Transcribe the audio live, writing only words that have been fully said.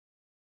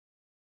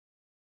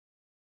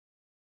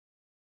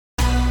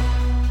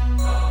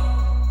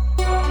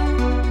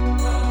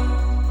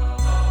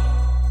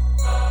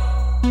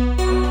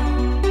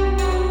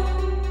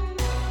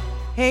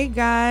Hey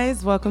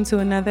guys, welcome to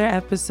another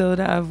episode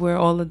of We're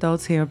All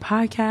Adults Here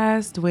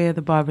podcast, where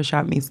the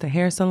barbershop meets the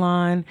hair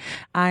salon.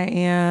 I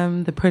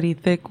am the pretty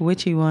thick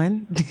witchy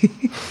one.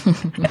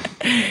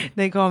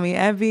 They call me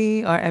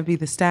Evie or Evie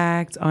the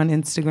Stacked on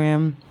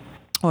Instagram,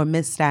 or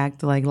Miss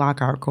Stacked like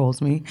Lockhart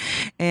calls me.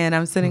 And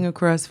I'm sitting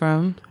across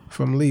from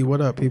Lee. What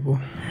up, people?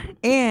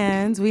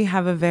 And we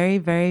have a very,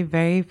 very,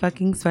 very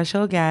fucking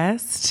special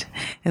guest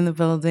in the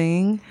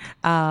building.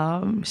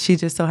 She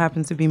just so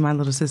happens to be my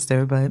little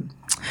sister, but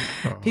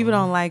people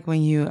don't like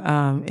when you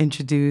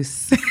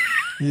introduce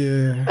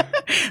Yeah.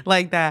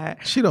 like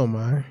that. She don't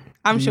mind.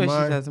 I'm Do sure you she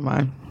mind? doesn't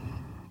mind.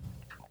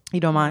 You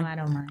don't mind? No, I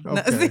don't mind.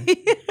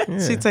 Okay. Yeah.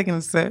 She's taking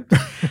a sip.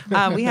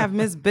 We have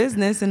Miss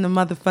Business in the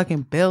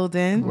motherfucking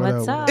building.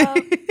 What's What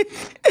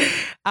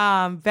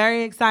up?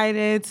 Very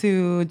excited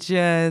to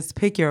just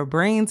pick your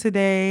brain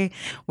today.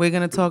 We're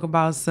going to talk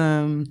about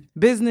some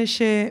business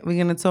shit.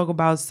 We're going to talk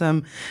about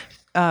some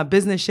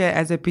business shit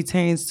as it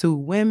pertains to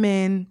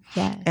women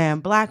Yes.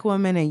 and black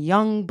women and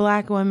young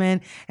black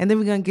women. And then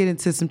we're going to get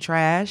into some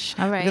trash.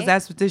 All right. Because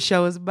that's what this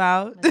show is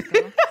about. Let's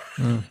go.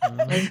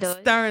 Let's do it.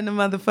 Stirring the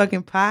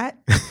motherfucking pot.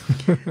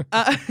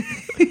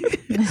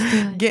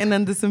 Getting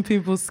under some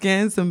people's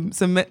skin.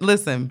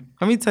 Listen,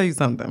 let me tell you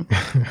something.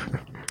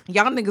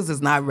 Y'all niggas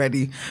is not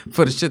ready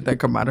for the shit that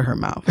come out of her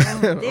mouth.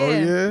 Oh,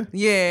 yeah?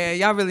 Yeah,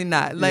 y'all really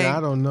not. Like, I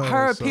don't know,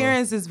 Her so-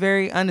 appearance is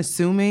very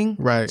unassuming.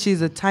 Right.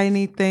 She's a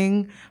tiny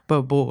thing,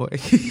 but boy,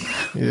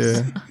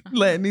 Yeah.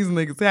 letting these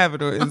niggas have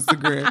it on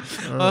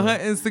Instagram. On her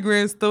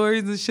Instagram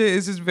stories and shit,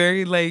 it's just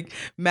very like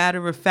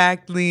matter of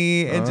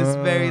factly and just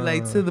very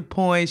like to the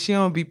point. She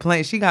don't be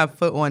playing. She got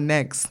foot on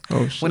necks Oh,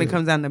 when it shit.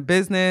 comes down to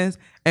business,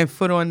 and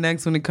foot on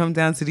necks when it comes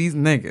down to these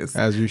niggas.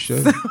 As you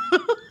should.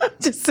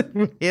 Just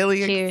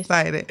really Cheers.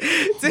 excited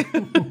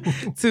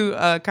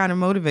to kind of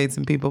motivate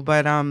some people.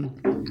 But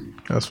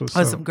That's what's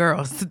or up. some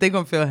girls, they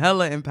gonna feel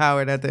hella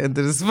empowered at the end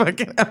of this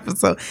fucking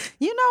episode.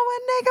 You know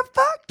what, nigga?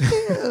 Fuck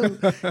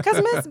you. Because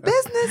Miss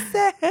Business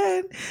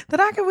said that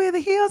I can wear the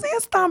heels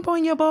and stomp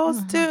on your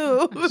balls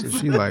too. So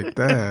she like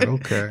that.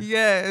 Okay.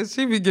 Yeah,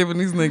 she be giving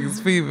these niggas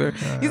fever.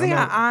 You see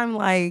how I'm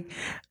like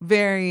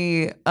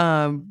very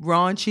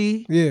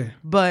raunchy, Yeah.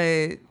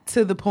 but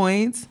to the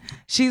point.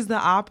 She's the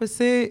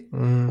opposite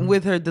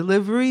with her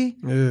delivery,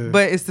 Yeah.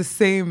 but it's the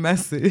same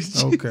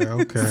message. Okay.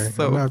 Okay.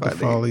 So I'm gonna have to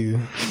funny. follow you.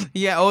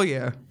 Yeah. Oh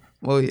yeah.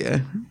 Oh yeah.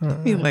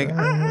 He's like,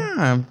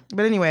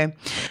 But anyway,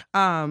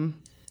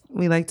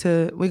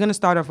 we're gonna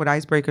start off with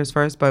icebreakers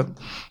first, but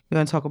we're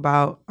gonna talk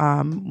about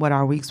what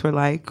our weeks were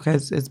like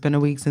because it's been a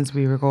week since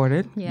we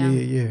recorded. Yeah.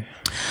 Yeah.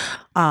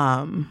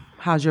 Yeah.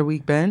 How's your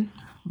week been?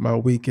 My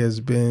week has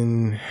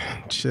been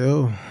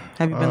chill.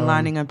 Have you been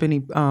lining up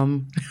any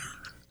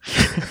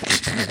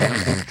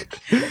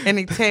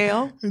any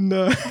tail?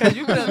 No. Cause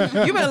you've been a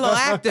little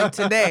active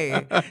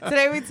today.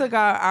 Today we took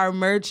our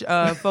merch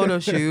photo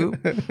shoot.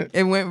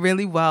 It went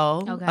really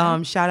well.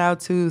 Okay. Shout out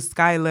to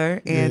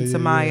Skylar and Yeah,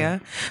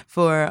 Samaya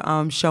for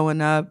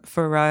showing up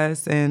for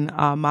us and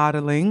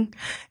modeling.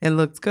 It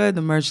looked good.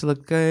 The merch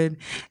looked good.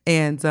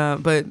 And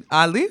but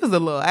Ali was a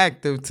little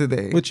active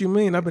today. What you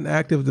mean? I've been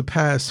active the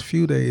past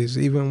few days,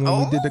 even when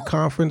we did the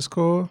conference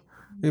call.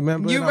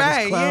 Remember? You're And I was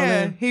right. Yeah,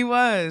 clowning? he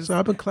was. So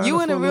I've been clowning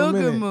You in for a a real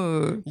little good minute.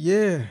 mood.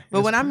 Yeah.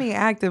 But when I mean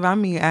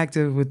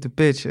active with the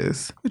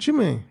bitches. What you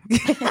mean?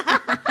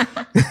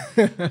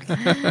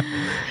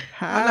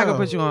 I'm not gonna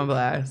put you on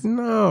blast.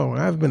 No, I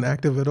haven't been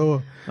active at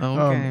all.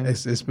 Okay.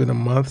 It's been a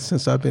month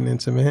since I've been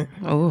intimate.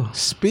 Oh.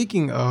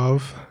 Speaking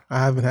of, I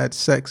haven't had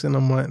sex in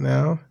a month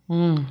now.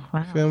 Wow.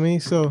 Feel me?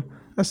 So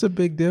that's a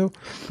big deal.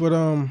 But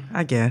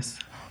I guess.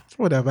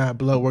 whatever. I had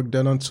blood work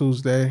done on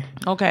Tuesday.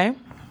 Okay.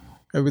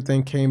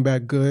 Everything came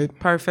back good.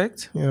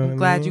 Perfect. You know what I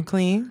Glad mean? you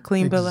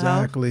clean bill of health.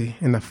 Exactly.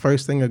 And the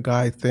first thing a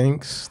guy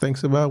thinks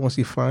about once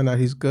he find out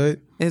he's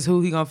good, Is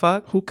who he gonna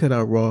fuck? who could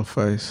I raw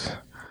first?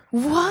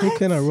 What? Who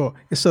can I raw?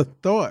 It's a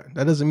thought.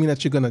 That doesn't mean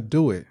that you're gonna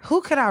do it.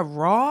 Who could I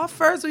raw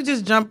first? We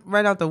just jump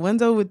right out the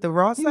window with the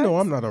raw sex? You know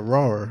I'm not a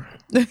rawer.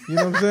 You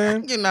know what I'm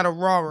saying? You're not a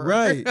rawer.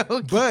 Right.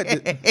 Okay. But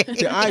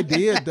the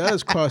idea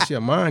does cross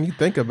your mind. You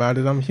think about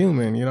it, I'm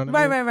human. You know what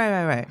I mean?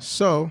 Right.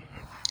 So,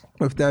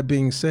 with that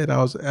being said,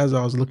 as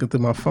I was looking through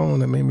my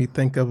phone, it made me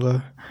think of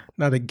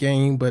not a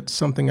game, but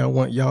something I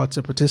want y'all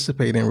to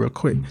participate in real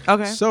quick.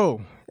 Okay.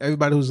 So,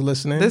 everybody who's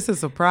listening, This is a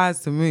surprise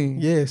to me.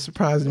 yeah, it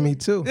surprised me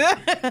too.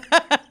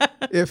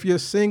 If you're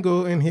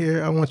single in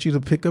here, I want you to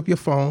pick up your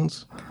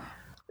phones.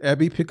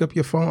 Abby, pick up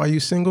your phone. Are you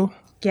single?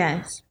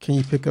 Yes. Can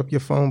you pick up your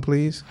phone,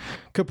 please?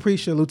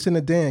 Capricia,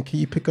 Lieutenant Dan, can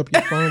you pick up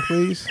your phone,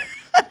 please?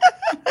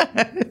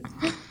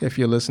 If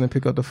you're listening,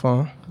 pick up the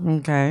phone.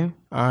 Okay.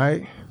 All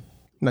right.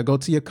 Now go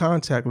to your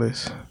contact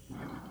list.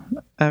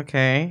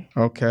 Okay.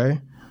 Okay.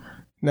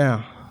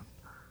 Now,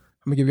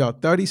 I'm gonna give y'all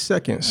 30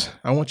 seconds.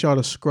 I want y'all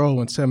to scroll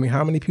and tell me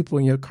how many people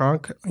in your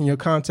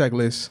contact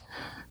list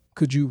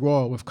could you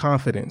raw with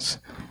confidence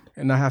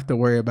and not have to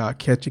worry about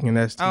catching an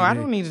STD. Oh, I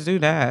don't need to do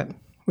that.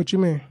 What you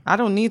mean? I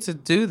don't need to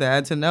do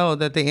that to know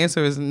that the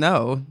answer is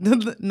no.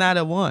 Not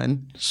a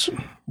one.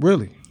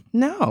 Really?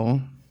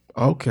 No.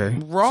 Okay.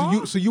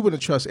 Raw? So you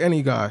wouldn't trust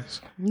any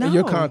guys in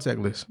your contact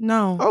list?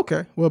 No.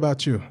 Okay. What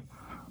about you?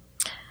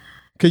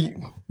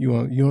 Can you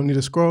don't need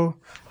to scroll?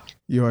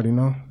 You already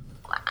know?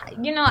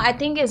 I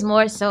think it's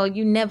more so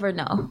you never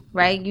know,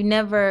 right? You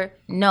never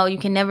know. You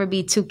can never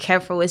be too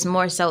careful. It's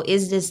more so,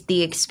 is this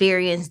the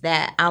experience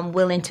that I'm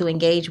willing to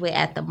engage with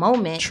at the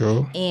moment?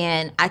 True.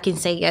 And I can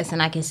say yes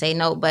and I can say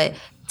no. But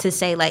to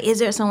say, like, is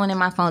there someone in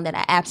my phone that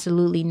I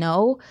absolutely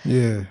know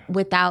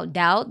without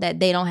doubt that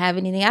they don't have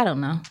anything? I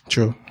don't know.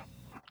 True.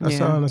 That's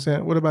all I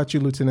understand. What about you,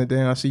 Lieutenant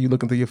Dan? I see you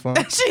looking through your phone.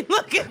 She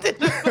looking through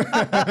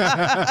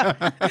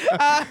the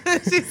phone.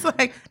 She's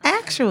like,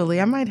 actually,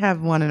 I might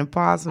have one in a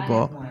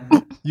possible.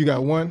 You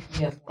got one?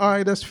 Yes. All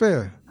right, that's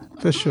fair.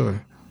 For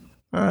sure.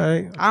 All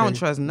right. I don't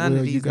trust none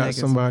of these You got niggas.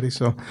 somebody,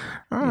 so.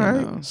 All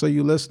right. know. So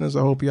you listeners,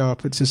 I hope y'all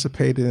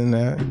participated in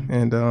that.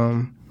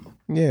 And,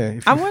 yeah.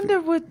 I wonder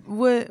what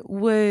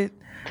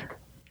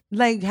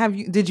like,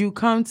 did you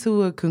come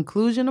to a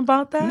conclusion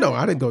about that? No,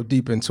 I didn't go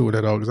deep into it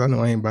at all because I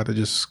know I ain't about to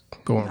just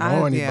go and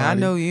raw anybody. Yeah, I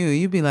know you.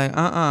 You'd be like,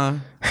 Yeah,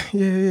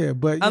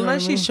 but you know unless what I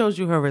she mean? shows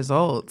you her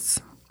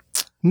results.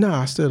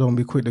 Nah, I still don't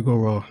be quick to go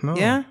raw. No.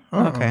 Yeah?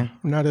 Okay.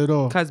 Not at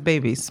all. Cause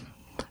babies.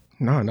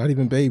 No, not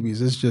even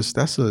babies. It's just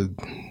that's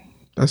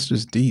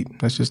just deep.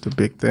 That's just a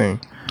big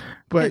thing.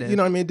 But you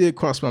know what I mean, it did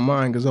cross my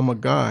mind because I'm a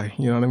guy.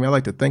 You know what I mean? I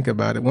like to think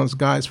about it. Once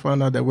guys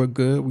find out that we're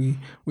good, we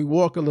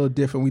walk a little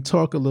different. We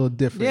talk a little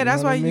different. Yeah, that's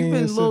you know why what I mean? you've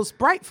been a It's little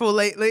spriteful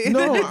lately.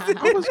 No,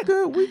 I was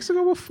good weeks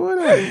ago before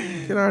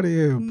that. Get out of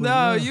here. But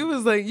No, you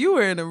was like, you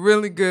were in a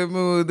really good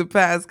mood the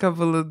past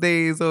couple of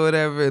days or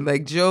whatever,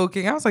 like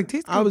joking. I was like,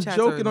 these I was chats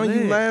joking are on you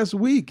lit. last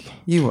week.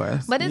 You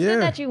was. But it's Yeah.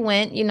 good that you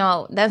went.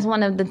 That's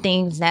one of the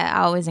things that I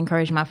always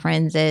encourage my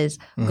friends is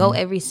Mm-hmm. go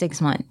every 6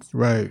 months.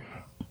 Right.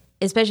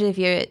 Especially if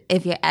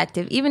you're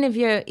active, even if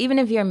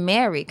you're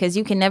married, because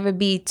you can never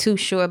be too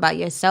sure about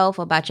yourself,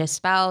 about your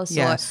spouse,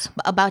 Yes. or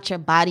about your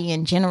body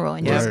in general,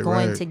 and just Right,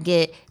 going right. to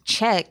get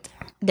checked.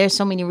 There's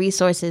so many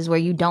resources where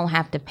you don't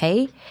have to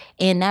pay,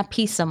 and that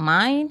peace of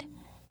mind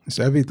It's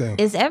everything.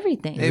 is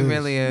everything. It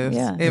really is.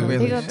 Yeah, It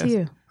really big up is. to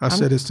you. I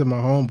said this to my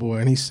homeboy,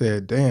 and he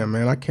said, "Damn,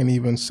 man, I can't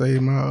even say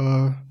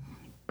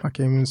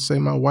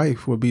my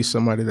wife would be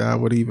somebody that I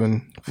would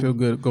even feel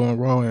good going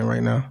raw in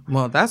right now.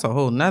 Well, that's a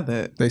whole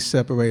nother. They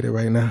separated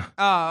right now.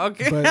 Oh,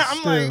 okay. But I'm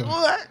still, like,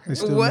 what? They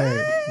still What?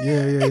 married.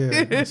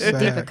 Yeah. It's sad.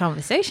 Deeper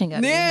conversation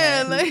got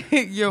Yeah, like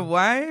your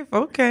wife.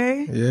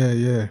 Okay.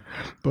 Yeah.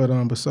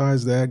 But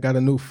besides that, got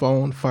a new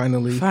phone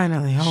finally.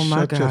 Finally. Oh my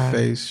Shut God. your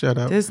face. Shut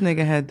up. This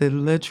nigga had the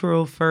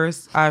literal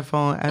first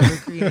iPhone ever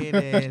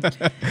created,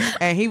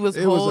 and he was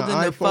It was holding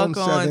an the iPhone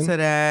fuck on 7. to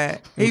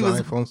that. It He was was.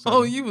 an iPhone 7.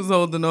 Oh, you was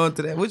holding on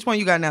to that. Which one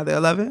you got now? The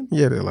 11?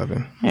 Yeah, the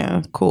 11.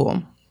 Yeah,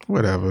 cool.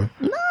 Whatever.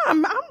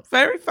 I'm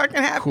very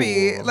fucking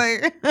happy. Cool.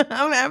 Like,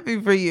 I'm happy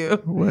for you.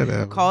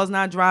 Whatever. Calls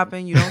not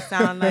dropping. You don't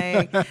sound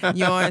like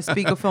you're on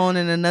speakerphone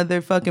in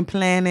another fucking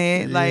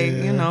planet. Like,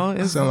 you know,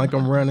 it's sound like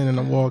I'm running and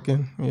I'm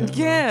walking.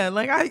 yeah.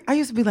 Like I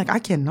used to be like, I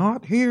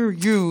cannot hear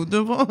you.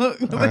 The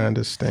fuck? I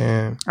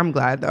understand. I'm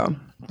glad though.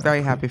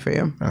 Very happy for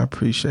you. I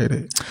appreciate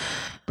it.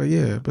 But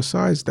yeah,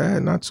 besides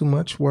that, not too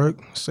much work.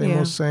 Same Yeah.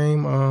 old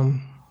same.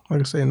 Like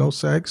I say, no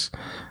sex.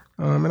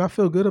 And I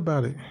feel good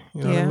about it.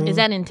 You know what I Yeah. mean? Is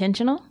that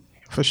intentional?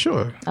 For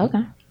sure.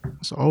 Okay.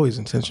 It's always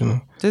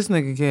intentional. This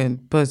nigga getting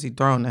pussy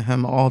thrown at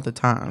him all the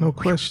time. No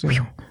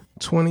question.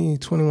 20,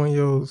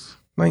 21-year-olds,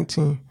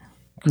 19.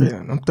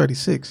 Yeah, I'm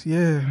 36.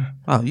 Yeah.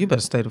 Oh, you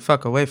better stay the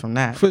fuck away from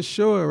that. For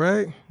sure,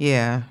 right?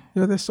 Yeah.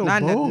 Yeah, they're so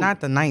Not bold.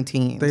 not the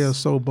 19s. They are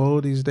so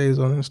bold these days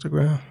on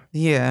Instagram.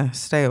 Yeah,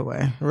 stay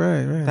away.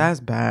 Right. That's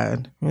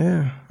bad.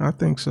 Yeah, I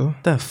think so.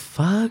 The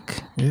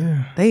fuck?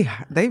 Yeah.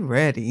 They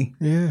ready.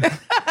 Yeah.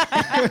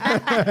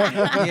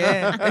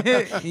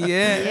 Yeah.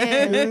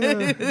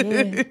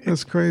 yeah.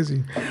 That's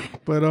crazy.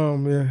 But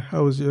yeah,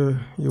 how was your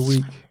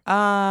week?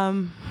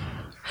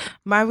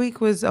 My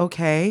week was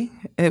okay.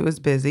 It was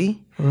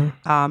busy,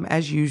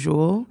 as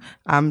usual.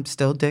 I'm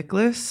still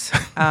dickless.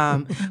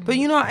 But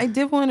I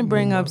did want to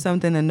bring up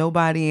something that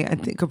nobody. I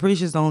think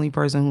Capricia's the only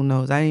person who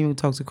knows. I didn't even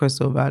talk to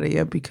Crystal about it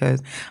yet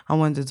because I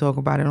wanted to talk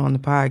about it on the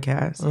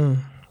podcast.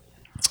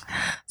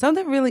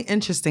 Something really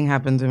interesting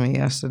happened to me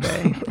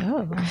yesterday.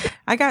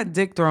 I got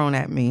dick thrown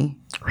at me,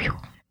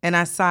 and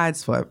I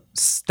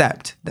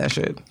stepped that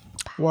shit.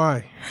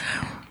 Why?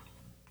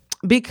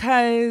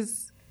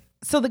 Because,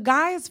 so the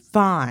guy is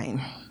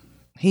fine.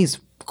 He's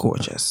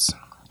gorgeous.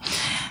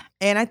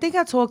 And I think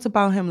I talked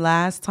about him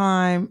last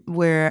time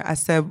where I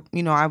said,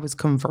 I was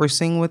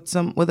conversing with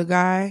a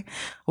guy.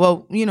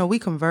 Well, we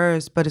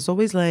converse, but it's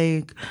always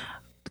like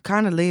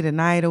kind of late at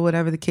night or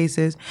whatever the case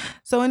is.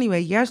 So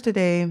anyway,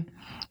 yesterday,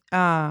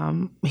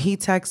 he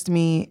texted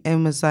me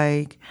and was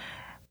like,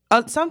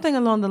 something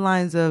along the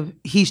lines of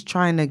he's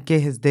trying to get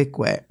his dick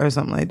wet or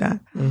something like that.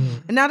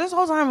 And now this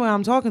whole time when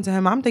I'm talking to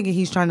him, I'm thinking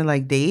he's trying to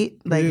like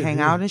date, like hang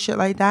out and shit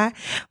like that.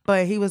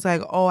 But he was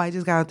like, oh, I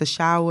just got out the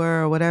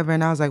shower or whatever.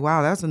 And I was like,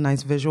 wow, that's a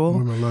nice visual.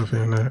 Women love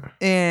hearing that.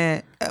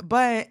 And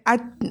but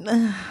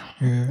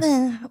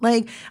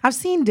like I've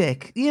seen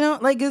dick,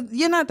 like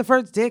you're not the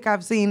first dick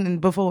I've seen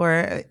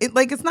before.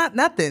 It's not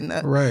nothing.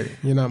 Right.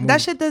 You're not moving.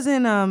 That shit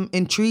doesn't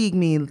intrigue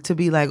me to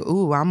be like,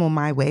 ooh, I'm on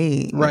my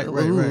way. Right.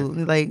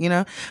 Like,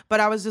 but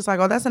I was just like,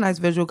 oh, that's a nice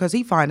visual because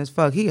he fine as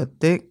fuck. He a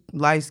thick,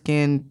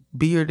 light-skinned,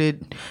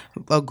 bearded,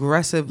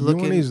 aggressive looking.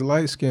 You and these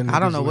light-skinned. I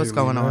don't know what's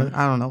going on.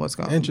 I don't know what's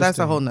going on. That's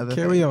a whole nother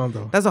thing. Carry on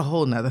though. That's a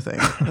whole nother thing.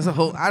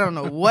 I don't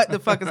know what the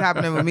fuck is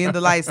happening with me and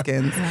the light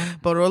skins.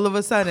 But all of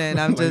a sudden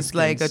I'm just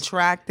like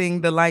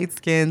attracting the light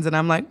skins and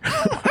I'm like,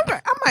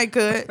 I might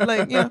could.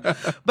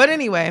 But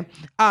anyway,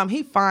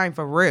 he fine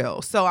for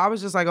real. So I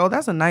was just like, oh,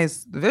 that's a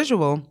nice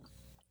visual.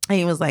 And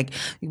he was like,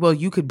 well,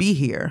 you could be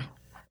here.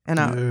 And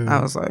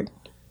I was like,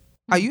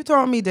 are you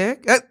throwing me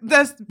dick?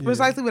 That's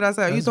precisely what I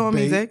said. Are you throwing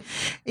me dick?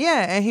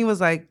 Yeah. And he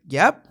was like,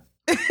 yep.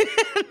 I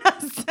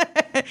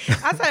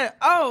said,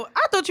 oh,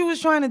 I thought you was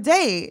trying to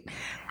date.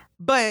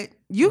 But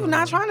you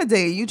not trying to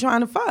date. You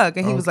trying to fuck.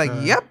 And he was like,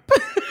 yep.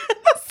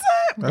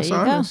 That's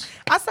honest.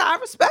 I said, I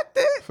respect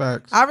it.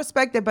 Facts. I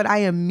respect it, but I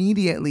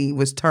immediately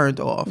was turned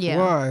off. Yeah.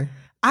 Why?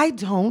 I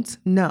don't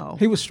know.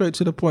 He was straight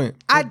to the point.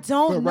 I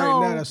don't know.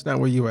 Right now, that's not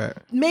where you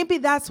at. Maybe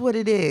that's what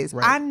it is.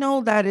 Right. I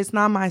know that it's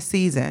not my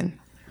season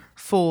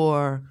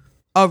for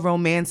a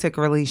romantic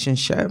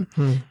relationship.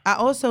 I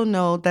also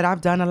know that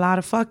I've done a lot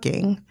of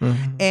fucking.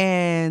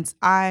 And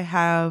I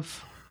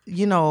have,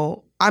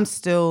 I'm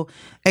still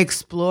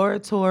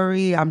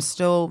exploratory. I'm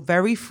still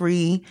very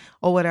free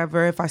or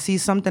whatever. If I see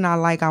something I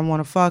like, I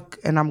want to fuck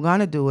and I'm going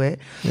to do it.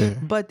 Yeah.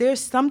 But there's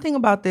something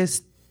about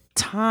this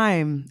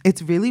time.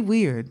 It's really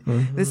weird.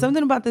 There's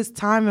something about this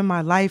time in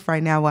my life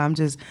right now where I'm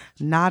just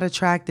not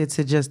attracted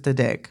to just the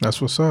dick. That's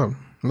what's up.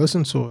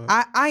 Listen to it.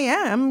 I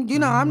am.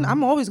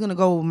 I'm always going to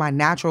go with my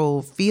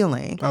natural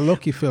feeling. I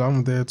low-key feel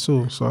I'm there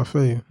too, so I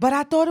feel you. But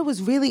I thought it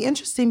was really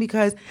interesting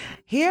because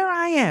here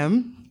I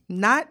am,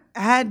 not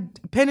had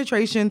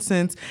penetration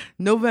since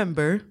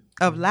November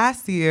of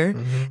last year,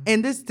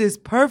 and this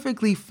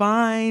perfectly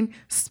fine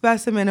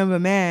specimen of a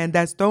man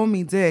that's throwing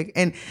me dick.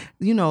 And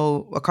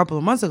a couple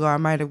of months ago I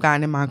might have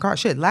gotten in my car.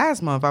 Shit,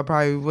 last month I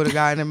probably would have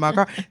gotten in my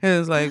car. And it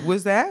was like,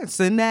 what's that?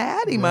 Send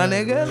that Addy, my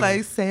nigga.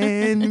 Like,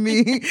 send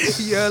me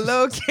your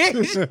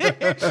location.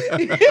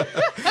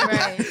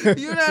 Right.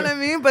 You know what I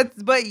mean?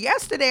 But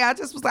yesterday I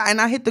just was like,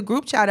 and I hit the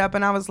group chat up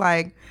and I was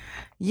like,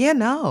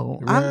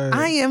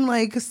 I am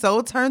like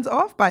so turned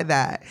off by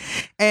that.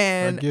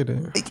 And I get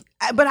it.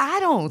 But I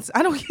don't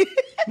get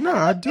it. No,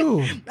 I do.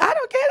 I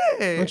don't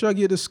get it. Don't y'all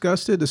get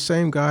disgusted? The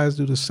same guys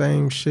do the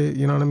same shit.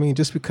 You know what I mean?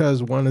 Just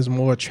because one is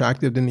more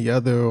attractive than the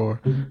other,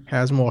 or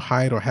has more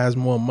height, or has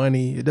more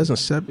money, it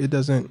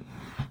doesn't.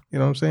 You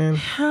know what I'm saying?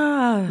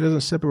 It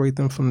doesn't separate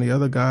them from the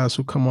other guys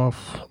who come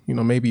off,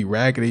 maybe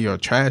raggedy or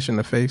trash in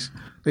the face.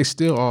 They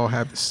still all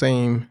have the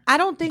same I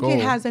don't think goal.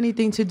 It has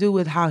anything to do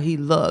with how he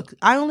looked.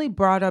 I only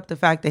brought up the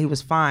fact that he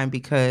was fine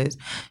because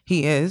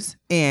he is.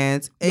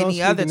 And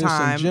any other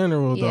time, in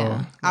general,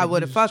 though, I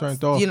would have fucked,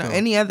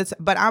 any other time.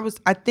 But I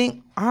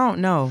don't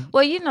know.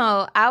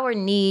 Well, our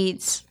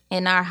needs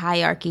in our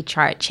hierarchy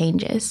chart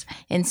changes.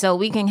 And so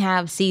we can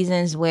have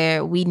seasons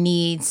where we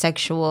need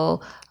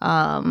sexual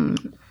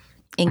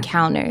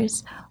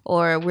encounters,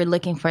 or we're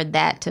looking for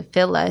that to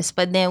fill us.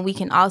 But then we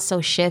can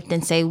also shift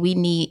and say we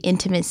need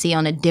intimacy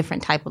on a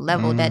different type of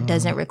level that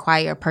doesn't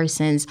require a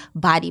person's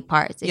body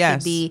parts. It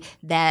could be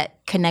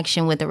that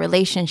connection with a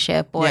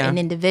relationship or an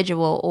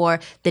individual, or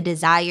the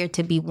desire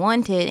to be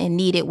wanted and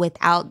needed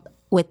without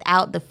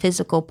the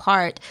physical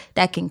part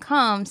that can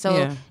come.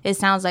 So it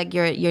sounds like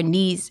your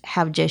needs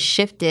have just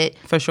shifted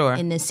for sure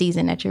in this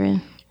season that you're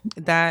in.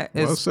 That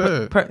is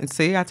well said.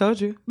 See, I told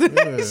you.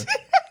 Yeah,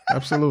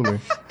 absolutely.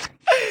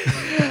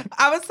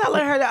 I was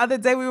telling her the other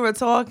day we were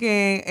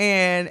talking,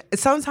 and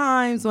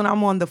sometimes when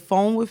I'm on the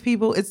phone with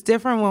people, it's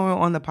different when we're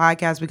on the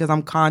podcast because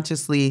I'm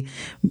consciously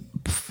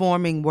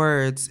forming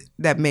words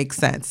that make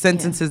sense,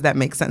 sentences that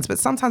make sense. But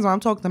sometimes when I'm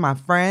talking to my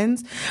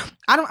friends,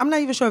 I'm not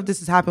even sure if this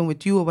has happened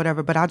with you or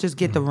whatever, but I'll just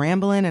get the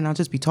rambling and I'll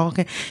just be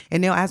talking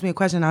and they'll ask me a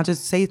question and I'll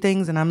just say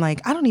things and I'm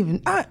like, it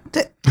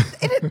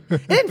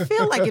didn't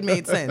feel like it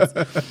made sense.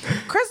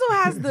 Crystal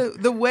has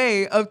the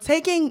way of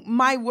taking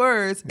my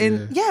words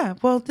and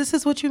well, this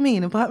is what you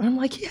mean. And I'm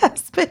like,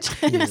 yes, bitch,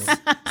 you're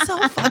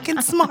so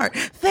fucking smart.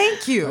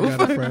 Thank you. I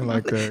got a friend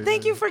like that.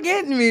 Thank you for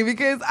getting me,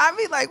 because I'd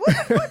be like, what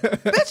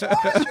bitch,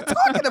 what are you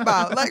talking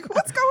about? Like,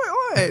 what's going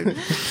on?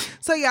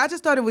 So I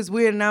just thought it was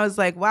weird, and I was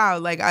like, wow,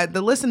 like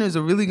the listeners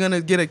are really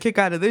gonna get a kick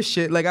out of this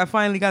shit. Like, I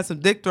finally got some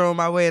dick thrown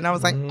my way, and I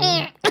was like,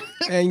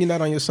 And you're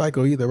not on your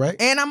cycle either, right?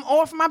 And I'm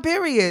off my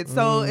period.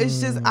 So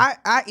it's just,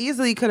 I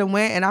easily could have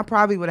went, and I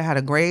probably would have had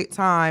a great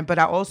time, but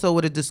I also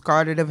would have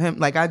discarded of him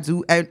like I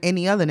do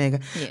any other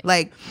nigga. Yeah.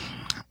 Like,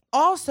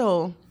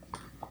 also,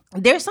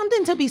 there's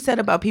something to be said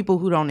about people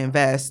who don't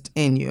invest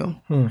in you.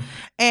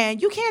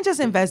 And you can't just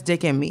invest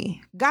dick in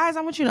me. Guys,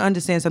 I want you to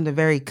understand something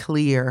very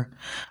clear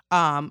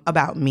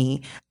about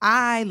me.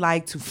 I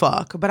like to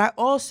fuck, but I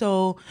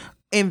also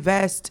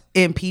invest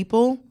in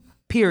people,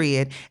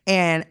 period.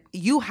 And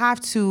you have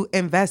to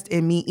invest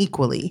in me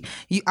equally.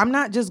 I'm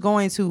not just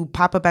going to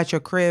pop up at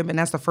your crib and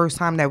that's the first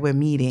time that we're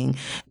meeting.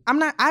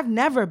 I've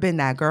never been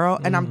that girl,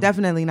 and I'm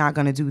definitely not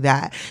going to do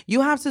that.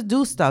 You have to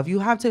do stuff. You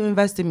have to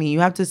invest in me. You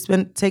have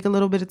to take a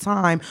little bit of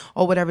time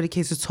or whatever the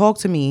case is. Talk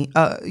to me,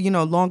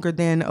 longer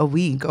than a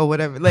week or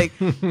whatever. Like,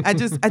 I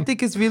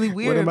think it's really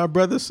weird. What did my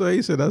brother say?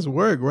 He said, that's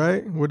work,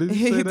 right? What did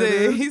he say? He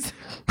did.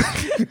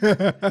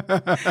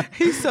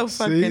 He's so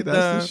fucking See,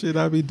 that's the shit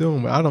I be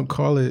doing. I don't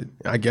call it,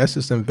 I guess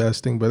it's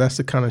investing, but that's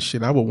the kind of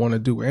shit I would want to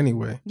do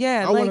anyway.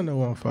 Yeah. I want to know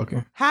what I'm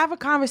fucking. Have a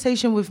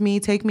conversation with me.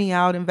 Take me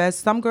out.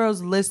 Invest. Some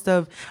girls' list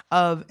of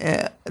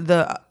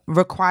the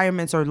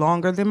requirements are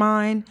longer than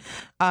mine,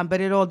 but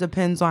it all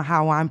depends on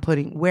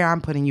where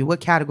I'm putting you,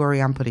 what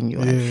category I'm putting you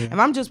in. If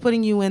I'm just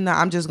putting you in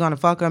I'm just gonna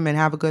fuck them and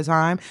have a good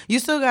time, you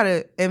still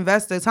gotta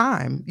invest the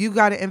time. You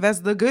gotta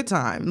invest the good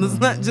time. It's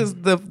not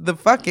just the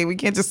fucking. We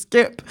can't just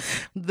skip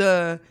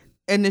the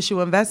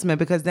initial investment,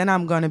 because then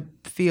I'm gonna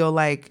feel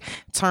like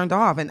turned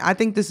off. And I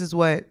think this is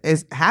what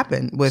has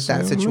happened with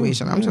that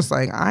situation. I'm just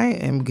like, I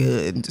am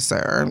good,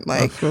 sir.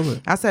 Like,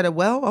 I said,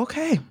 well,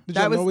 okay. Did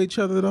y'all know each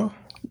other though?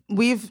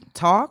 We've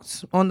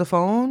talked on the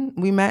phone.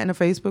 We met in a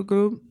Facebook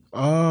group.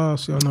 Oh,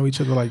 so y'all know each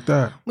other like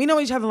that. We know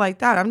each other like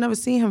that. I've never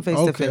seen him face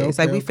to face.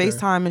 Like, we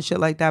FaceTime and shit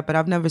like that, but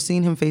I've never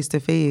seen him face to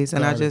face.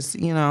 And I just,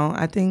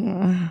 I think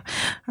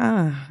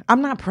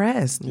I'm not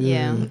pressed.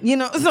 Yeah.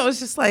 So it's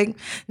just like,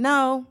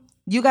 no,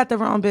 you got the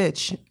wrong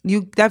bitch.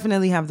 You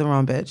definitely have the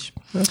wrong bitch.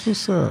 That's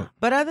what's up.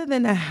 But other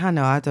than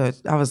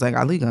that, I was like,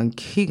 Ali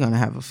he gonna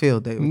have a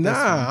field day with this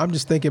one. I'm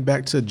just thinking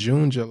back to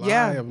June,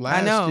 July of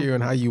last year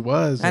and how you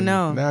was. I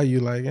know. Now you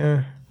like,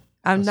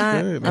 I'm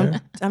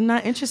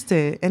not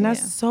interested, and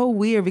that's so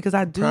weird, because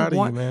I do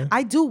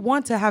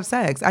want to have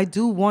sex. I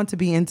do want to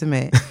be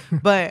intimate,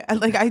 but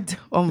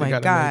oh my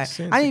God,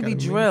 I need to be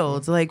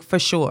drilled, like, for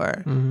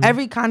sure.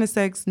 Every kind of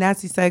sex,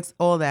 nasty sex,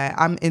 all that,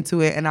 I'm into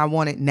it, and I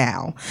want it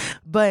now,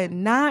 but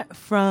not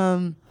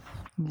from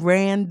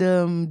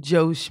random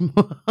Joe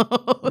Schmo.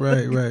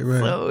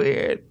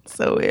 Right.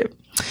 So weird.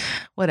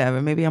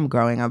 Whatever. Maybe I'm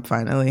growing up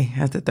finally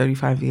after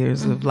 35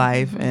 years of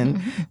life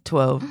and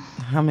 12.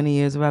 How many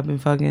years have I been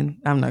fucking?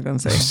 I'm not going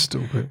to say.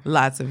 Stupid.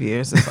 Lots of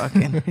years of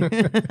fucking.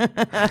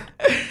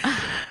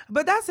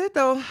 But that's it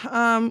though.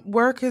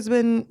 Work has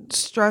been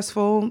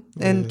stressful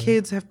and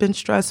kids have been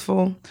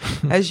stressful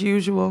as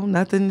usual.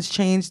 Nothing's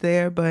changed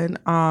there, but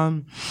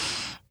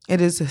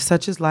it is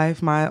such as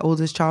life. My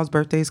oldest child's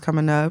birthday is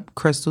coming up.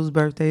 Crystal's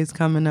birthday is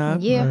coming up.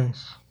 Yeah.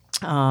 Nice.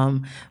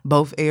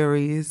 Both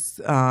Aries,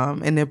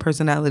 and their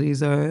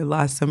personalities are a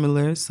lot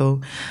similar. So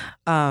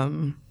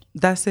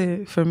that's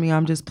it for me.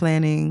 I'm just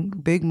planning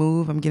big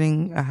move. I'm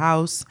getting a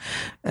house.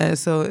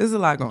 So there's a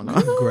lot going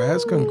on.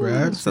 Congrats.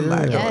 It's a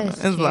lot going on.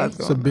 It's a lot going on.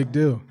 It's a big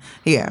deal.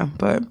 Yeah,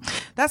 but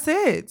that's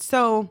it.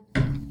 So,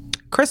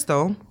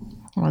 Crystal.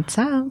 What's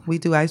up? We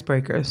do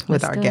icebreakers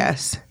with our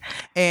guests.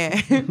 And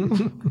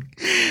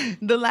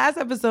the last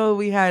episode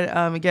we had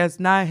a guest,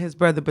 not his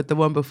brother, but the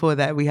one before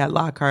that, we had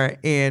Lockhart,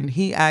 and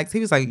he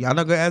was like, y'all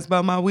not gonna ask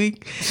about my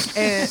week?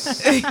 And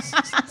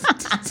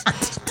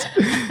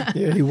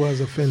yeah, he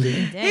was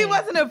offended. Dang. He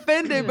wasn't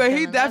offended, but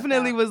he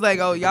definitely was like,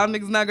 oh, y'all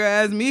niggas not gonna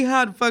ask me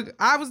how the fuck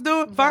I was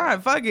doing?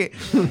 Fine, fuck it.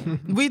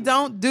 We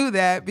don't do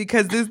that,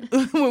 because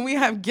when we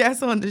have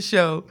guests on the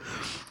show,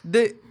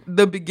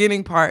 the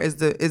beginning part is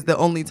the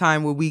only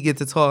time where we get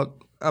to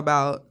talk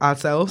about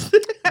ourselves.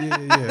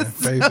 Yeah,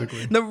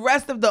 basically. The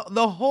rest of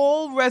the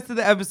whole rest of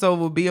the episode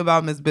will be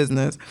about Miss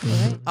Business.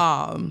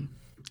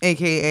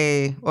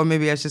 AKA, or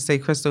maybe I should say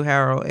Crystal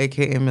Harrell,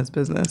 AKA Miss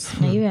Business.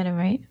 No, you had it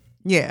right.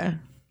 Yeah,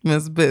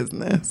 Miss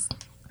Business.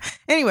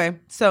 Anyway,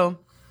 so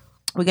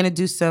we're going to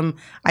do some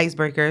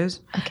icebreakers.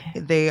 Okay.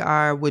 They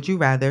are Would You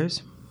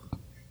Rathers.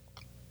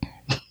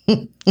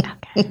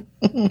 Okay.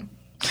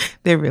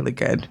 They're really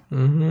good.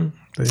 Mm-hmm.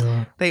 They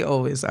are. They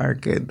always are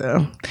good,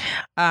 though.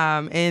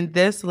 In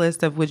this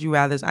list of Would You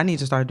Rathers, I need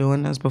to start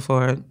doing this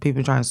before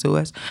people try to sue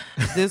us.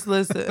 This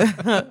list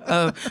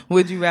of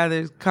Would You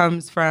Rathers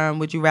comes from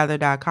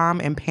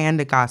wouldyourather.com and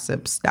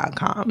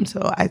pandagossips.com.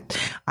 So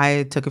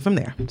I took it from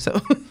there. So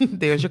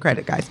there's your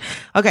credit, guys.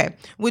 Okay.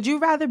 Would you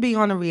rather be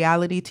on a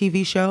reality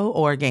TV show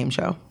or a game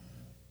show?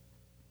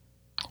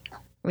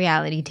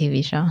 Reality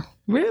TV show.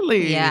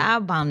 Really? Yeah,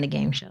 I'll bomb the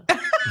game show.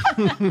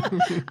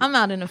 I'm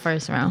out in the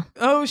first round.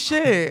 Oh,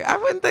 shit. I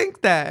wouldn't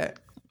think that.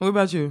 What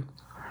about you?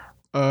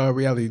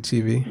 Reality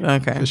TV.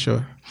 Okay. For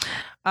sure.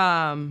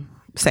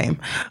 Same.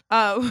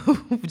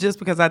 Just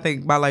because I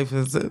think my life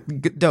is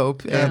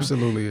dope. And,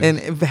 absolutely is.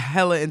 And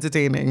hella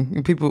entertaining.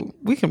 And people,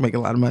 we can make a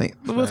lot of money.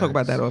 We'll talk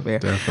about that over there.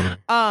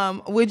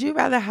 Definitely. Would you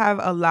rather have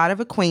a lot of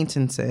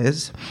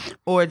acquaintances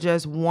or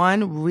just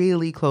one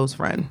really close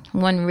friend?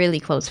 One really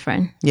close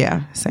friend.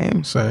 Yeah,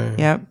 same.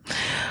 Yep.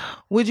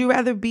 Would you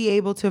rather be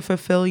able to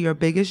fulfill your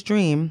biggest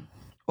dream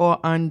or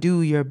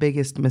undo your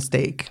biggest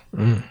mistake?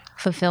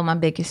 Fulfill my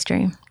biggest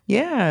dream.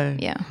 Yeah.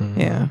 Yeah. Mm-hmm.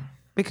 Yeah.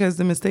 Because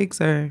the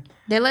mistakes are...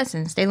 They're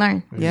lessons. They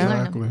learn. Yeah.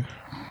 Exactly.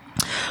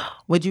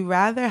 Would you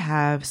rather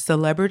have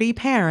celebrity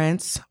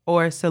parents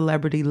or a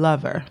celebrity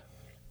lover?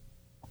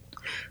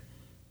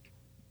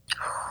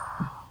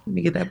 Let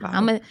me get that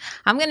bottle.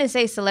 I'm gonna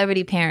say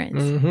celebrity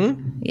parents.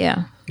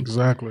 Yeah,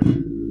 exactly.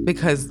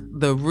 Because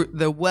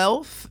the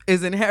wealth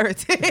is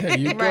inherited. There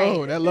you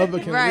go. That lover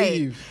can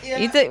leave.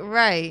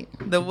 Right.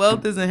 The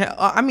wealth is inherited.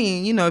 I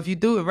mean, you know, if you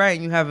do it right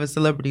and you have a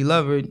celebrity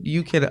lover,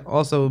 you can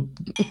also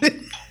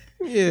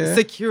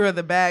secure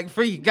the bag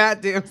for your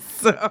goddamn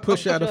self.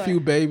 Push out a few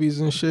babies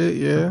and shit.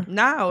 Yeah.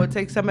 No,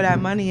 take some of that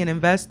money and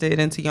invest it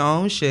into your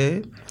own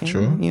shit.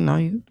 True. And, you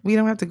know, we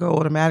don't have to go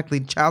automatically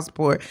child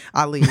support.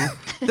 I'll leave.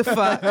 The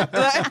fuck.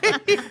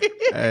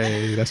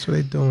 Hey, that's what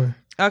they doing.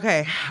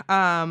 Okay.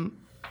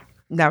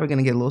 Now we're going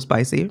to get a little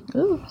spicy.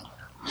 Ooh.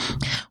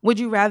 Would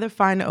you rather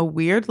find a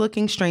weird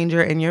looking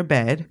stranger in your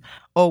bed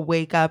or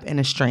wake up in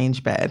a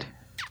strange bed?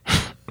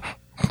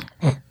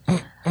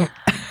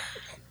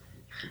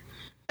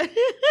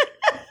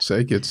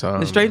 Take your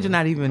time. The stranger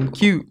not even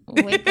cute.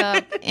 Wake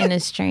up in a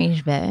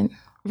strange bed.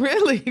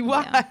 Really?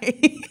 Why?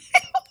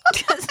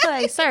 Just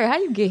like, sir, how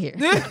you get here?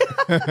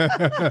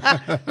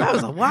 That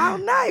was a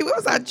wild night. What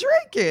was I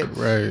drinking?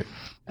 Right.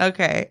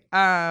 Okay.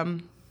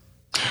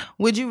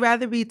 Would you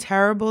rather be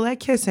terrible at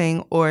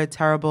kissing or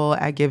terrible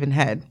at giving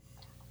head?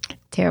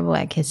 Terrible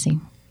at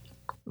kissing.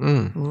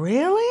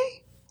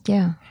 Really?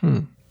 Yeah.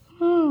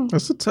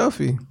 That's a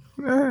toughie.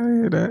 I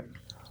hear that.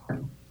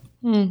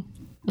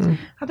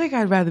 I think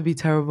I'd rather be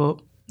terrible.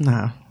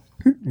 Nah.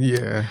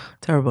 Yeah.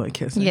 Terrible at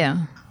kissing.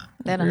 Yeah.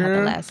 That don't have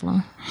to last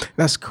long.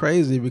 That's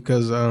crazy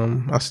because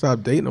I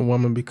stopped dating a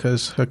woman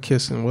because her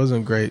kissing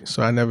wasn't great.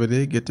 So I never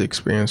did get to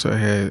experience her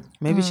head.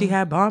 Maybe she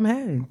had bomb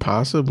head.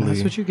 Possibly.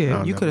 That's what you get.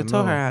 I'll You could have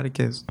never taught her know. how to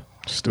kiss.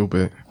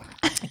 Stupid.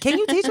 Can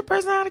you teach a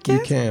person how to kiss?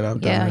 You can.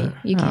 I've done Yeah, that.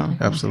 you can.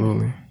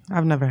 Absolutely.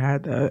 I've never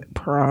had that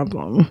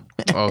problem.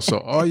 Oh, so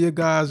all your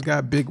guys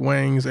got big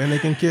wings and they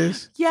can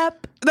kiss?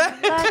 Yep.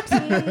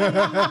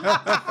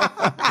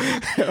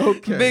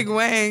 Okay. Big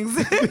wangs.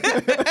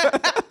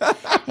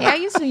 Hey, I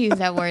used to use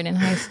that word in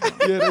high school.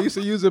 Yeah, they used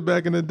to use it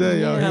back in the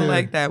day out I here.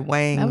 like that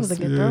wangs. That was a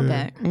good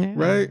throwback.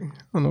 Right? I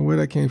don't know where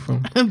that came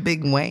from.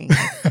 Big wangs.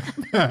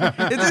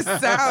 It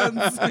just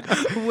sounds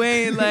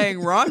way like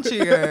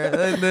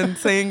raunchier than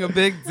saying a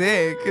big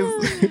dick.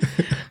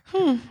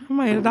 I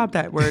might adopt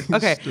that word.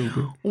 Okay.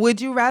 Stupid. Would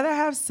you rather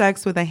have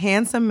sex with a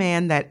handsome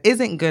man that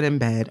isn't good in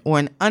bed or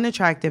an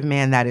unattractive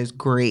man that is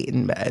great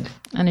in bed?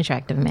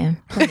 Unattractive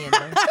man. Plenty of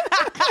those.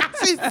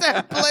 She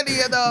said plenty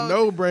of those.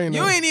 No brainer.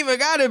 You ain't even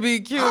gotta be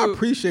cute. I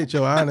appreciate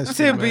your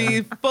honesty, to man.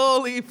 be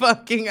fully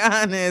fucking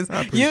honest.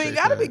 You ain't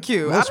gotta be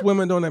cute. Most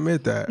women don't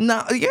admit that.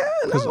 No,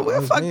 we're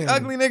us fucking men.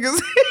 ugly niggas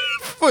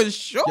for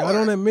sure. Y'all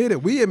don't admit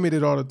it. We admit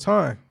it all the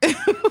time.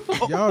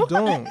 Y'all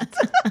don't.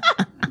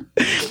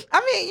 I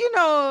mean, you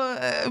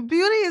know,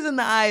 beauty is in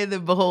the eye of the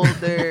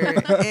beholder.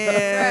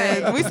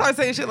 And we start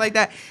saying shit like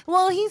that.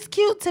 Well, he's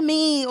cute to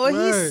me, or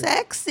he's Right.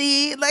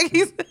 sexy. Like,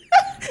 he's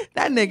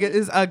that nigga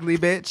is ugly,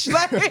 bitch.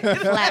 Like,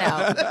 Flat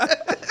out.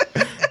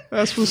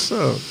 That's what's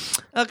up.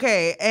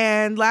 okay,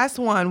 and last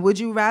one. Would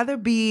you rather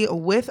be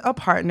with a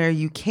partner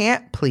you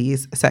can't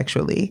please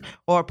sexually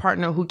or a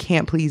partner who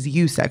can't please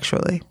you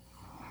sexually?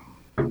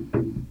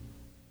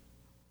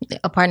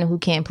 A partner who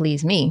can't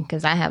please me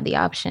because I have the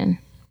option.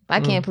 If I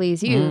can't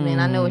please you, then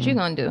I know what you're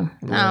going to do.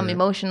 Now I'm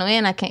emotional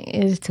and I can't.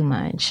 It's too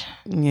much.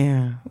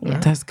 Yeah,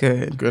 that's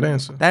good. Good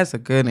answer. That's a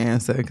good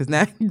answer because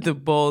now the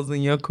ball's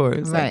in your court.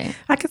 It's like, Right.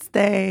 I could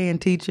stay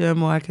and teach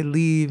him or I could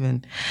leave.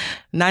 And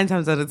 9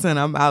 times out of 10,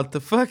 I'm out the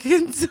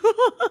fucking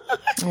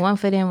door. One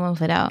foot in, one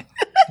foot out.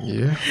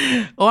 Yeah.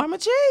 Or I'm a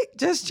cheat.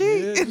 Just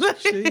cheat. Yeah,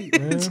 just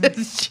cheat, man.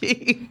 Just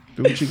cheat.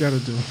 Do what you got to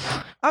do.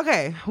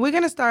 Okay, we're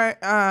going to start.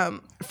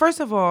 First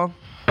of all,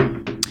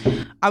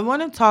 I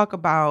want to talk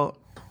about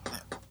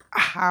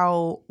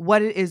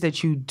what it is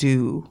that you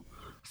do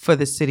for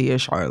the city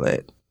of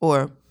Charlotte,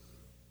 or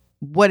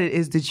what it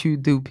is that you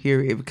do,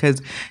 period,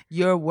 because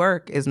your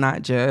work is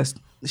not just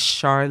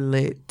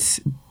Charlotte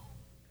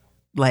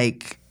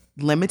like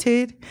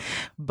limited,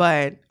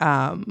 but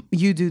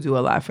you do a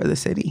lot for the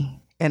city,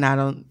 and I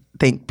don't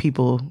think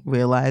people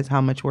realize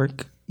how much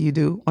work you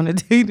do on a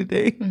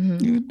day-to-day.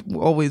 You're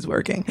always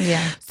working.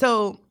 Yeah.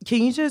 So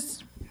can you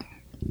just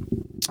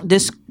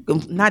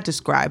not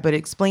describe, but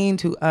explain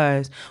to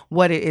us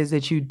what it is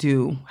that you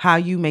do, how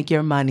you make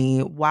your money,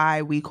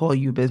 why we call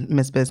you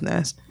Miss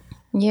Business.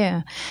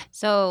 Yeah.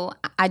 So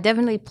I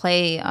definitely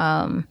play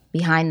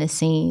behind the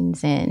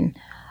scenes and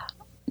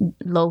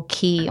low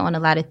key on a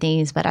lot of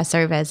things, but I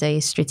serve as a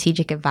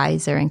strategic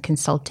advisor and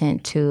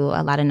consultant to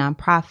a lot of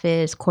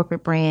nonprofits,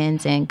 corporate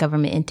brands, and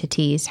government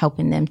entities,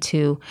 helping them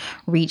to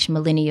reach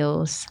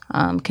millennials,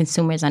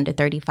 consumers under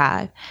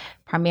 35,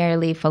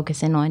 primarily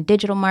focusing on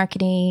digital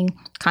marketing,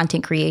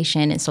 content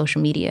creation, and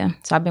social media.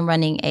 So I've been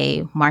running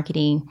a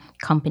marketing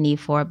company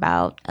for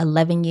about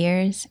 11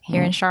 years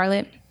here in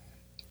Charlotte.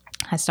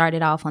 I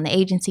started off on the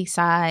agency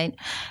side.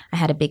 I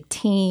had a big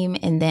team.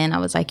 And then I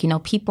was like,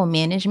 people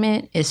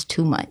management is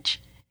too much.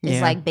 It's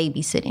like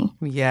babysitting.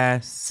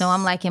 Yes. So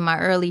I'm like in my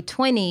early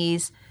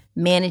 20s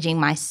managing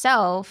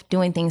myself,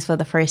 doing things for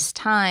the first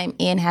time,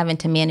 and having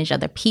to manage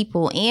other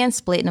people and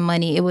splitting the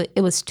money,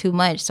 it was too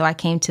much. So I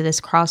came to this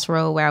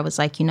crossroad where I was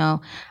like,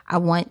 I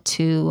want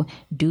to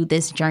do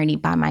this journey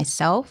by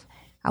myself.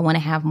 I want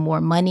to have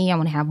more money. I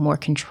want to have more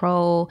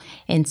control.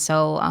 And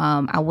so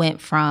I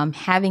went from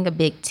having a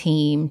big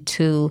team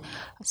to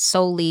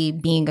solely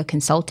being a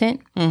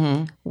consultant,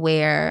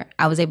 where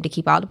I was able to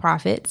keep all the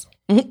profits.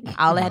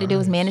 All I had to do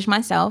was manage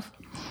myself.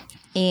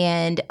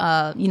 And,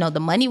 the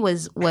money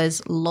was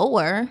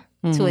lower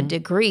to a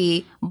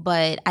degree,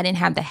 but I didn't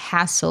have the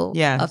hassle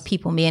of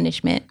people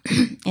management.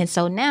 And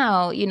so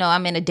now,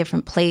 I'm in a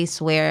different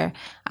place where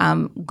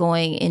I'm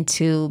going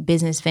into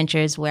business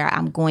ventures where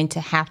I'm going to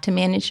have to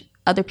manage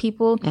other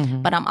people,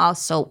 but I'm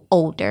also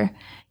older.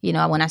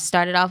 When I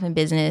started off in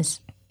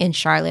business in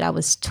Charlotte, I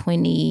was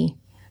 20,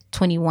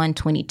 21,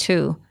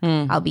 22.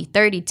 I'll be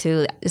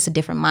 32. It's a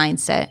different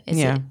mindset.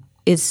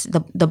 It's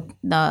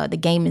the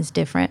game is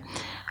different.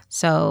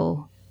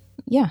 So,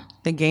 yeah.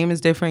 The game is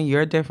different.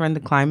 You're different.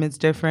 The climate's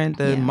different.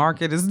 The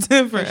market is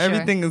different. Sure.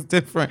 Everything is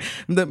different.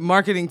 The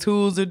marketing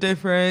tools are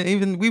different.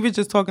 Even we were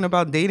just talking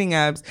about dating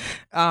apps.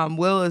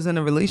 Will is in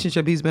a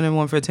relationship. He's been in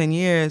one for 10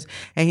 years.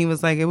 And he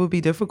was like, it would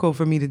be difficult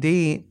for me to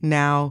date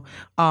now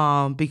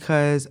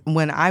because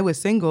when I was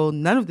single,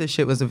 none of this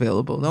shit was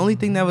available. The only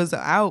thing that was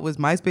out was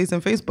MySpace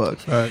and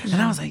Facebook. Right.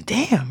 And I was like,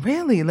 damn,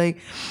 really? Like,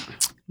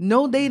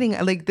 no dating,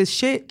 like the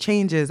shit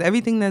changes.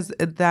 Everything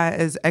that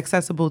is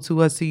accessible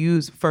to us to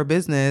use for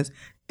business,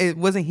 it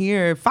wasn't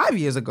here 5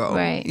 years ago.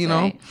 Right.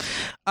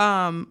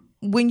 Right.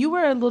 When you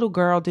were a little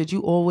girl, did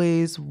you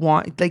always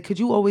could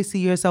you always see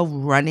yourself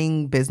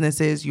running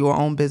businesses, your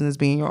own business,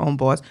 being your own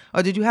boss?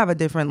 Or did you have a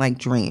different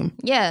dream?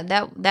 Yeah,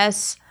 that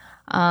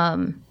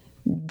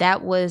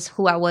was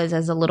who I was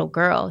as a little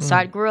girl. So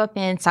I grew up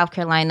in South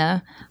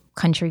Carolina.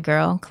 Country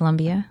girl,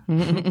 Columbia,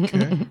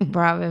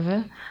 Broad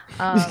River.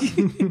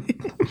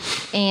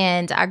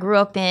 And I grew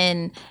up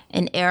in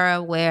an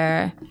era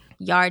where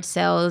yard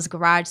sales,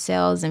 garage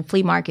sales, and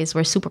flea markets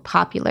were super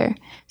popular.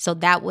 So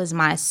that was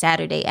my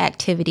Saturday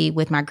activity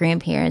with my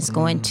grandparents,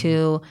 going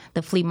to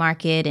the flea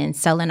market and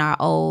selling our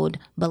old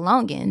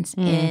belongings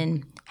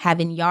and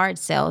having yard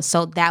sales.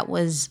 So that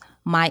was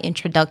my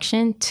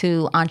introduction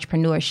to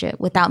entrepreneurship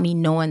without me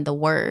knowing the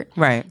word.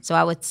 Right. So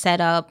I would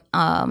set up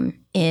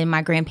in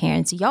my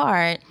grandparents'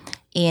 yard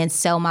and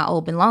sell my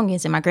old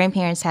belongings. And my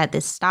grandparents had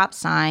this stop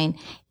sign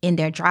in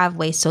their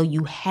driveway, so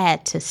you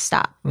had to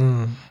stop.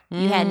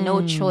 You had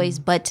no choice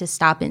but to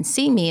stop and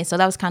see me. And so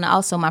that was kind of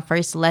also my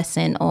first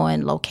lesson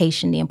on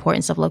location, the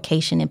importance of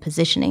location and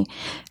positioning.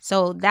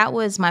 So that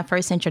was my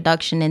first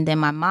introduction. And then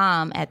my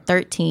mom at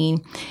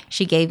 13,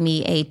 she gave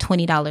me a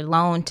 $20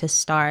 loan to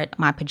start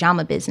my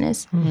pajama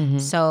business.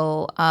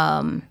 So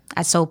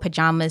I sold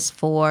pajamas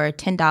for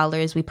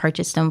 $10. We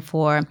purchased them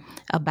for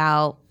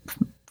about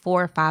 $4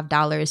 or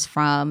 $5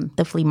 from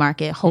the flea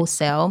market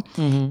wholesale.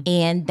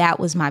 And that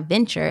was my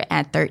venture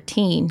at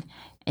 13.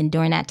 And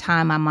during that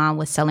time, my mom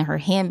was selling her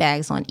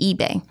handbags on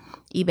eBay.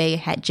 eBay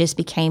had just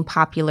became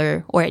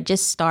popular, or it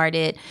just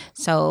started.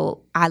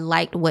 So I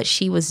liked what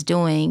she was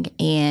doing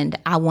and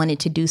I wanted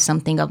to do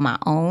something of my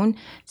own.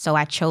 So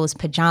I chose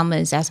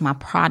pajamas as my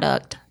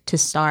product to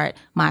start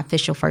my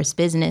official first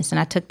business. And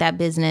I took that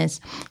business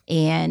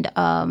and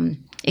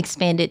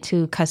expanded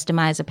to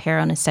customized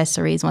apparel and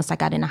accessories once I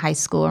got into high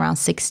school around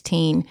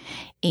 16.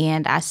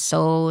 And I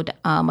sold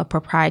a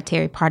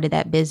proprietary part of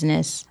that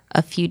business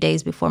a few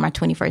days before my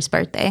 21st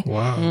birthday.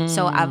 Wow.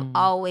 So I've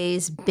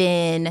always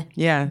been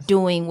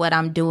doing what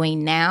I'm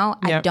doing now.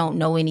 I don't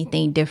know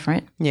anything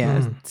different.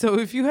 Yeah. So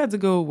if you had to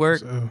go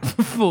work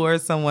for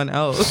someone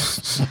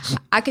else,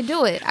 I could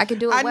do it.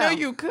 I know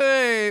you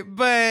could,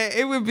 but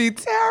it would be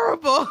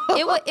terrible.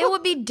 It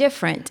would be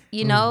different,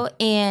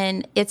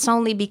 and it's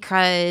only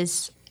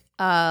because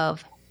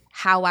of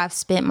how I've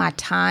spent my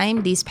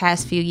time these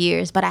past few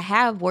years. But I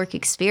have work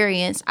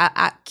experience.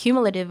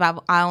 Cumulative,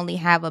 I only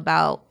have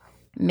about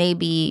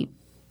maybe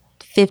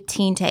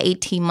 15 to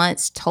 18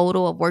 months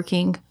total of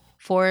working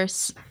for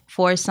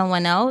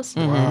someone else.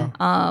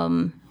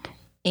 Wow.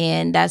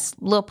 And that's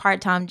a little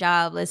part-time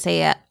job, let's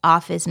say at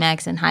Office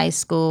Max in high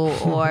school,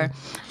 or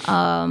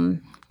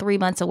 3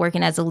 months of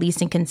working as a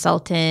leasing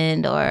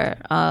consultant, or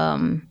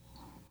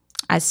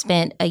I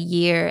spent a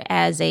year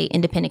as a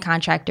independent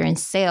contractor in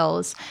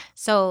sales.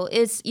 So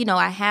it's,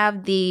 I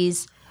have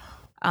these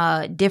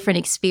different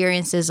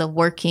experiences of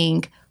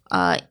working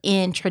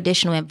in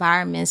traditional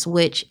environments,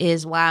 which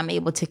is why I'm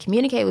able to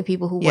communicate with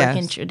people who work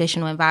in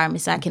traditional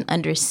environments. I can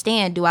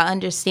understand. Do I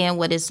understand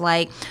what it's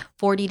like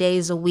 40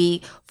 days a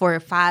week for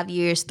 5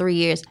 years, 3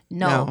 years?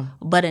 No.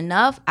 But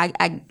enough.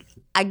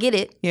 I get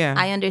it. Yeah.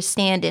 I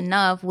understand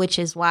enough, which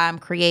is why I'm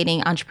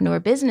creating Entrepreneur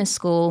Business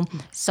School,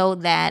 so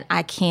that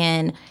I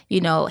can,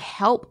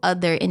 help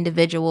other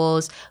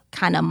individuals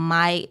kind of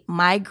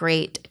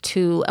migrate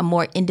to a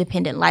more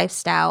independent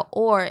lifestyle,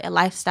 or a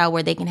lifestyle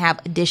where they can have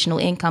additional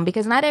income,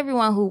 because not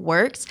everyone who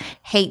works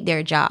hate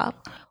their job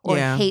or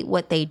hate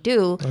what they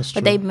do,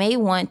 but they may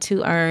want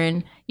to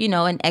earn,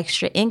 an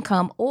extra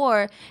income,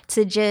 or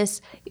to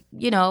just,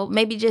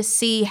 maybe just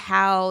see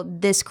how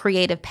this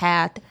creative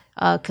path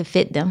could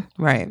fit them.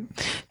 Right.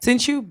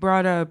 Since you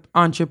brought up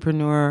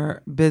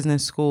entrepreneur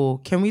business school,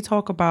 can we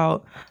talk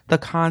about the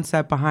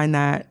concept behind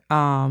that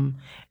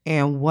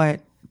and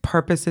what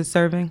purpose it's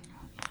serving?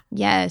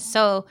 Yeah.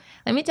 So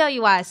let me tell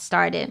you why I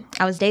started.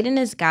 I was dating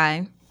this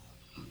guy.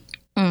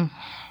 I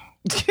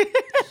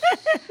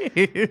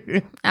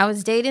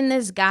was dating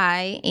this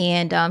guy,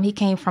 and he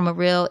came from a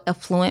real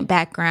affluent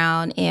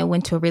background and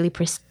went to a really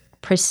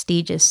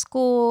prestigious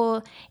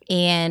school,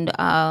 and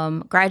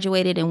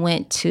graduated and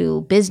went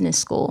to business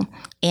school.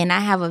 And I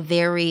have a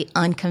very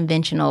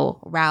unconventional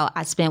route.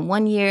 I spent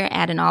 1 year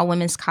at an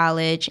all-women's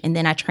college, and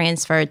then I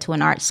transferred to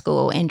an art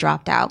school and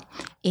dropped out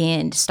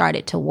and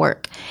started to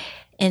work.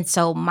 And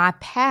so my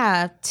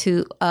path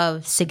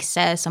of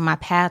success, or my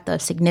path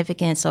of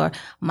significance, or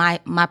my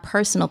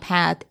personal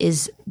path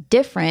is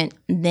different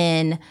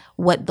than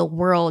what the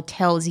world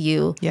tells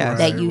you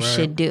that you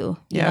should do.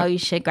 You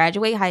should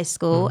graduate high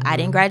school. I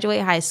didn't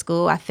graduate high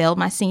school. I failed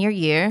my senior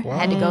year. I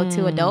had to go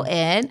to adult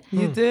ed.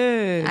 You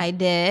did. I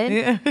did.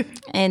 Yeah.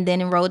 And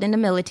then enrolled in the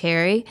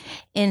military.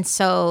 And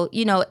so,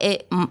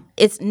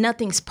 it's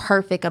nothing's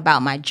perfect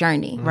about my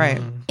journey.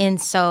 Right.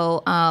 And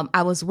so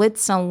I was with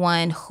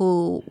someone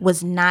who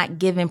was not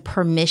given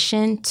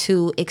permission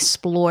to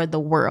explore the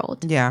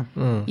world. Yeah.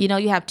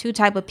 You have two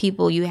type of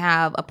people. You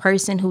have a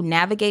person who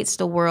navigates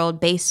the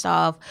world based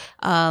off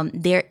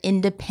their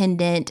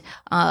independent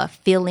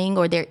feeling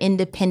or their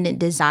independent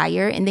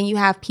desire. And then you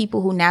have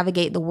people who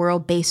navigate the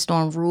world based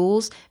on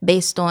rules,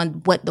 based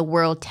on what the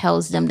world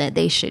tells them that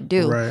they should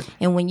do. Right.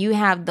 And when you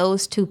have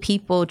those two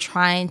people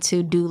trying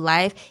to do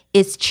life,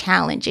 it's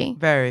challenging.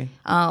 Very.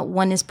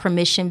 One is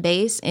permission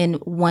based and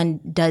one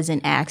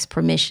doesn't ask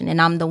permission. And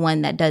I'm the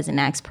one that doesn't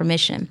ask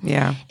permission.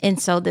 Yeah. And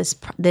so this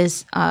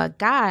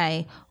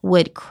guy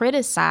would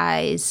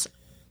criticize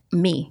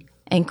me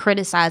and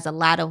criticize a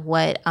lot of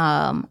what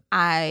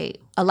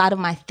a lot of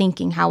my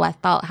thinking, how I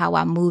thought, how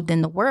I moved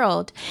in the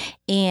world.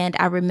 And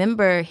I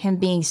remember him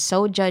being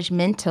so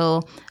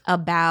judgmental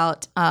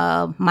about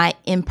my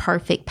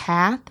imperfect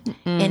path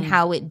and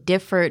how it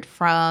differed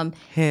from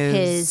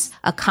his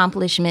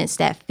accomplishments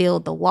that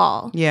filled the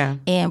wall. Yeah.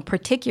 And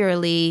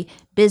particularly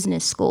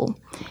business school.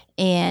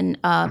 And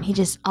he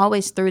just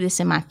always threw this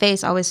in my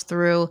face, always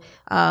threw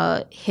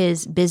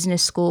his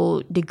business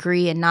school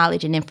degree and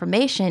knowledge and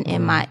information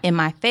in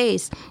my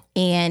face,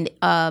 and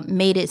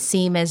made it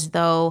seem as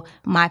though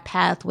my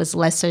path was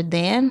lesser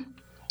than.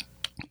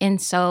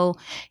 And so,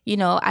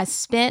 I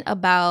spent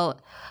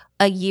about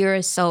a year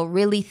or so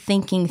really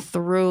thinking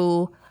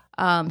through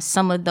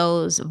some of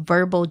those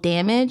verbal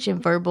damage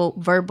and verbal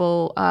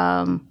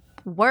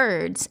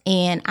words.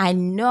 And I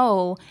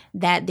know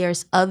that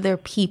there's other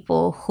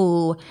people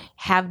who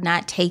have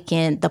not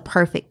taken the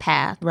perfect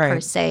path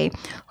per se,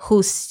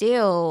 who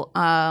still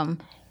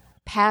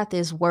path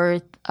is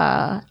worth,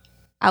 I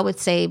would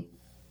say,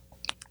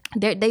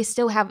 they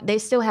still have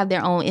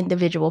their own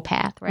individual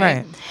path,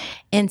 right?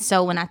 And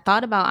so when I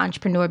thought about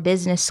entrepreneur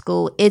business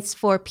school, it's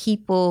for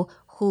people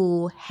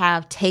who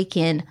have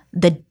taken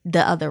the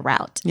other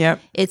route. Yep.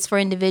 It's for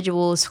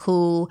individuals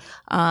who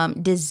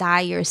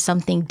desire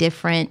something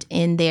different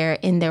in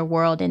their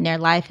world, in their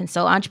life. And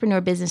so Entrepreneur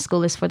Business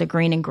School is for the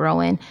green and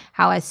growing.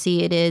 How I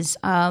see it is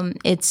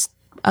it's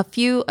a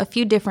few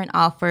different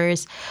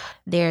offers.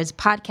 There's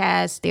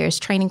podcasts, there's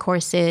training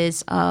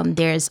courses,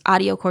 there's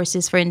audio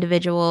courses for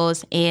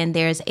individuals, and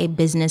there's a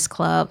business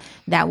club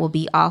that will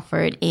be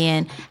offered.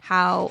 And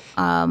how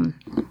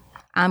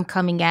I'm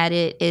coming at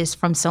it is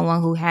from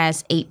someone who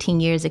has 18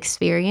 years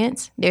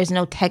experience. There's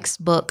no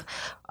textbook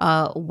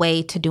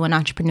way to do an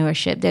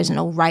entrepreneurship. There's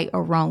no right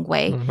or wrong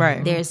way.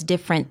 Right. There's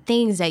different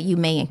things that you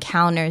may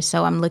encounter.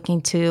 So I'm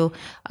looking to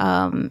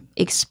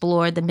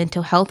explore the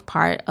mental health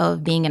part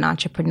of being an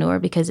entrepreneur,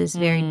 because it's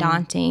very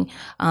daunting.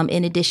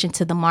 In addition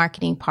to the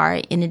marketing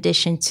part, in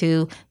addition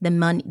to the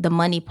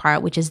money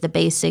part, which is the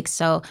basics.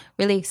 So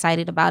really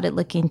excited about it.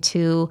 Looking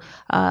to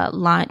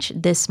launch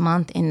this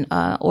month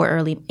or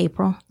early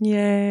April.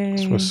 Yay!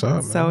 That's what's up,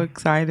 man. So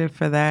excited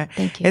for that.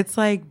 Thank you. It's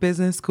like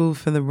business school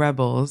for the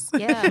rebels.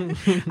 Yeah.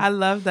 I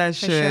love that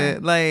shit. Sure.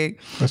 Like,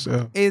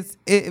 it's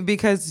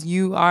because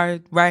you are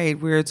right.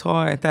 We're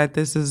taught that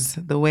this is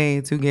the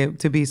way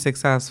to be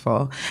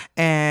successful,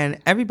 and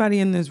everybody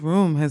in this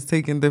room has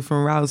taken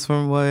different routes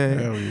from what.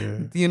 Hell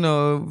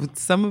yeah.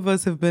 Some of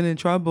us have been in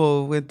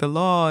trouble with the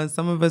law, and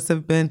some of us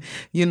have been,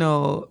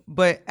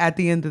 But at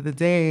the end of the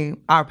day,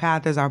 our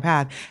path is our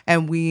path,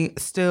 and we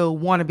still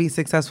want to be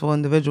successful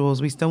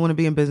individuals. We still want to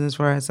be in business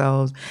for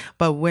ourselves,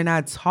 but we're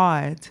not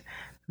taught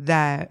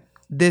that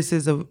this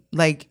is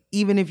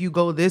even if you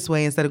go this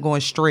way instead of going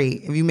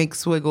straight, if you make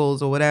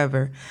swiggles or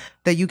whatever,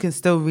 that you can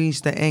still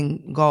reach the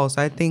end goal.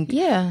 So I think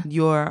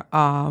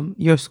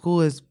your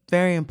school is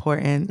very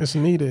important. It's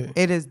needed.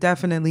 It is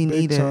definitely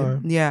needed.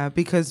 Time. Yeah,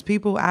 because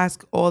people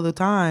ask all the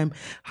time,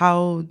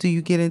 how do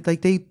you get it?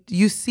 Like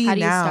you see how do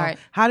now. You start?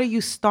 How do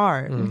you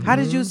start? Mm-hmm. How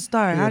did you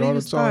start? How did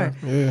you start?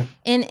 Yeah.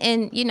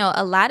 And you know,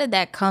 a lot of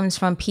that comes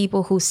from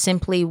people who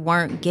simply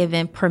weren't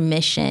given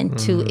permission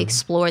to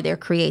explore their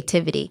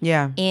creativity.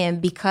 Yeah.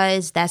 And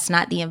because that's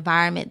not the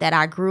environment that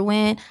I grew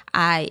in,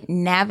 I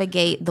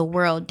navigate the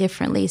world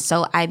differently.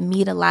 So I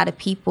meet a lot of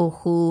people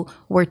who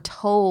were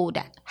told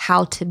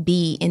how to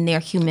be in their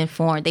human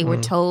form. They were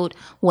told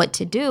what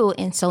to do.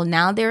 And so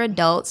now they're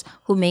adults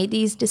who made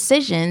these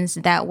decisions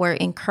that were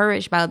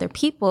encouraged by other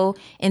people,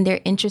 and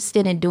they're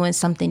interested in doing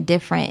something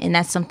different. And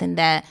that's something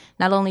that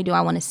not only do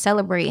I want to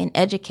celebrate and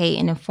educate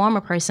and inform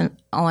a person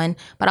on,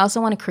 but I also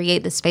want to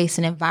create the space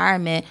and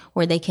environment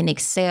where they can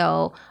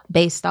excel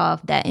based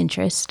off that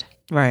interest.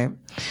 Right.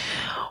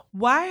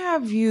 Why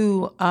have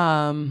you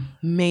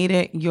made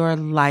it your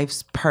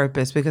life's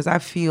purpose? Because I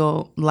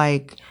feel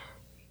like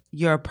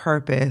your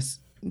purpose,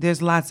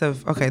 there's lots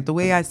of, the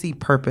way I see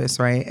purpose,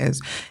 right,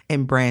 is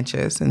in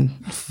branches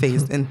and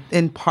phase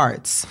in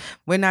parts.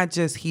 We're not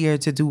just here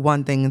to do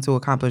one thing and to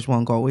accomplish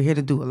one goal. We're here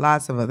to do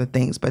lots of other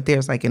things, but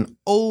there's like an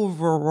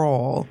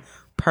overall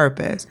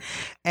purpose.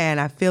 And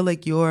I feel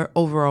like your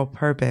overall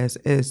purpose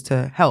is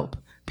to help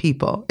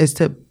people, is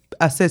to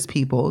assist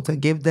people, to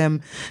give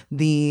them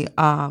the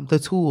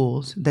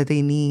tools that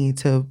they need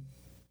to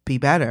be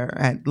better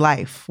at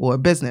life or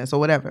business or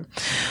whatever.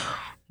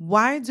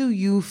 Why do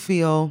you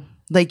feel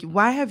like,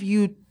 why have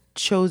you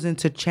chosen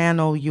to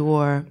channel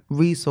your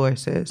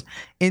resources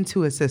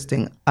into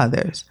assisting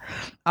others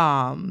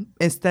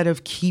instead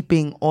of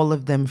keeping all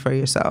of them for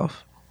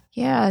yourself?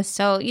 Yeah,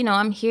 so, you know,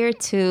 I'm here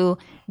to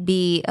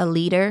be a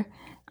leader.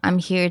 I'm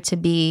here to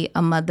be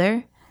a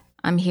mother.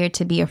 I'm here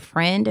to be a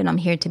friend, and I'm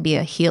here to be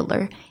a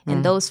healer.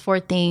 And those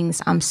 4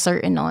 things I'm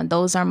certain on.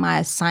 Those are my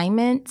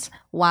assignments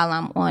while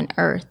I'm on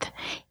earth.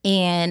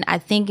 And I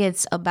think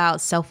it's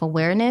about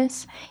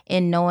self-awareness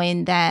and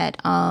knowing that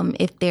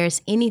if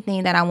there's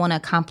anything that I want to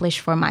accomplish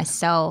for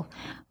myself,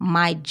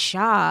 my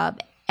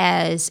job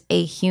as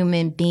a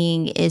human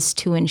being is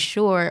to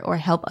ensure or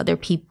help other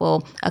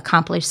people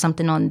accomplish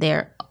something on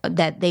their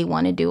that they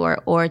want to do,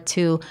 or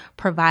to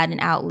provide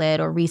an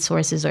outlet or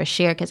resources or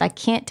share, because I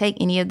can't take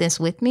any of this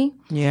with me.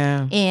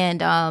 Yeah.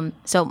 And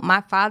so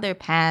my father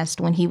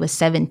passed when he was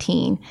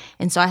 17.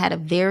 And so I had a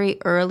very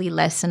early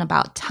lesson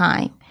about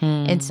time.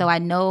 And so I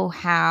know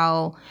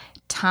how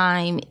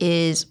time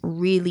is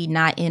really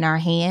not in our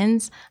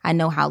hands. I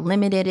know how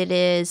limited it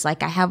is.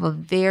 Like, I have a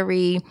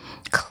very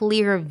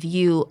clear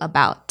view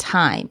about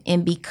time.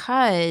 And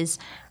because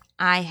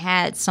I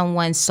had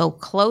someone so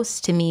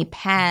close to me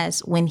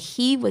pass when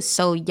he was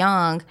so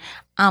young,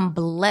 I'm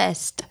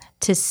blessed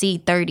to see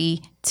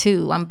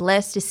 32. I'm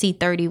blessed to see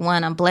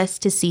 31. I'm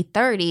blessed to see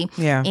 30.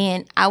 Yeah.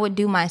 And I would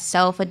do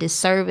myself a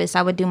disservice.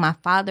 I would do my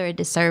father a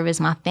disservice,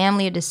 my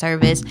family a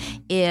disservice,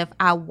 if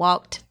I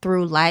walked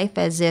through life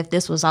as if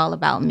this was all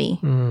about me.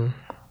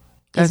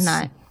 It's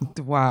not.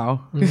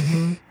 Wow.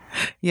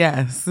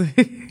 Yes.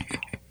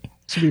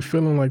 To be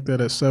feeling like that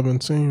at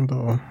 17,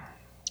 though.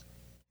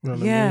 You know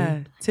what I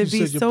mean? To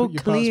be so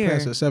clear. Your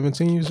pops passed at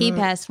 17, you said? He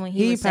passed when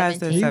he was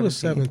 17. He was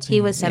 17.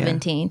 He was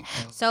 17. Yeah.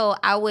 So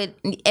I would,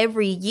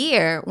 every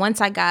year,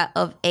 once I got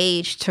of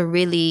age to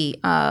really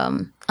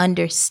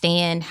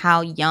understand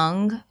how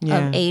young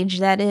of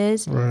age that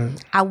is,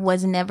 I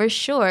was never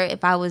sure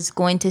if I was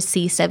going to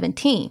see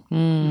 17.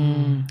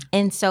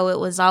 And so it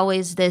was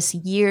always this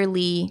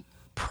yearly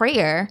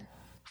prayer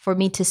for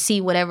me to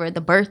see whatever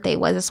the birthday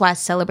was. That's why I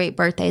celebrate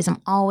birthdays.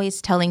 I'm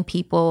always telling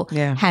people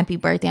happy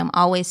birthday. I'm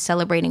always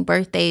celebrating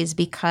birthdays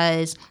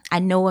because I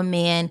know a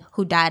man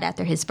who died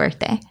after his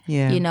birthday.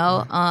 You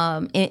know,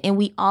 and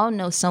we all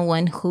know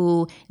someone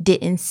who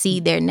didn't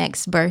see their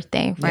next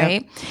birthday,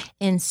 right?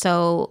 And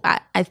so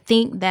I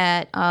think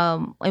that,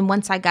 and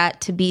once I got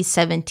to be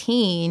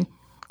 17,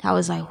 I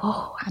was like,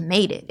 whoa, I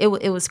made it. It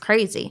was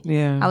crazy.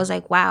 I was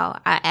like, wow,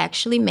 I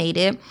actually made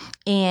it.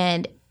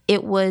 And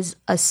it was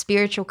a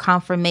spiritual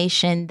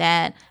confirmation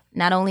that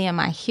not only am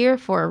I here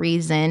for a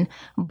reason,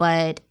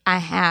 but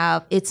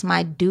it's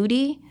my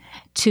duty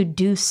to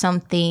do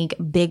something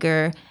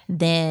bigger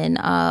than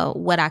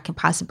what I can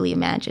possibly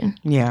imagine.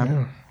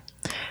 Yeah.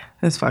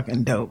 That's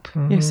fucking dope.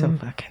 You're so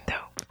fucking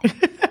dope.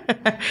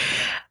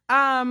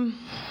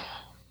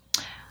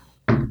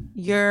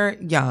 You're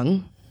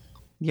young.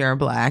 You're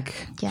Black.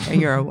 And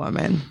you're a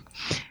woman.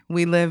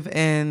 We live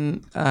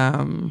in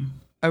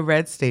a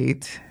red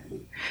state.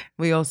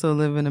 We also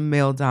live in a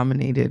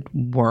male-dominated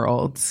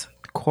world,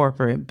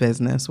 corporate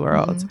business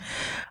world.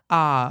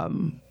 I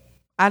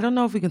don't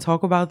know if we can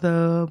talk about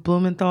the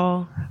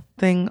Blumenthal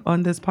thing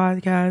on this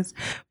podcast,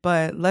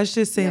 but let's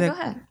just say that. Go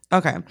ahead.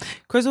 Okay.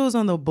 Crystal was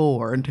on the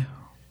board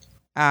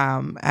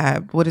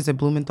at, what is it,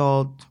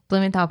 Blumenthal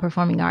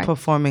Performing Arts.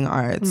 Performing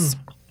Arts.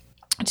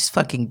 Just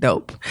fucking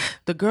dope.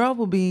 The girl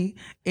will be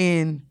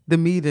in the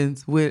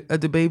meetings with a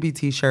DaBaby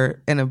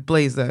t-shirt and a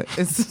blazer.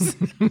 Front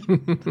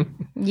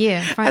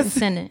and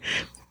center.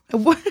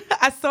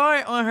 I saw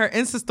it on her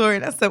Insta story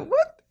and I said,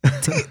 what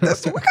What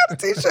kind of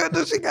t-shirt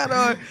does she got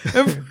on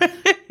in front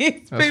of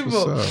these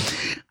people?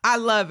 I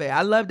love it.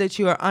 I love that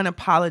you are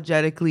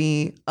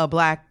unapologetically a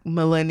Black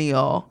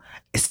millennial,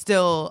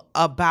 still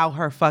about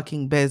her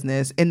fucking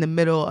business in the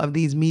middle of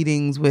these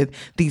meetings with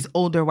these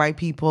older white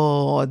people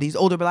or these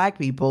older Black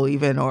people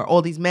even, or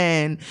all these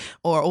men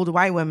or older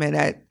white women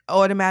that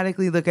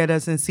automatically look at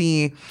us and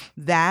see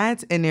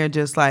that, and they're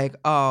just like,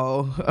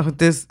 oh,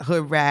 this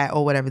hood rat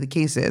or whatever the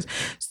case is.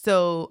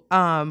 So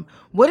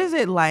what is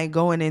it like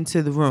going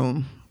into the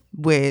room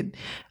with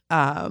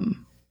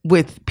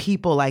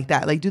people like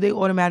that? Like, do they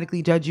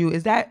automatically judge you?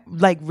 Is that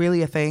like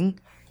really a thing?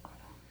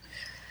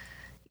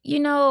 You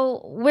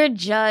know, we're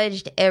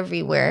judged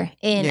everywhere.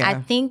 And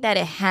I think that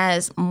it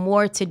has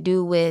more to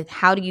do with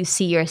how do you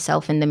see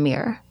yourself in the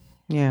mirror.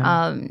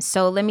 Yeah.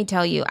 So let me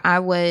tell you, I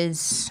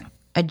was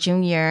a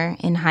junior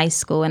in high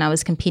school and I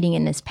was competing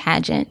in this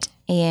pageant,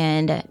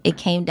 and it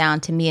came down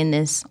to me and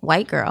this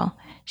white girl.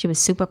 She was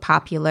super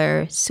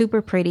popular,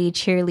 super pretty,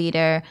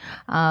 cheerleader,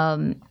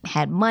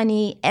 had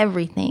money,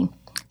 everything.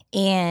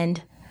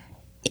 And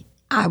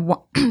I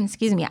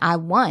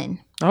won.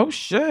 Oh,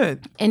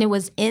 shit. And it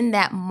was in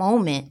that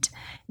moment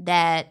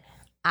that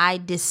I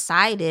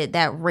decided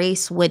that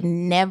race would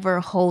never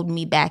hold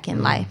me back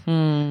in life.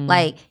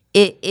 Like,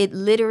 it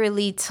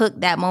literally took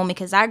that moment,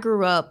 because I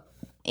grew up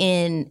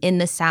in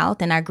the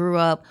South, and I grew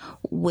up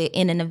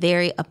in a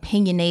very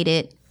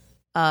opinionated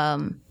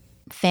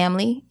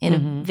family, in a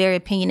very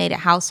opinionated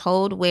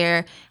household,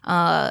 where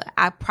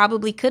I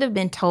probably could have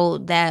been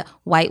told that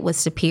white was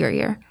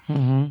superior.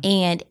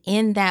 And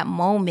in that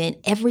moment,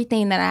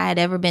 everything that I had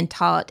ever been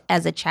taught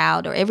as a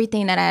child, or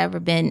everything that I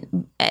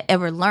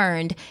ever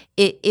learned,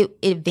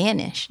 it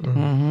vanished.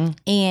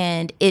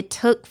 And it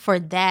took for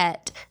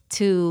that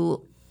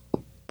to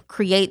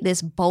create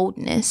this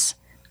boldness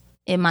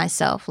in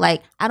myself.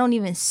 Like, I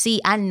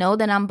know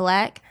that I'm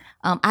Black.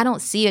 I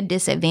don't see a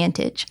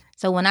disadvantage.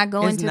 So when I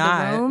go into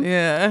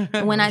the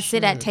room, when I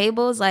sit at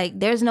tables, like,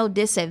 there's no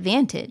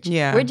disadvantage.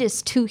 Yeah. We're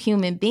just two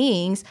human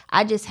beings.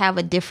 I just have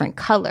a different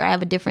color. I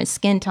have a different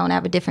skin tone. I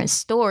have a different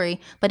story,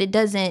 but it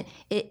doesn't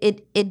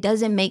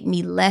make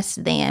me less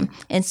than.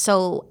 And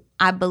so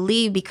I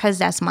believe, because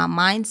that's my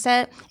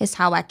mindset, it's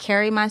how I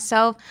carry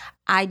myself,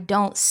 I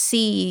don't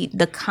see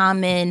the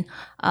common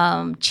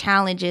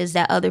challenges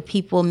that other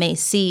people may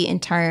see in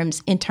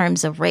terms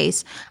of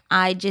race.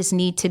 I just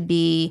need to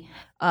be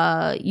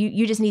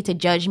you just need to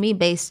judge me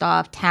based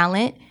off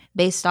talent,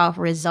 based off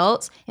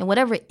results, and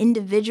whatever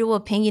individual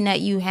opinion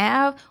that you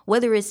have,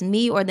 whether it's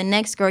me or the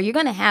next girl, you're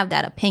gonna have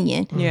that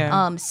opinion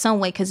some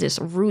way, because it's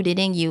rooted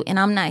in you. And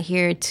I'm not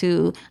here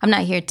to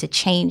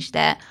change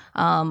that.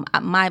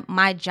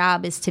 My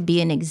job is to be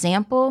an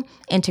example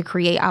and to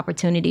create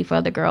opportunity for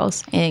other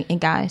girls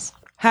and guys.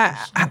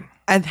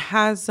 And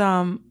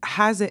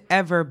has it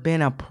ever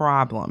been a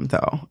problem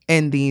though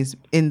in these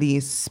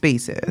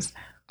spaces?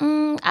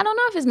 I don't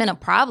know if it's been a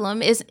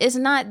problem. It's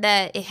not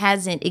that it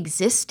hasn't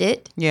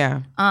existed.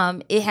 Yeah.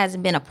 It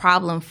hasn't been a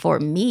problem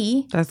for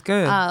me. That's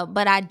good.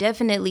 But I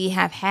definitely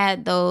have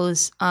had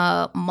those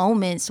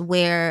moments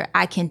where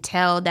I can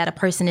tell that a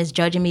person is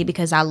judging me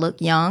because I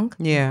look young.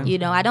 Yeah. You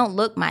know, I don't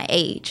look my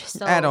age.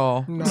 So, at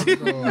all. Not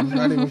at all.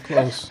 Not even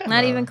close.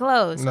 Not even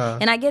close. Nah.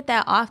 And I get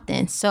that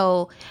often.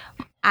 So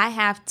I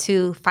have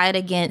to fight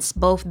against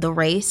both the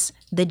race,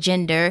 the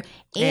gender,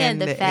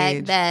 and the fact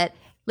age. that,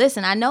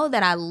 listen, I know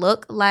that I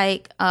look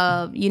like,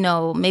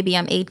 maybe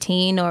I'm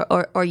 18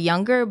 or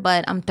younger,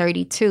 but I'm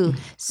 32.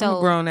 So I'm a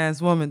grown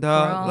ass woman,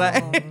 dog.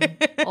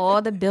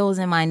 All the bills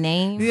in my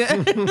name.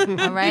 Yeah.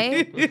 All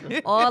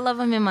right. All of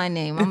them in my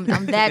name.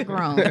 I'm that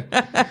grown.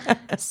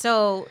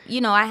 So,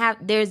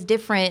 there's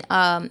different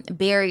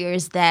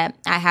barriers that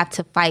I have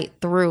to fight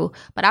through.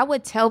 But I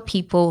would tell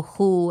people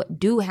who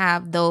do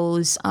have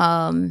those,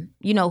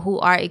 who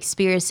are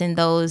experiencing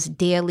those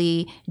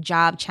daily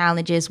job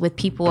challenges with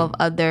people of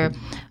other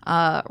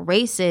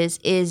races,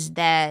 is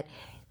that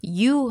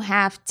you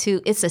have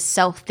to, it's a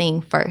self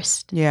thing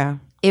first. Yeah.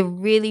 It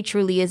really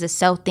truly is a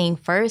self thing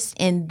first,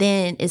 and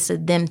then it's a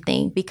them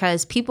thing,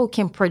 because people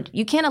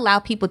you can't allow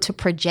people to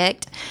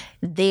project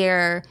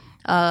their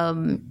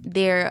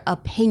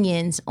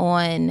opinions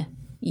on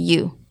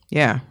you.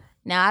 Yeah.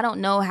 Now, I don't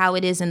know how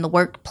it is in the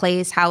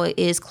workplace, how it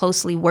is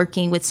closely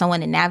working with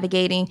someone and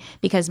navigating,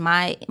 because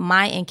my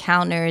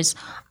encounters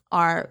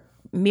are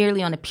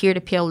merely on a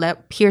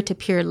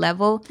peer-to-peer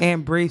level.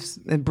 And brief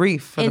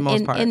for the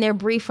most part. And they're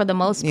brief for the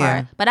most part.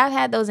 Yeah. But I've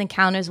had those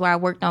encounters where I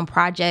worked on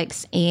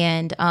projects,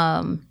 and,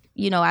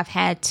 I've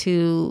had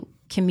to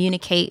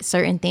communicate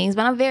certain things,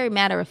 but I'm very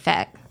matter of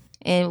fact.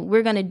 And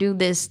we're going to do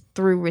this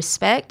through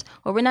respect,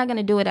 or we're not going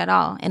to do it at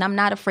all. And I'm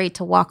not afraid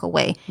to walk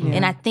away. Yeah.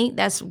 And I think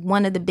that's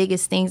one of the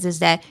biggest things, is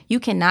that you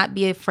cannot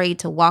be afraid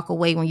to walk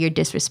away when you're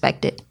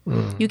disrespected.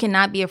 You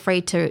cannot be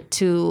afraid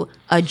to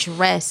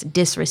address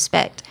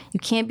disrespect. You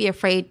can't be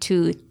afraid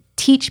to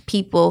teach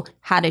people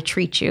how to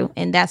treat you.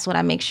 And that's what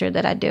I make sure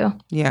that I do.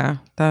 Yeah,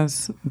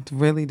 that's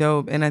really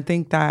dope. And I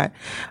think that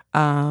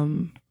a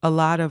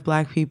lot of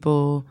Black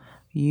people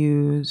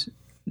use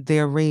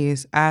their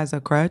race as a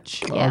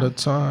crutch all the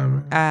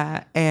time.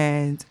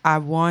 and I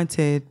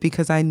wanted,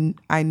 because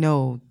I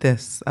know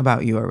this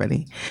about you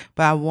already,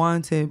 but I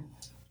wanted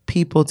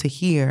people to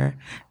hear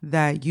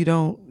that you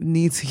don't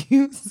need to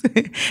use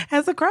it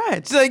as a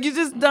crutch. Like, you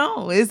just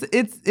don't.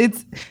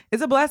 It's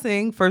a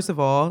blessing, first of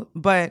all,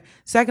 but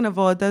second of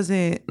all, it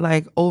doesn't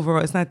like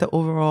overall. It's not the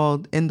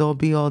overall end all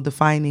be all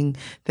defining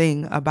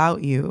thing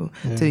about you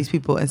to these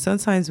people. And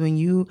sometimes when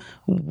you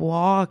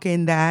walk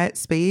in that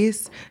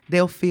space,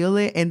 they'll feel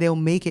it and they'll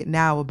make it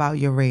now about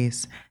your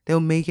race. They'll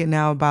make it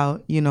now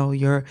about, you know,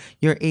 your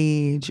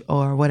age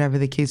or whatever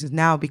the case is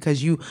now,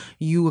 because you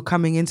were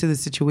coming into the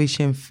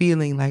situation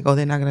feeling like, oh,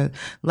 they're not going to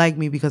like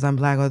me because I'm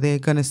black, or they're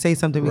going to say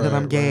something because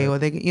I'm gay, or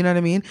they, you know what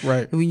I mean?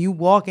 Right. When you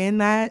walk in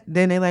that,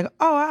 then they're like,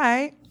 oh, all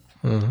right.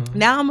 Mm-hmm.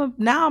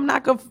 Now I'm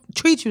not going to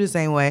treat you the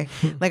same way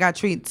like I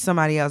treat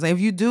somebody else. And if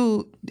you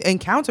do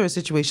encounter a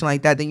situation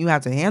like that, then you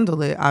have to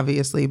handle it,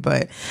 obviously.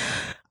 But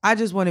I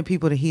just wanted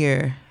people to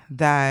hear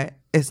that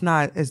it's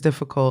not as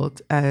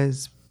difficult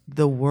as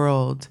the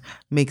world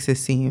makes it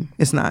seem.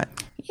 It's not.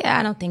 Yeah,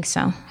 I don't think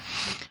so.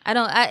 And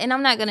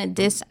I'm not gonna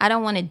I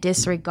don't want to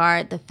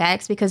disregard the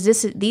facts, because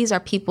these are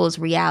people's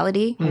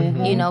reality.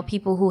 Mm-hmm. You know,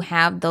 people who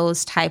have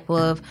those type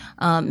of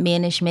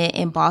management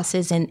and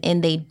bosses,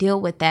 and they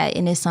deal with that,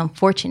 and it's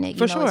unfortunate.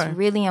 For sure. It's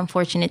really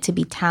unfortunate to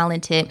be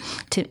talented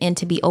and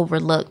to be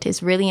overlooked.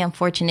 It's really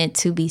unfortunate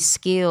to be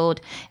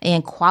skilled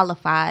and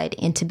qualified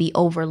and to be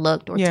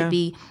overlooked or to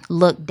be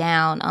looked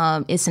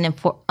down. It's an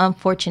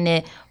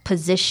unfortunate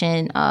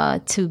position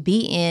to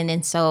be in,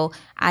 and so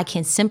I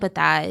can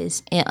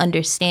sympathize and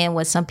understand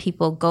what some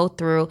people go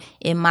through.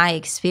 In my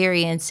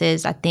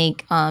experiences, I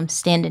think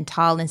standing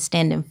tall and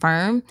standing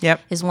firm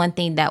is one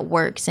thing that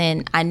works,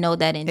 and I know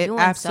that in doing so, it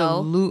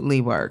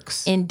absolutely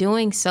works. In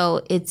doing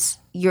so, it's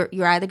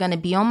you're either going to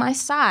be on my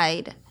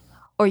side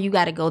or you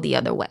got to go the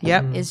other way.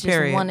 Yep, it's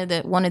just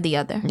one or the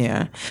other.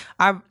 Yeah,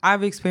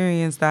 I've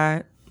experienced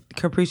that.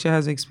 Capricia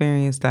has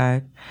experienced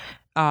that.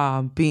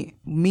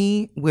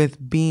 Me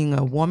with being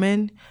a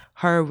woman,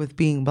 her with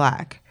being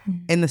black,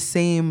 in the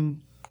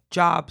same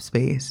job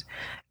space.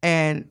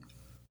 And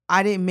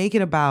I didn't make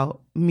it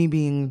about me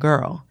being a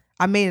girl.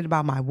 I made it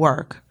about my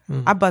work.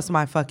 I bust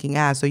my fucking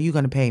ass, so you're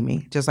going to pay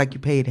me just like you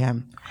paid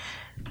him.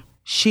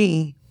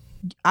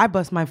 I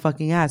bust my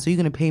fucking ass, so you're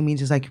going to pay me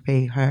just like you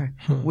paid her.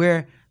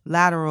 We're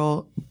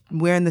lateral.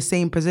 We're in the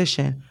same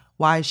position.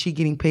 Why is she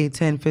getting paid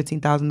 $10,000,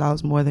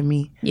 $15,000 more than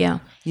me? Yeah.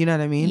 You know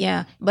what I mean?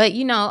 Yeah. But,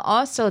 you know,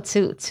 also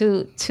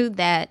to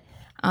that,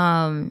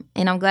 and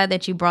I'm glad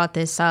that you brought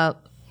this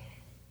up,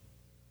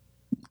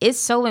 it's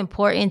so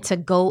important to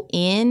go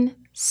in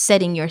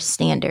setting your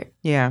standard.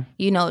 Yeah.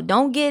 You know,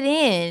 don't get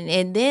in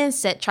and then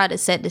try to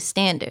set the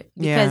standard,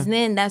 because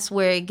then that's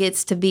where it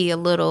gets to be a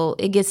little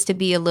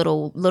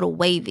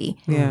wavy.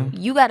 Yeah.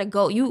 You got to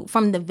go,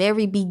 from the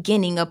very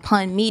beginning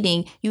upon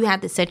meeting, you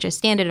have to set your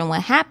standard. And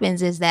what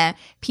happens is that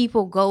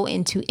people go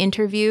into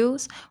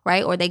interviews,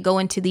 right? Or they go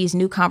into these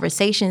new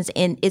conversations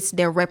and it's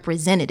their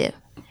representative.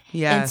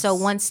 Yes. And so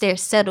once they're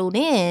settled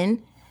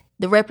in,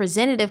 the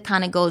representative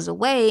kind of goes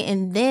away,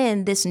 and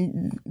then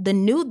the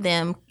new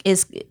them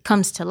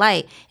comes to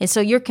light. And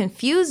so you're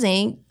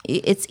confusing.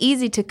 It's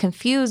easy to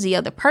confuse the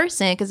other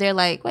person because they're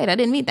like, wait, I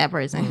didn't meet that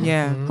person.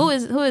 Yeah. Who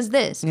is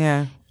this?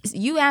 Yeah.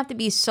 You have to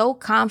be so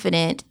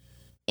confident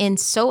and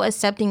so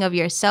accepting of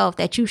yourself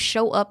that you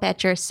show up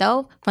at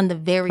yourself from the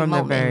very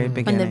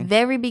moment. From the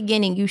very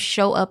beginning, you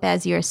show up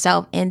as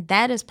yourself. And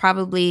that is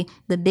probably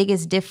the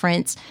biggest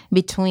difference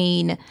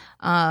between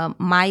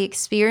my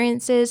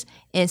experiences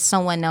and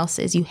someone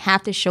else's. You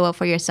have to show up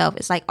for yourself.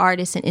 It's like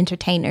artists and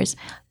entertainers.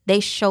 They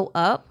show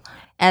up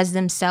as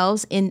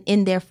themselves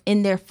in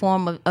their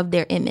form of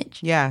their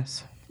image.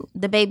 Yes.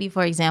 DaBaby,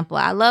 for example.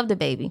 I love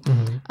DaBaby.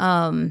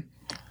 Mm-hmm.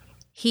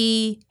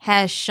 He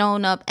has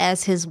shown up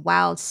as his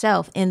wild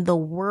self, and the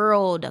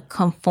world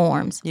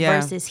conforms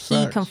versus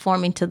he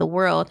conforming to the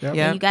world. Yep.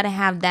 And you got to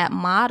have that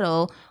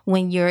model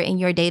when you're in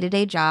your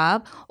day-to-day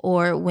job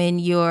or when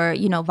you're,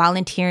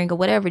 volunteering or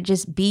whatever.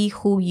 Just be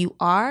who you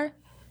are,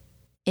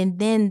 and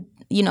then,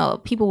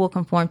 people will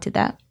conform to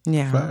that.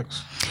 Yeah.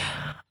 Facts.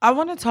 I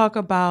want to talk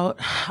about,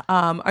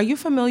 are you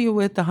familiar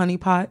with the Honey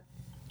Pot?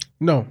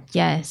 No.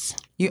 Yes.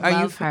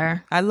 Love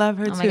her. I love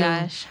her too. Oh my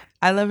gosh.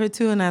 I love her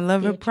too, and I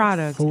love her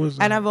products.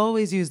 And I've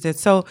always used it.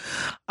 So,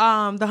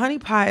 the Honey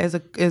Pot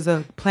is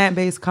a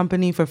plant-based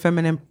company for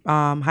feminine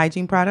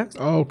hygiene products.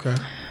 Oh, okay.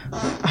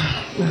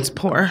 Let's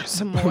pour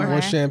some more.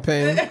 More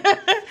champagne.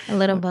 A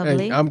little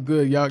bubbly. Hey, I'm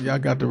good. Y'all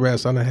got the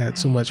rest. I done had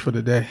too much for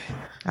the day.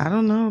 I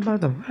don't know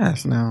about the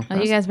rest now. Oh,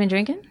 you guys been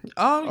drinking?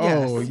 Oh,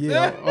 yes. Oh,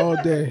 yeah, all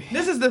day.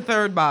 This is the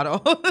third bottle.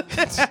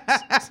 This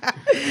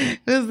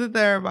is the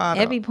third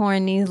bottle. Ebby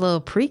pouring these little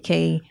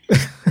pre-K.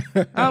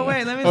 Oh,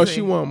 wait, let me see. Oh,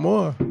 she want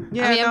more.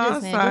 Yeah, I'm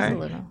saying, sorry. just a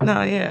little.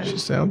 No, yeah. She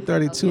said, I'm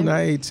 32,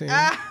 not 18.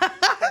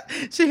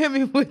 She hit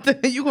me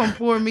with you gonna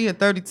pour me a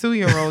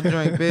 32-year-old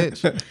drink,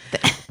 bitch.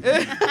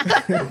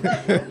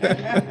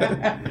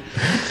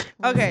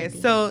 Okay,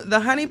 so the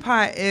Honey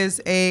Pot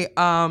is a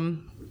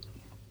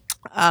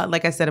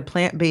like I said, a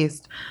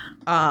plant-based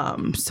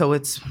So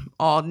it's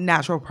all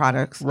natural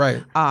products.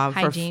 Right.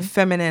 For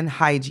feminine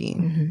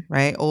hygiene,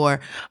 right? Or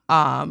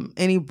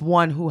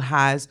anyone who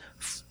has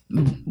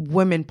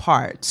women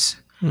parts,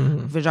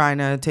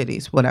 vagina,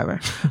 titties, whatever.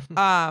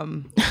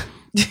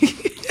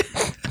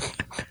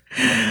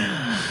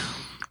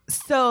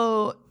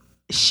 So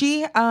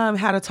she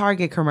had a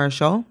Target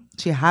commercial.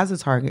 She has a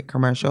Target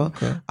commercial.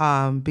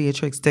 Okay.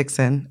 Beatrix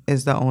Dixon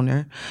is the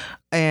owner.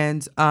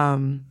 And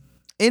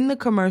in the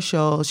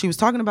commercial, she was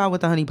talking about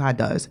what the honey pot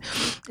does.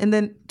 And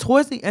then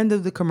towards the end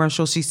of the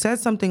commercial, she said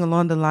something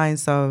along the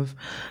lines of,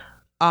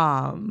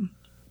 I'm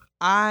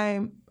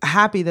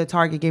happy that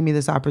Target gave me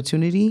this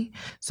opportunity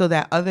so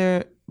that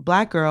other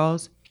Black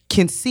girls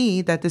can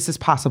see that this is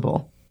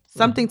possible.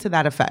 Something to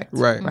that effect.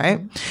 Right.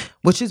 Right?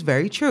 Which is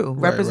very true.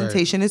 Right,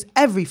 representation is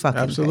every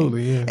fucking thing.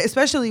 Yeah.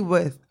 Especially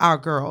with our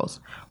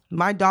girls.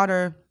 My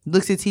daughter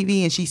looks at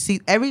TV and she sees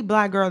every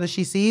Black girl that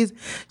she sees.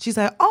 She's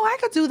like, oh, I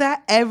could do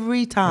that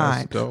every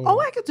time. Oh,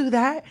 I could do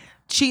that.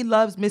 She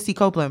loves Misty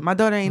Copeland. My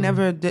daughter ain't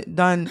never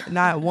done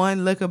not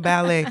one lick of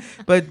ballet,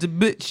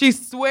 but she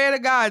swear to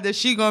God that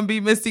she gonna be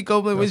Misty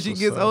Copeland when she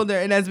gets older,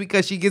 and that's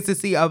because she gets to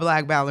see a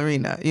Black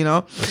ballerina, you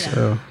know?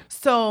 Yeah.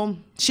 So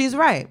she's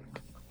right.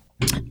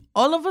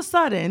 All of a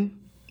sudden,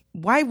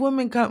 white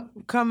women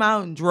come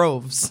out in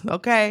droves,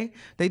 okay?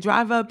 They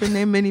drive up in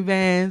their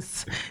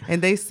minivans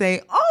and they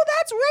say, oh,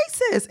 that's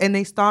racist. And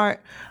they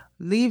start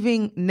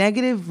leaving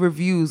negative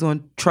reviews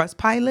on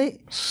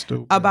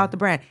Trustpilot about the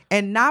brand.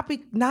 And not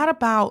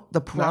about the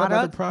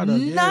product.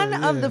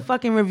 None of the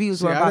fucking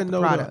reviews were about the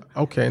product.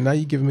 Okay, now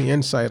you're giving me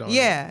insight on it.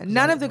 Yeah,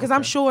 none of the, because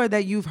I'm sure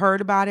that you've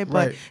heard about it,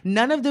 but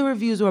none of the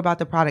reviews were about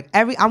the product.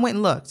 I went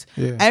and looked.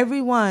 Yeah.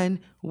 Everyone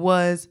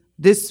was...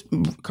 This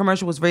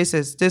commercial was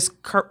racist. This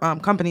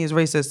company is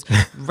racist.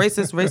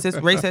 Racist.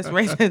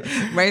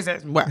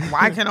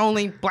 Why can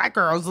only Black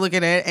girls look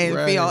at it and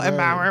feel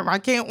empowered? Why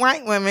can't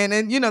white women?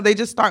 And, they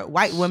just start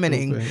white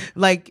womaning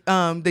like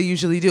they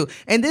usually do.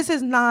 And this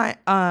is not,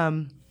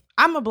 I'm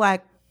a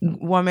Black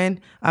woman,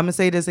 I'm gonna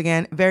say this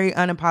again, very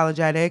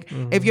unapologetic.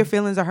 If your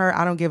feelings are hurt,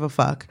 I don't give a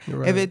fuck.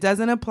 If it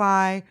doesn't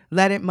apply,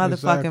 let it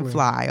motherfucking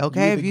fly.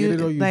 Okay, you either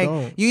get it or you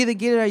don't. You either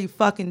get it or you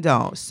fucking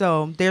don't.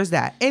 So there's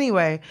that.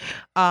 Anyway,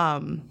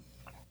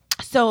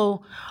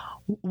 so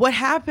what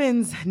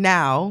happens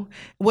now,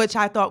 which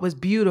I thought was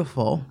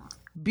beautiful,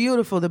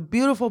 the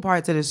beautiful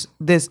parts of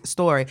this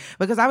story,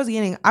 because I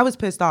was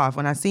pissed off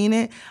when I seen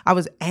it. I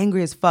was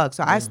angry as fuck.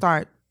 So I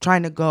start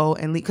trying to go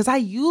and leave, because I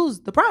use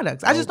the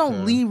products. I just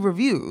don't leave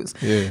reviews.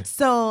 Yeah.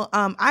 So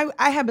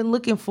I have been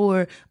looking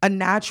for a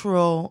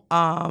natural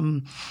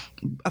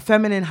a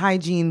feminine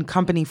hygiene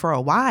company for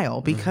a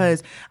while,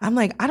 because I'm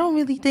like, I don't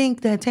really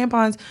think that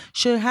tampons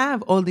should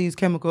have all these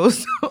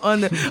chemicals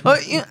on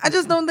the I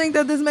just don't think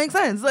that this makes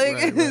sense. Like,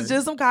 it's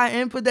just some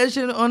cotton, put that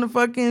shit on a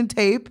fucking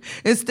tape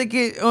and stick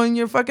it on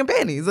your fucking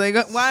panties. Like,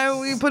 why are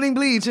we putting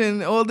bleach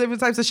and all different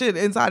types of shit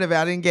inside of it?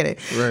 I didn't get it.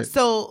 Right.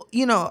 So,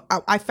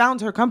 I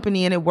found her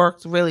company and it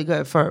worked really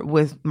good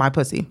with my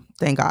pussy.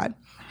 Thank God.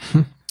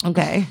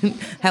 Okay.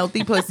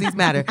 Healthy pussies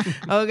matter.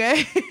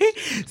 Okay.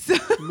 So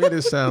you made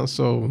it sound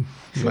so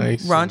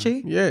nice.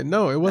 Raunchy? Yeah,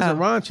 no, it wasn't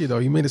raunchy though.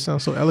 You made it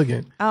sound so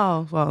elegant.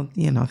 Oh, well,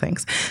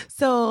 thanks.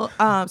 So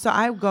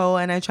I go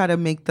and I try to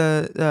make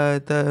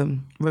the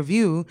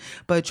review,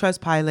 but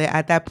Trustpilot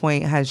at that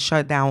point has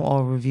shut down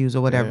all reviews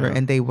or whatever,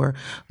 and they were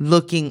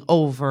looking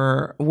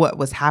over what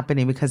was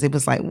happening, because it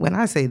was like, when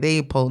I say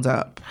they pulled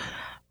up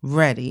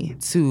ready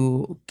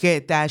to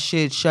get that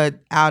shit shut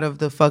out of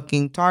the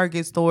fucking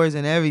Target stores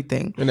and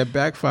everything. And it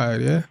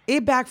backfired, yeah?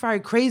 It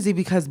backfired crazy,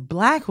 because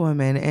Black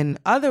women and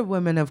other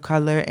women of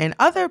color and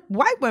other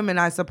white women,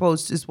 I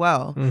suppose, as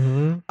well,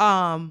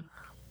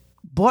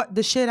 bought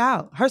the shit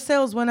out. Her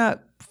sales went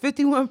up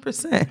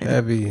 51%.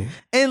 Heavy.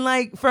 And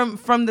like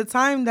from the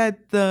time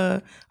that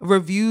the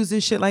reviews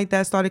and shit like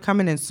that started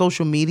coming and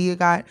social media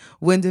got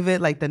wind of it,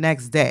 like the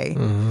next day,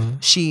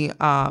 she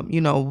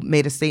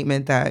made a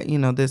statement that,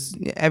 this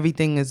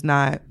everything is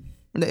not,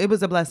 it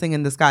was a blessing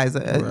in disguise,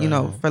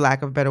 for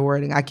lack of better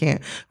wording. I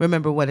can't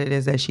remember what it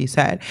is that she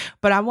said.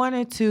 But I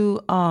wanted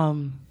to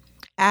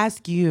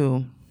ask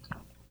you,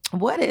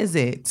 what is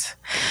it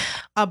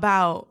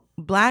about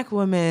Black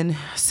women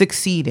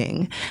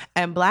succeeding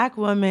and Black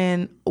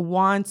women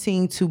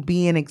wanting to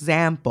be an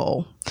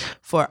example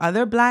for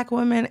other Black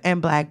women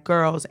and Black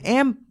girls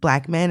and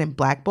Black men and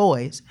Black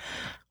boys?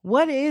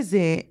 What is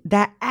it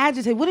that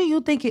agitates? What do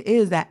you think it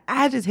is that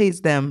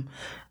agitates them?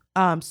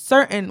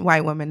 Certain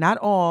white women, not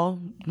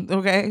all,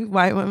 okay,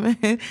 white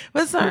women,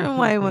 but certain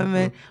white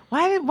women.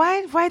 Why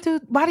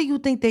do you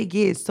think they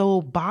get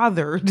so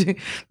bothered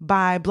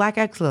by Black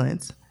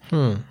excellence?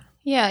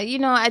 Yeah,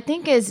 I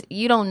think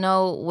you don't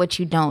know what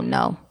you don't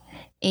know.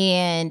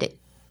 And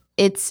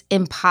it's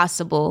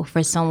impossible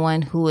for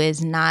someone who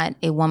is not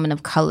a woman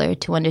of color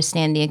to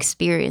understand the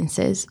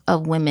experiences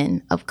of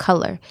women of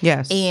color.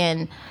 Yes.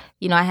 And,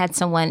 I had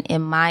someone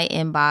in my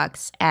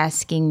inbox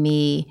asking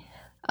me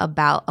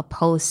about a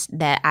post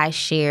that I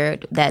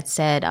shared that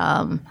said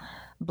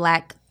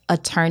Black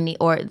attorney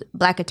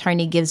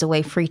gives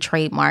away free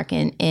trademark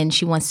and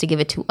she wants to give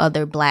it to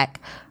other black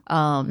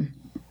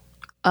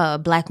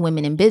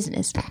women in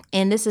business.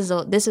 And this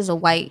is a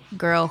white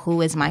girl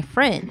who is my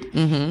friend.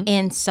 Mm-hmm.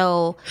 And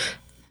so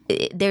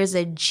there's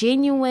a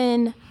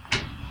genuine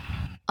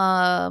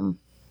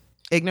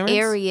ignorance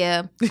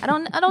area. I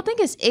don't think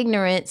it's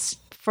ignorance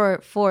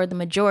for the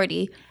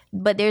majority,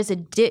 but there's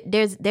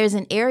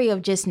an area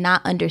of just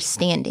not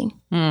understanding.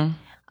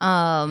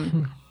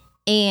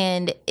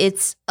 And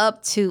it's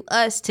up to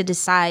us to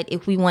decide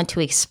if we want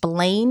to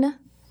explain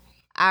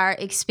our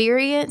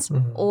experience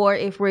or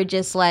if we're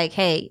just like,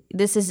 hey,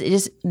 this is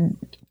just,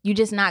 you're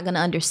just not going to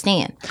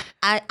understand.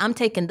 I'm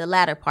taking the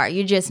latter part.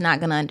 You're just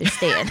not going to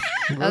understand.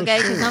 Okay?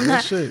 Because I'm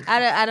not,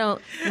 I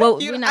don't, well,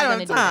 we're not going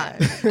to do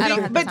that. I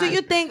don't have But time. do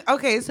you think,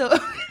 okay, so.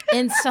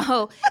 And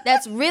so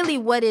that's really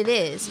what it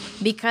is,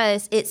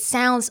 because it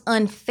sounds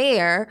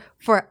unfair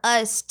for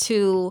us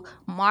to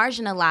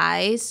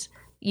marginalize,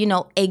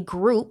 a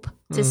group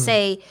to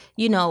say,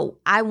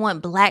 I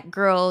want black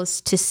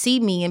girls to see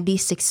me and be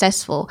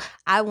successful.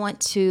 I want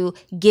to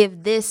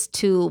give this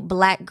to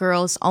black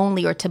girls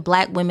only or to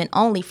black women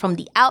only. From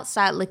the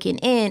outside looking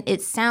in,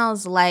 it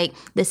sounds like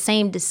the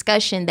same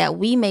discussion that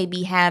we may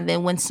be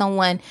having when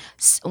someone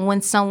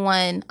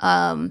segregates,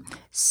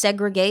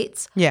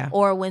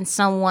 or when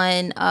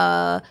someone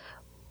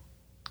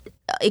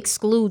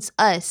excludes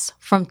us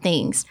from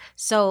things.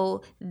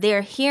 So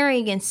they're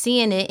hearing and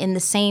seeing it in the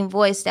same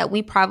voice that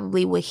we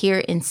probably would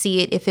hear and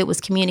see it if it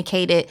was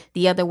communicated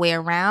the other way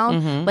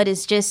around. Mm-hmm. But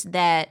it's just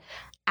that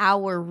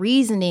our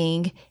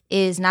reasoning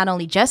is not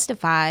only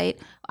justified,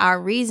 our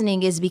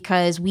reasoning is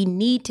because we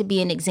need to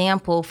be an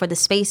example for the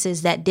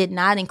spaces that did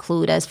not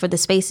include us, for the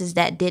spaces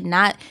that did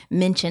not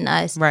mention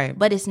us. Right.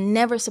 But it's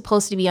never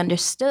supposed to be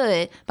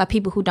understood by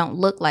people who don't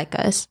look like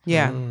us.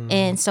 Yeah.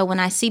 And so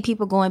when I see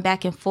people going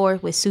back and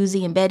forth with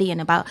Susie and Betty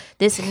and about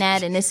this and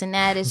that and this and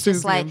that, it's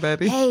just like,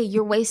 hey,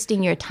 you're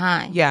wasting your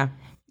time. Yeah.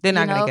 They're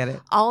not going to get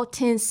it. All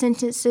 10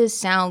 sentences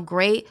sound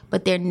great,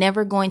 but they're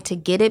never going to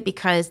get it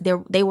because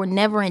they were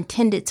never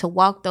intended to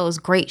walk those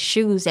great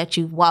shoes that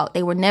you've walked.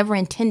 They were never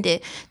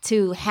intended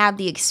to have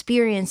the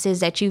experiences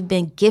that you've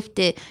been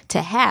gifted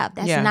to have.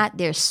 That's not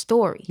their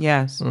story.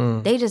 Yes.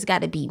 They just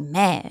got to be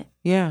mad.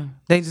 Yeah,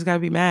 they just got to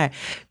be mad.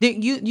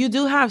 You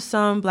do have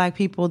some black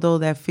people, though,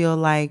 that feel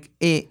like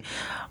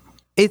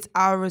it's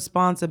our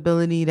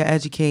responsibility to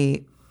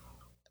educate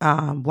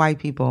white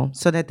people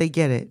so that they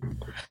get it,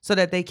 so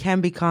that they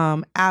can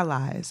become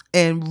allies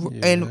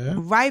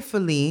and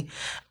rightfully,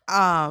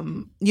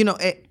 and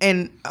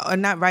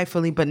not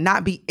rightfully, but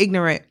not be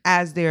ignorant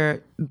as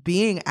they're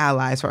being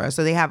allies for us.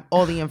 So they have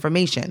all the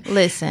information.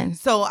 Listen.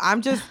 So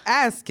I'm just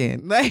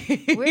asking. Like,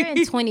 we're in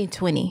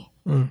 2020.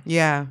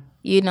 Yeah.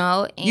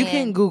 And you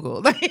can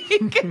Google.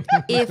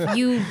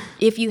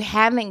 if you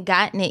haven't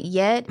gotten it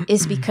yet,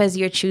 it's because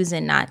you're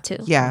choosing not to.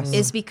 Yes.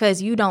 It's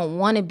because you don't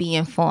want to be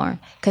informed.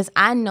 Because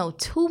I know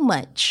too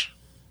much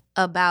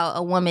about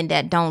a woman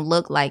that don't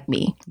look like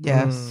me.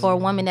 Yes. For a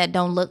woman that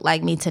don't look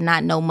like me to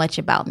not know much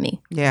about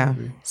me. Yeah.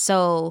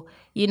 So,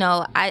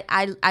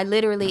 I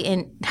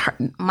literally,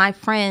 my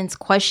friend's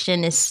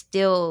question is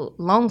still,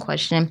 long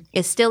question,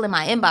 is still in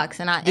my inbox.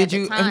 And I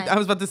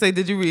was about to say,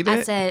 did you read it?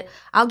 I said,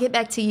 I'll get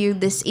back to you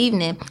this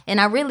evening. And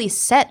I really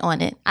sat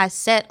on it. I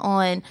sat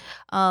on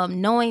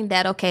knowing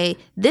that, okay,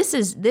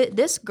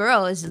 this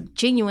girl is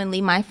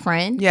genuinely my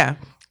friend. Yeah.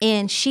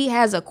 And she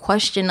has a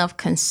question of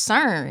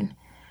concern.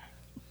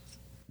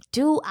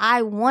 Do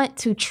I want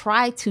to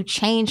try to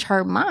change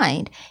her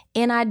mind?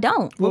 And I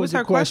don't. What was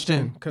her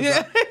question?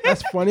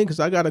 That's funny because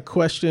I got a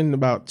question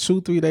about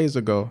 2-3 days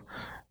ago,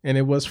 and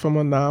it was from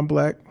a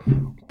non-black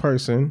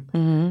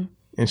person,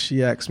 and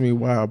she asked me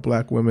why are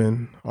black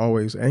women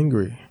always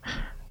angry.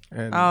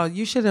 And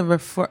you should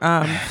have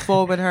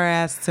forwarded her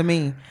ass to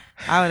me.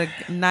 I would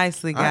have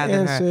nicely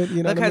gathered her.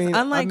 Because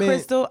unlike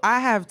Crystal,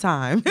 I have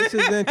time. This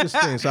is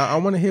interesting. So I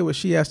want to hear what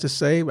she has to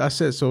say. I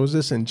said, so is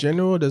this in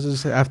general? Does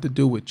this have to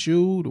do with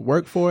you, the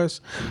workforce?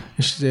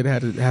 And she said it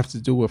had to have to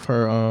do with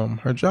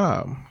her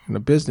job and the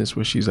business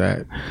where she's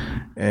at.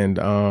 And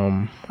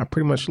I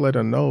pretty much let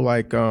her know,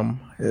 like, I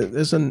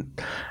said,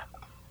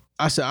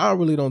 I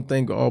really don't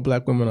think all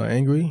black women are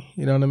angry.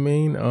 You know what I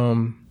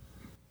mean?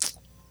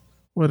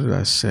 What did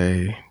I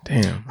say?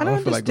 Damn. I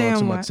don't feel like going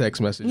to my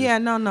text messages. Yeah,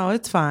 no,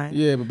 it's fine.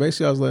 Yeah, but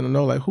basically I was letting them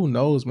know, like, who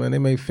knows, man? They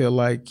may feel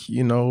like,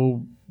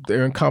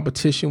 they're in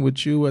competition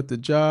with you at the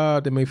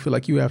job. They may feel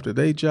like you after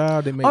their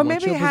job. They may or want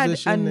maybe your it had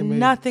position.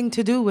 nothing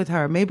to do with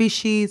her. Maybe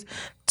she's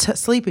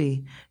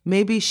sleepy.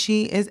 Maybe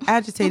she is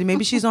agitated.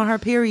 Maybe she's on her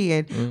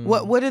period.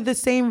 What are the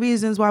same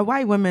reasons why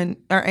white women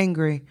are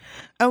angry?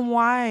 And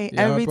why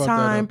every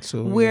time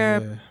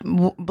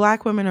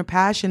black women are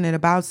passionate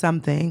about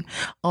something,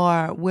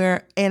 or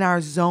we're in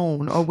our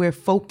zone, or we're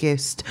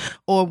focused,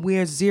 or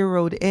we're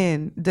zeroed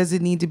in, does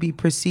it need to be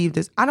perceived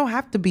as, I don't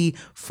have to be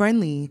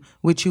friendly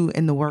with you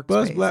in the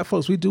workplace. But as black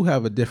folks, we do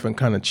have a different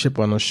kind of chip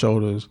on our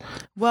shoulders.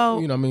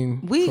 Well,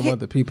 from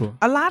other people.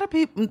 A lot of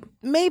people,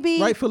 maybe.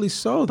 Rightfully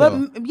so, but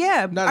though.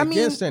 Yeah, Not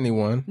against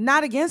anyone.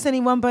 Not against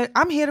anyone, but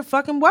I'm here to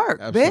fucking work,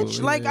 Absolutely,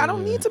 bitch. Like, I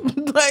don't need to,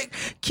 like,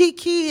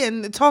 kiki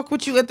and talk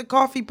with you at the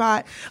coffee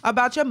pot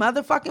about your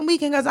motherfucking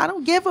weekend, because I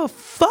don't give a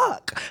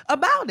fuck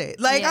about it.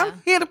 Like,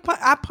 I'm here to,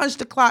 I punch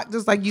the clock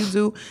just like you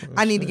do.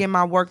 I need to get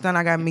my work done.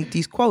 I got to meet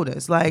these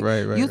quotas. Like,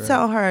 you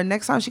tell her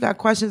next time she got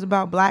questions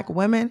about black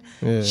women,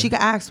 she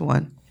can ask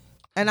one.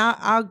 And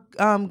I'll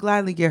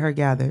gladly get her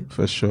gathered.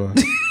 For sure.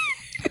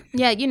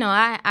 Yeah, you know,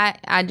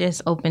 I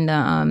just opened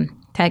the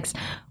text.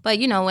 But,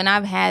 you know, when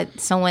I've had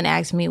someone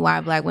ask me why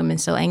are black women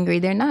so angry,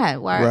 they're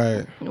not.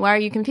 Why are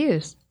you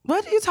confused?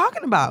 What are you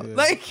talking about? Yeah.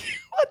 Like,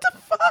 what the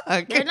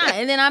fuck? They're not.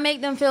 And then I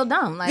make them feel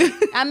dumb. Like,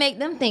 I make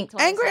them think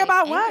twice. Angry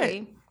about what?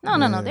 No.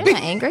 They're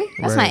not angry.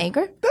 That's not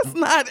anger. That's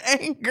not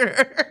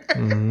anger.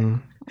 Mm-hmm.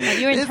 Like,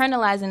 you're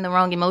internalizing the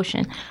wrong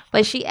emotion.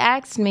 But she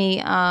asked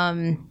me,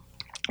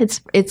 it's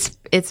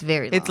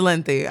very long. It's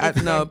lengthy.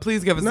 No,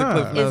 please give us the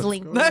cliff notes.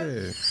 It's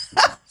lengthy.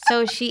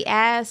 So she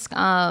asked,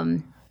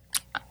 I'm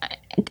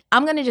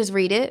going to just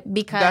read it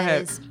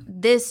because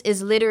this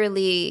is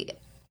literally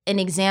an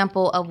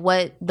example of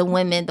what the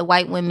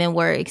white women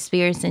were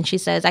experiencing. She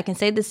says, I can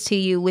say this to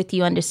you with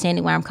you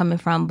understanding where I'm coming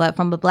from, but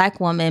from a black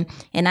woman,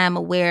 and I'm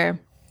aware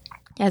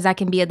as I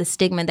can be of the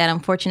stigma that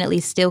unfortunately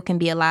still can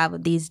be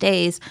alive these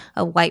days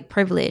of white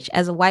privilege.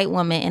 As a white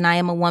woman, and I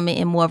am a woman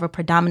in more of a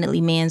predominantly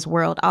man's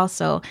world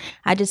also,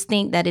 I just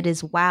think that it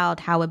is wild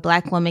how a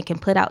black woman can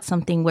put out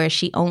something where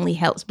she only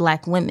helps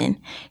black women.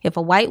 If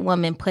a white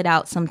woman put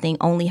out something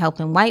only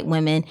helping white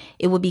women,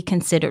 it would be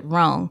considered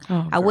wrong.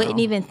 I wouldn't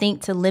even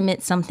think to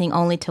limit something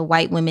only to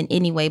white women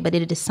anyway, but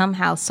it is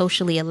somehow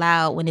socially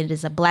allowed when it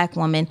is a black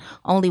woman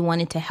only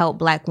wanting to help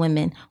black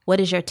women. What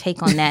is your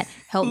take on that?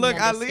 Help me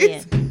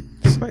understand.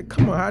 It's like,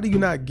 come on, how do you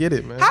not get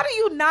it, man? How do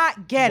you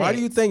not get it? Why do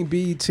you think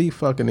BET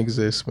fucking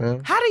exists,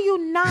 man? How do you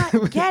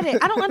not get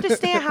it? I don't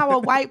understand how a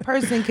white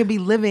person could be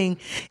living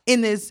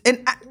in this.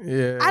 And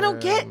I don't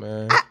get,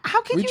 man.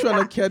 How can we you trying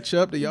not? to catch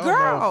up to y'all.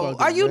 Girl,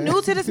 are you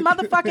new to this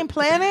motherfucking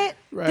planet?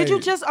 Right. Did you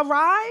just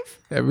arrive?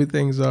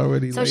 Everything's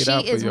already laid out for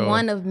y'all. So she is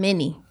one of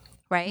many,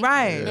 right?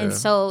 Right. Yeah. And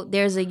so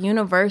there's a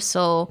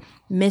universal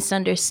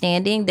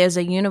misunderstanding. There's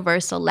a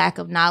universal lack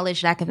of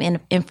knowledge, lack of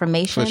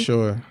information. For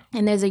sure.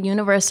 And there's a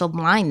universal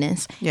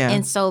blindness. Yeah.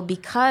 And so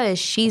because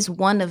she's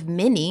one of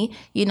many,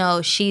 you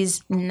know,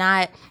 she's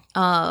not,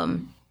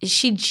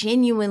 she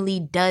genuinely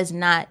does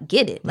not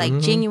get it. Like,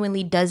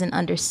 genuinely doesn't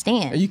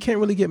understand. And you can't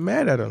really get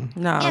mad at them.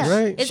 No. Yeah,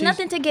 right? It's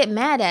nothing to get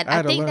mad at.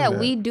 I think that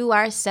we do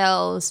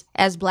ourselves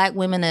as black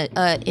women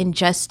an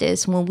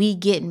injustice when we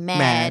get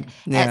mad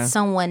at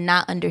someone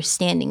not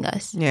understanding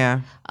us.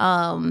 Yeah.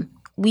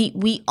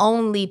 We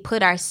only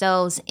put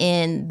ourselves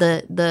in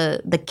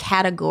the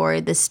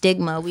category, the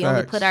stigma. We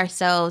only put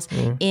ourselves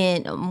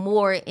in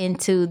more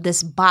into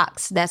this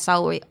box that's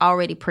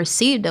already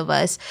perceived of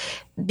us.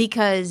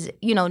 Because,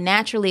 you know,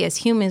 naturally as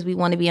humans, we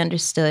want to be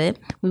understood.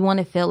 We want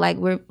to feel like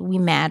we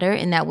matter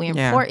and that we're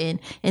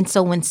important. And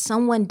so when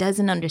someone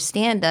doesn't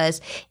understand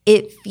us,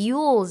 it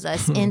fuels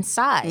us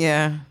inside.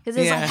 Yeah. Because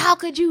it's like, how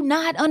could you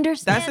not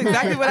understand That's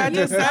exactly what I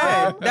just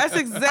said. That's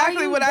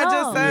exactly what I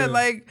just said.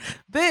 Like,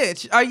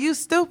 bitch, are you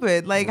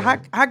stupid? Like,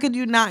 how could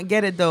you not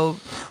get it though?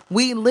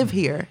 We live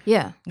here.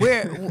 Yeah.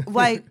 We're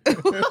like.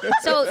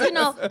 So, you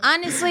know,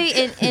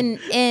 honestly,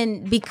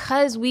 and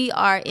because we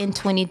are in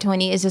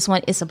 2020,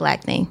 it's a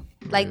black thing.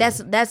 Like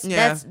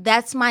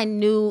that's my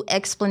new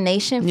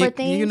explanation for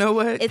things. You know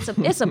what? It's a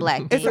black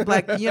thing. It's a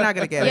black. You're not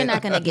gonna get it. You're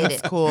not gonna get it.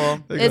 It's cool.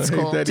 It's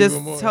cool. Just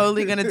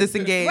totally gonna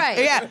disengage. Right.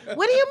 Yeah.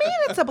 What do you mean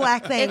it's a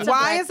black thing?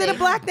 Why is it a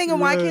black thing and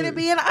why can't it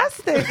be an us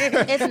thing?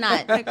 It's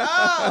not. Like,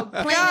 oh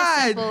Plain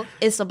and simple,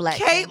 it's a black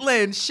thing.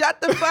 Caitlin, shut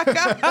the fuck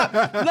up.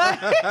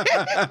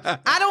 Like,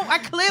 I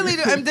clearly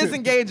am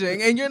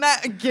disengaging and you're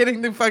not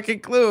getting the fucking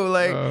clue.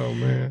 Like, oh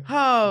man.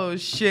 Oh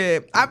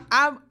shit.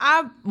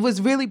 I was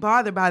really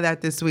bothered by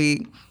that this week.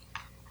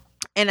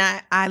 And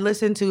I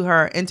listened to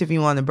her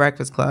interview on the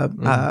Breakfast Club,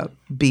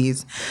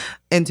 B's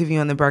interview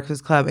on the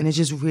Breakfast Club, and it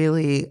just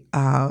really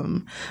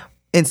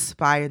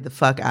inspired the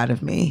fuck out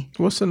of me.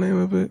 What's the name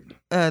of it?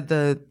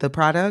 The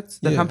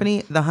product, the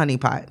company, The Honey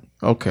Pot.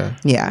 Okay.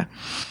 Yeah.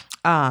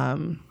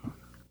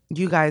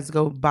 You guys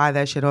go buy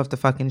that shit off the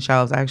fucking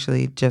shelves. I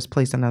actually just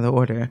placed another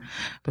order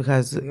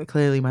because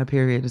clearly my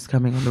period is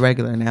coming on the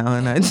regular now,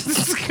 and I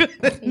just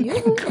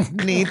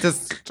need to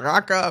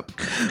stock up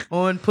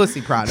on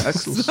pussy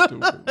products. So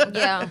stupid.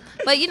 Yeah,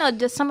 but you know,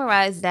 to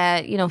summarize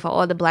that, you know, for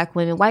all the black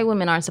women, white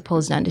women aren't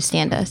supposed to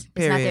understand us.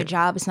 It's not their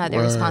job. It's not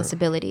their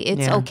responsibility.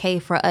 It's okay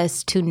for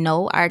us to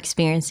know our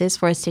experiences,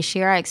 for us to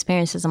share our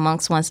experiences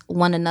amongst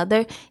one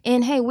another.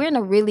 And hey, we're in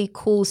a really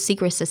cool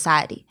secret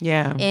society.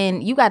 Yeah,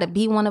 and you got to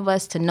be one of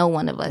us to know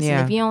one of us. Yeah.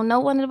 And if you don't know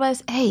one of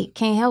us, hey,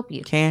 can't help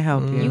you. Can't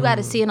help you. You got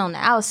to see it on the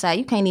outside.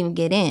 You can't even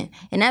get in.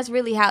 And that's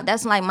really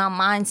that's like my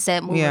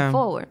mindset moving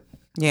forward.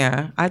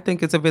 Yeah, I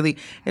think it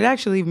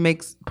actually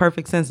makes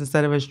perfect sense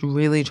instead of us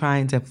really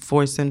trying to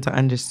force him to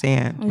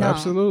understand. No,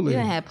 Absolutely. You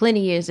done had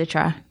plenty of years to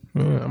try.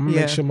 Yeah, I'm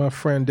gonna make sure my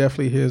friend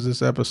definitely hears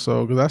this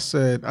episode, because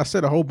I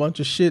said a whole bunch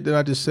of shit that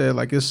I just said,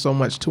 like, it's so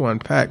much to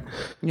unpack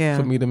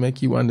for me to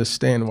make you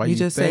understand why you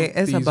just think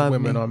these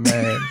women are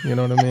mad. You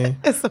know what I mean?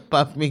 It's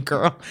above me,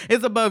 girl.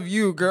 It's above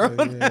you, girl.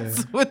 Yeah.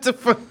 That's what the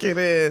fuck it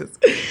is.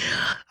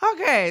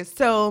 Okay,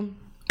 so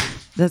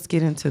let's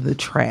get into the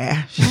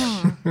trash.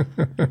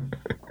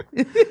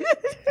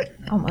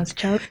 Almost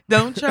choked.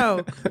 Don't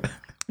choke.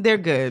 They're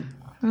good.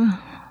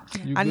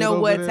 I know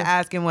what to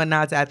ask and what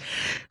not to ask.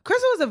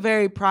 Crystal is a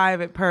very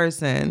private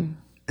person.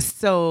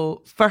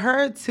 So for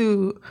her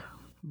to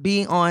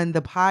be on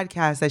the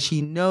podcast that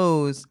she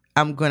knows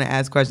I'm going to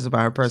ask questions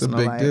about her personal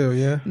life. It's a big deal,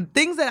 yeah.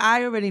 Things that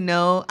I already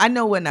know, I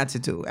know what not to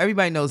do.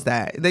 Everybody knows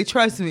that. They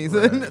trust me.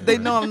 So they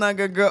know I'm not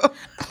going to go.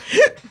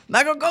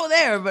 Not going to go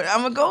there, but I'm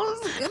going to go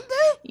there.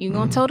 You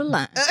going to toe the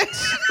line.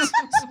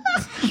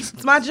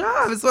 It's my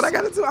job. It's what I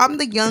got to do. I'm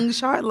the young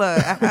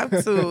Charlotte. I have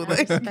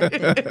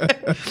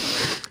to.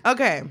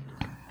 Okay.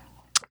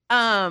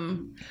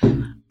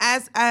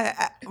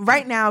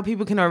 Right now,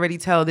 people can already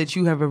tell that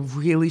you have a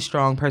really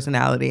strong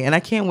personality, and I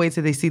can't wait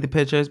till they see the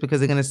pictures, because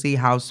they're gonna see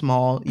how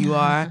small you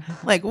are.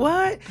 Like,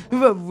 what? You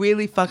have a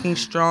really fucking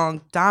strong,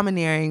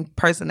 domineering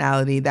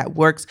personality that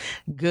works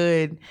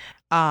good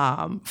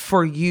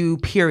for you.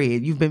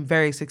 Period. You've been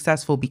very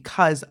successful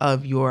because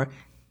of your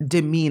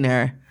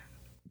demeanor.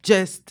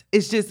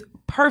 It's just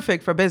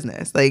perfect for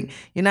business. Like,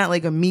 you're not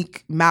like a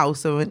meek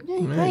mouse or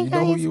you know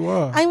who you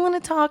are. I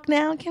want to talk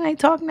now. Can I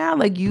talk now?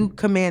 Like, you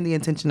command the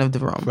attention of the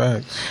room.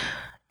 Facts.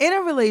 In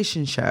a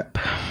relationship,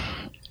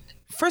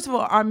 first of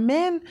all, are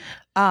men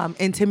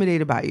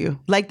intimidated by you?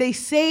 Like, they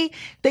say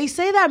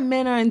that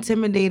men are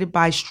intimidated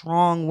by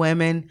strong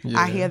women. Yeah.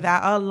 I hear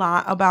that a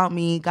lot about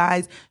me.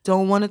 Guys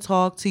don't want to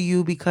talk to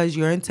you because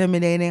you're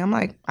intimidating. I'm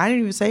like, I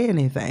didn't even say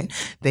anything.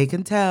 They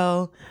can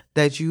tell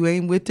that you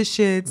ain't with the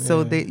shit. Yeah.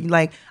 So they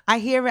like, I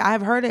hear it.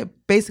 I've heard it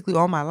basically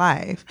all my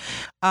life.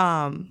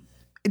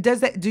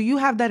 Do you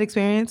have that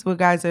experience where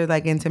guys are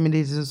like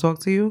intimidated to talk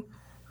to you?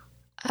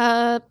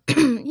 I'm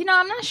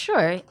not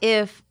sure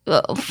if,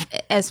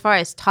 as far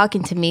as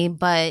talking to me,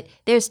 but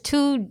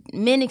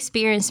men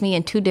experience me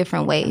in two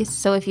different ways.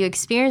 So if you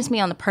experience me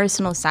on the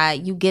personal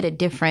side, you get a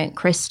different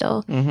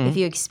Crystal. Mm-hmm. If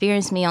you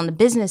experience me on the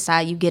business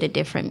side, you get a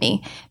different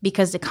me,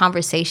 because the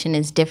conversation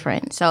is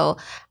different. So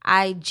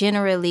I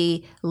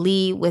generally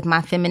lead with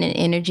my feminine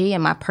energy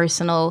in my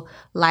personal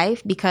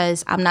life,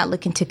 because I'm not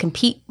looking to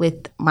compete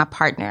with my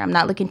partner. I'm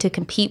not looking to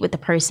compete with the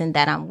person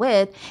that I'm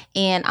with.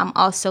 And I'm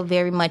also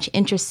very much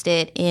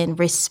interested in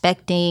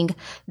respecting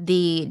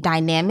the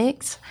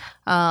dynamics.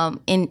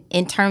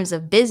 In terms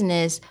of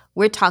business,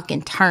 we're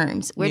talking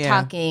terms. We're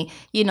talking,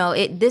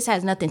 this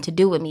has nothing to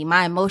do with me.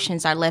 My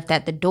emotions are left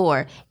at the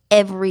door.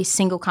 Every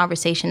single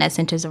conversation that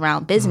centers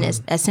around business,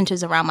 that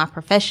centers around my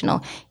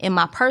professional. In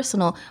my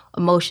personal,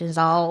 emotions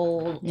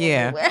all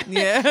everywhere.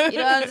 Yeah. You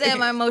know what I'm saying?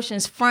 My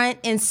emotions front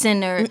and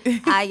center,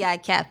 aye,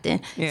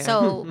 Captain. Yeah.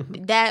 So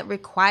that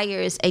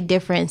requires a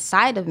different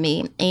side of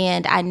me.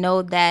 And I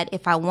know that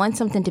if I want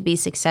something to be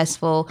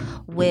successful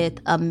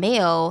with a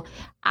male,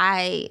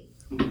 I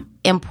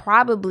am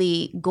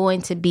probably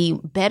going to be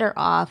better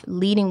off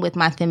leading with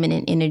my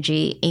feminine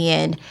energy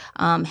and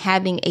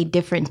having a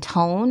different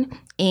tone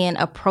and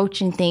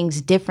approaching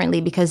things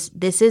differently, because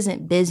this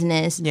isn't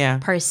business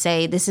per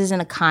se. This isn't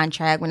a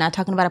contract. We're not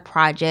talking about a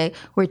project.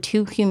 We're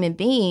two human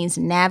beings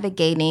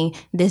navigating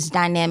this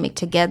dynamic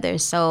together.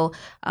 So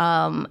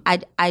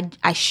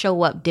I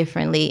show up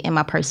differently in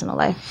my personal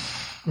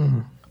life.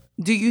 Mm-hmm.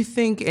 Do you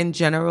think in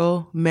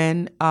general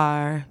men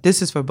are,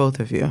 this is for both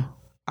of you,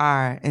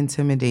 are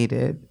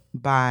intimidated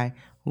by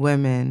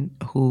women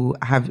who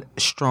have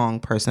strong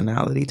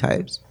personality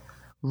types,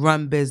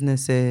 run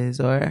businesses,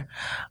 or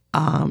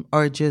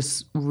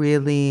just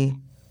really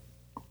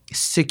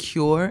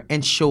secure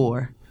and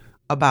sure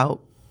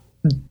about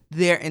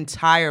their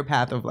entire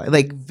path of life,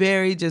 like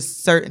very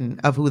just certain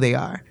of who they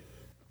are?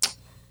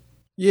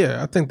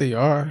 Yeah, I think they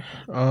are.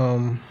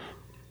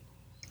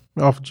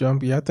 Off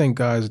jump, I think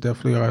guys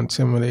definitely are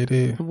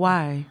intimidated.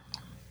 Why?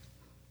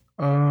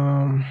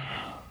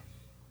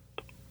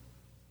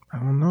 I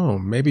don't know.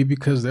 Maybe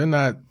because they're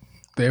not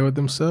there with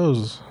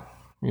themselves.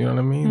 You know what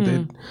I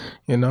mean?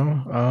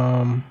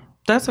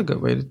 That's a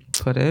good way to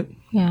put it.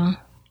 Yeah.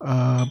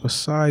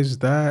 Besides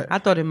that, I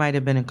thought it might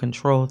have been a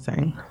control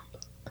thing,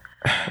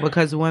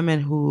 because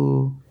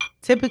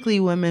typically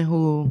women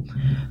who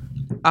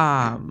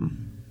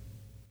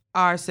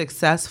are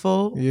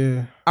successful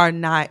are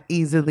not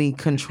easily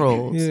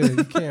controlled. Yeah,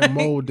 you can't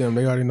mold them.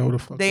 They already know who the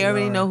fuck they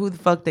already know who the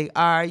fuck they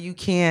are. You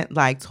can't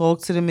like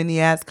talk to them in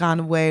the ass kind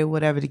of way,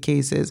 whatever the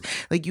case is.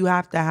 Like, you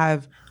have to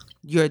have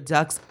your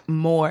ducks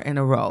more in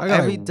a row.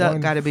 Every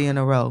duck got to be in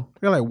a row. I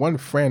got like one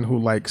friend who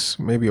likes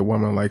maybe a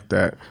woman like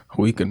that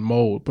who he can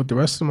mold, but the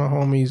rest of my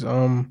homies,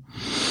 I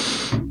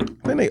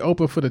think they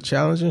open for the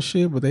challenge and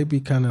shit, but they be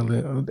kind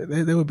of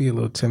they would be a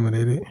little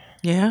intimidated.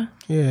 Yeah?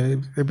 Yeah,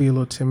 they'd be a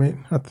little timid,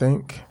 I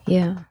think.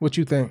 Yeah. What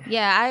you think?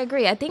 Yeah, I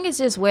agree. I think it's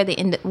just where the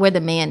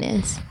man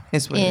is.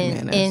 It's where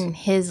the man is. In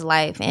his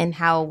life, and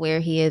how aware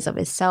he is of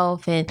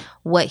himself and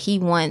what he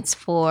wants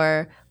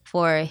for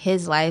for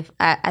his life,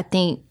 I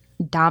think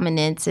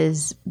dominance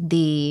is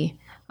the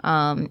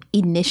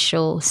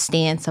initial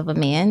stance of a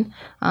man,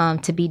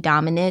 to be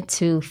dominant,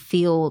 to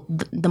feel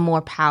the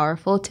more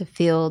powerful, to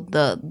feel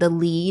the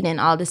lead and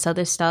all this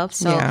other stuff.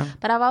 So,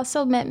 but I've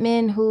also met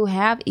men who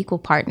have equal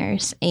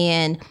partners,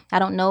 and I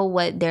don't know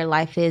what their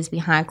life is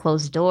behind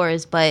closed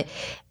doors, but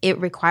it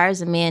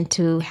requires a man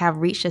to have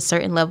reached a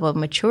certain level of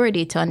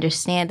maturity to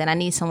understand that I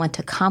need someone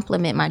to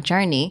complement my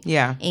journey.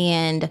 Yeah.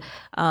 And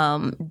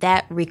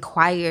that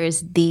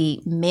requires the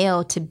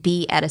male to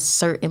be at a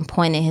certain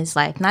point in his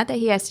life. Not that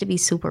he has to be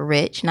super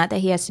rich, not that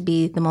he has to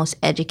be the most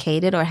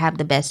educated or have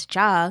the best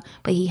job,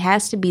 but he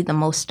has to be the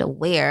most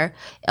aware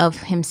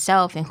of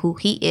himself and who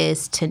he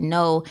is to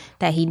know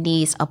that he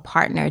needs a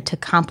partner to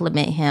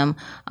complement him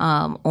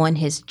on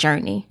his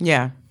journey.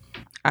 Yeah.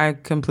 I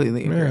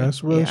completely agree. Yeah,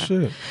 that's real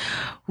shit.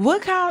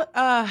 What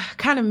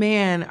kind of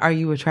man are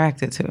you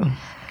attracted to?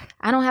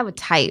 I don't have a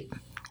type.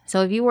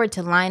 So if you were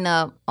to line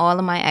up all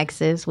of my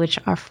exes, which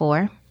are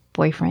 4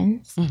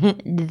 boyfriends,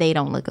 they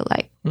don't look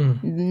alike.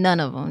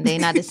 None of them. They're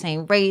not the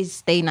same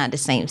race. They not the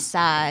same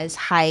size,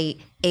 height,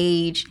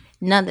 age,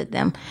 none of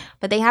them.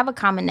 But they have a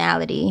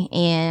commonality.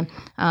 And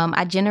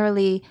I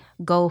generally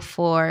go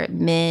for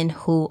men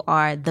who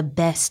are the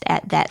best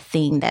at that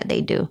thing that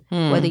they do.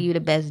 Whether you're the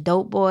best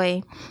dope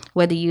boy,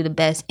 whether you're the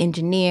best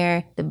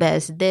engineer, the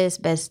best this,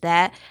 best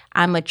that,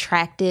 I'm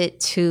attracted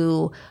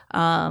to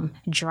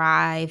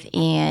drive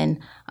and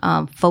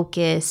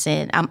focus,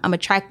 and I'm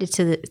attracted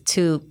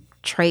to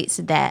traits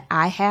that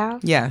I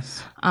have.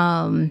 Yes.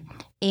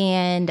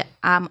 And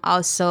I'm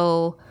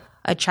also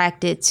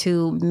attracted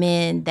to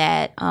men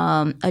that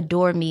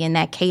adore me and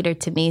that cater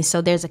to me.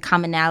 So there's a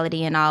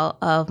commonality in all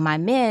of my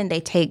men. They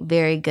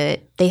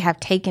have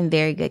taken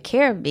very good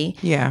care of me.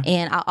 Yeah.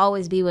 And I'll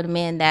always be with a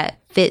man that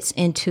fits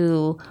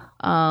into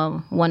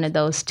one of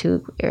those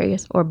 2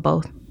 areas or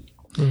both.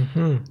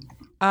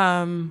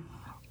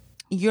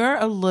 You're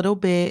a little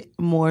bit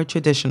more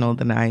traditional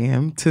than I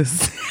am, to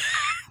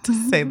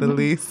say the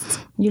least.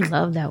 You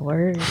love that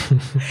word.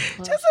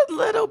 Just a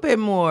little bit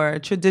more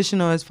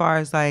traditional as far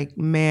as like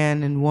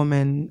man and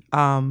woman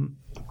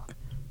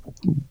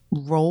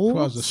roles. As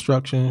far as the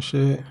structure and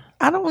shit.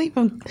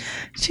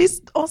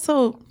 She's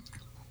also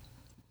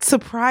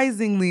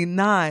surprisingly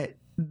not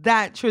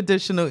that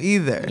traditional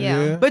either.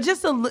 Yeah. But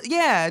just a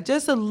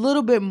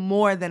little bit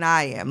more than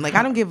I am. Like,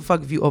 I don't give a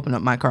fuck if you open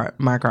up my car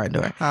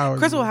door.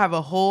 Chris will have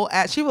a whole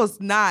she will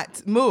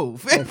not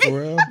move. Oh,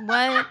 for real?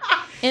 What?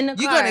 In the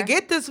car? You're gonna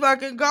get this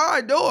fucking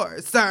car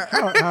door, sir.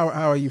 How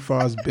are you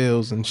far as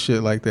bills and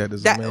shit like that?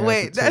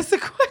 That's the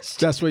question.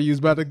 That's where you was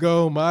about to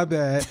go. My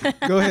bad.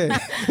 Go ahead.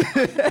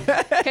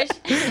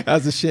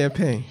 That's a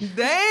champagne.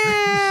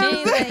 Damn. She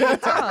ain't letting you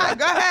talk.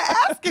 Go ahead,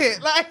 ask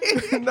it.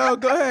 Like, No,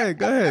 go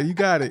ahead. You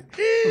got it.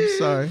 I'm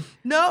sorry.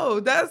 no,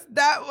 go ahead.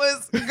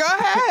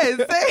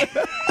 Say.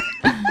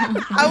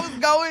 I was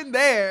going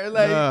there.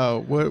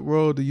 Like, what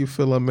role do you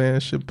feel a man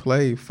should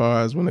play,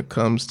 far as when it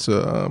comes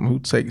to who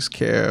takes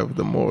care of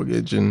the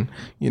mortgage and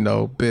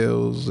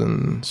bills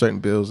and certain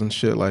bills and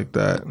shit like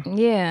that?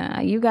 Yeah,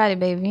 you got it,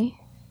 baby.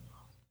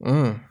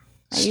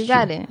 You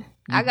got it.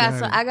 I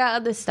got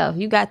other stuff.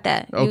 You got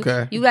that.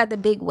 Okay. You got the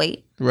big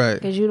weight. Right.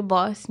 Because you the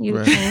boss. You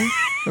the king.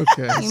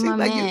 Okay. You my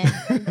man.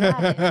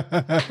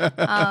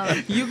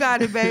 you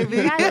got it, baby.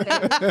 You got it,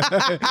 baby.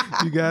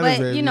 You got it,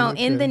 baby. But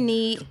in the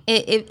need,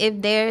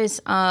 if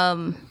there's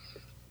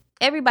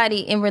everybody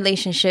in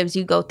relationships,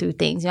 you go through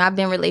things. I've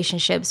been in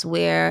relationships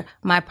where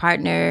my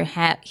partner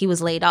he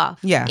was laid off.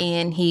 Yeah.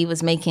 And he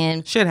was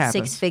making Shit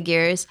happens. 6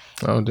 figures.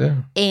 Oh,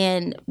 damn.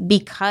 And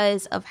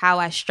because of how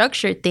I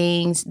structured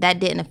things, that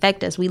didn't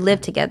affect us. We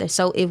lived together.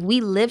 So if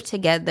we live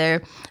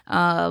together,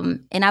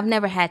 and I've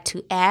never had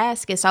to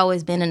ask, it's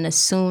always been an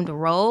assumed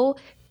role.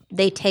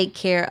 They take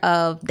care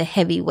of the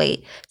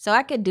heavyweight. So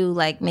I could do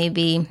like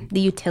maybe the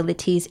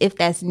utilities if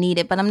that's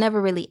needed, but I'm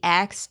never really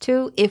asked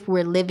to if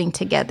we're living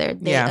together.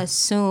 They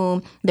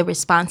assume the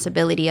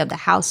responsibility of the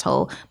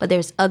household, but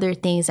there's other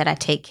things that I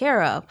take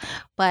care of.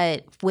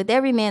 But with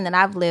every man that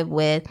I've lived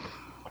with,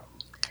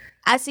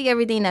 I see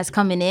everything that's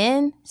coming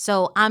in,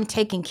 so I'm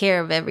taking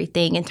care of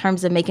everything in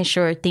terms of making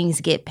sure things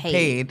get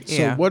paid.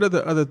 So what are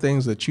the other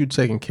things that you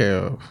taking care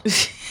of?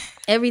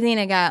 Everything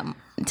that got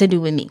to do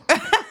with me.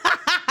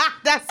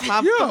 That's my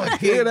You don't fucking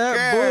hear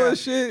that girl.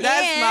 bullshit?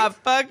 That's my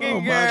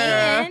fucking girl.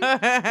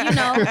 And,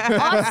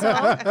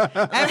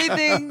 also,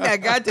 everything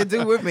that got to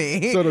do with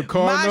me. So the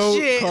car my note,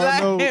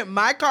 shit,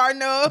 my car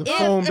note. the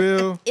phone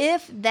bill.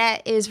 If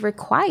that is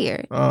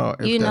required. Oh,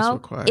 if that's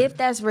required. If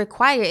that's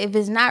required. If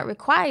it's not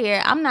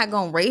required, I'm not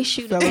going to race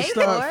you to pay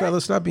for it.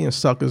 Fellas, stop being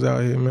suckers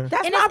out here, man.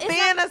 That's And not it's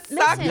being not- a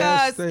sucker. listen.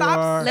 Yes, they Stop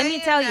are. Let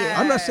me tell you.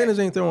 I'm not saying there's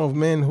anything wrong with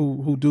men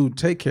who do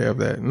take care of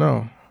that.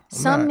 No.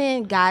 Some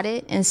men got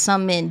it and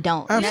some men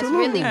don't. And that's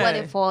Absolutely. really what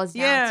it falls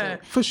down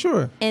to. For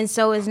sure. And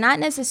so it's not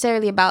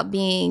necessarily about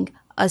being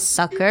a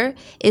sucker.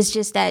 It's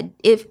just that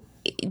if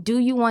do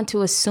you want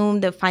to assume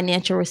the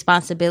financial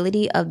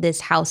responsibility of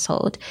this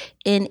household?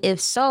 And if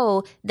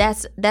so,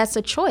 that's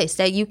a choice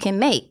that you can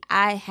make.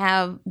 I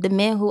have the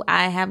men who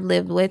I have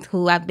lived with,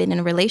 who I've been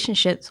in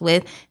relationships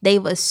with,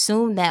 they've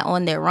assumed that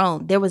on their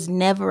own. There was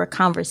never a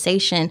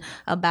conversation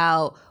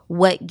about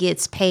what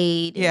gets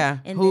paid.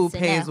 And who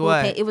pays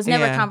what. It was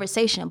never a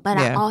conversation. But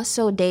I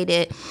also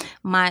dated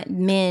my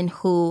men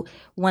who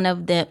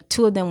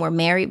two of them were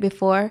married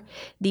before.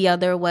 The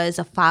other was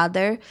a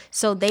father.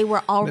 So they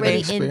were already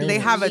in these They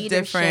have a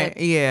different,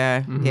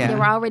 They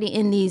were already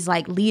in these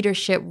like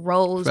leadership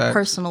roles,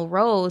 personal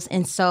roles.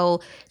 And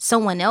so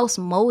someone else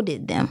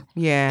molded them.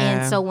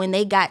 And so when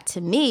they got to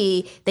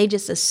me, they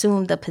just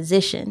assumed the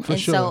position.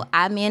 So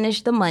I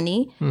managed the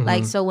money.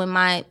 Like, so when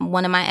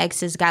one of my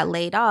exes got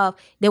laid off,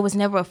 there was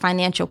never a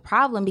financial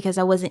problem because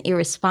I wasn't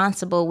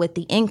irresponsible with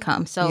the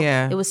income. So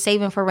it was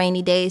saving for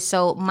rainy days.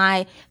 So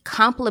my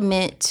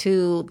compliment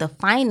to the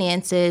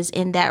finances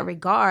in that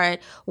regard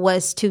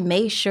was to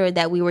make sure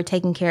that we were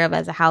taken care of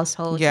as a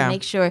household, to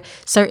make sure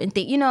certain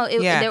things,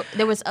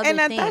 there was other things.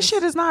 And that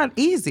shit is not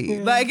easy.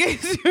 Like,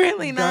 it's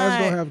really not.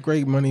 Guys don't have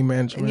great money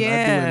management. I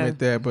do admit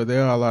that, but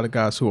there are a lot of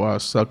guys who are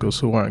suckers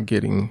who aren't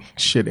getting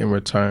shit in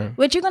return.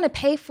 But you're going to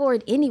pay for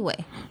it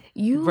anyway.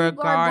 You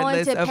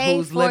regardless are going to of pay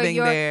who's for living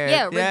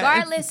there.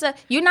 Regardless of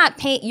you're not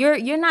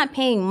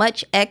paying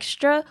much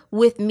extra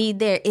with me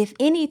there. If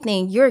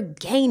anything, you're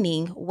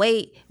gaining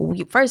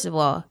first of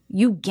all,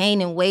 you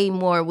gaining way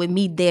more with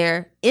me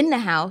there in the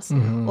house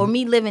or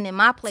me living in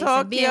my place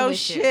and being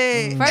with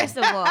you. First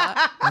of all.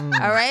 All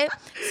right?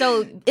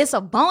 So it's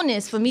a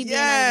bonus for me being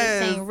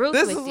under the same roof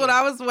with you. This is what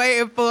I was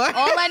waiting for. All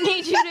I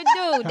need you to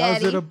do,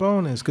 Daddy, how's it a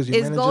bonus? Because you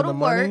is go to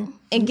work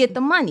and get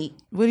the money.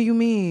 What do you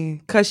mean?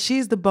 Because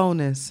she's the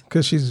bonus.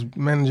 Because she's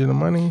managing the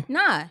money?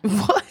 Nah.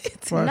 What?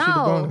 Why is she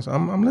the bonus?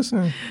 I'm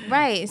listening.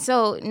 Right.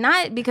 So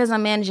not because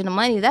I'm managing the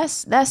money.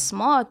 That's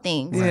small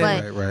things.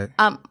 Right.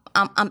 I'm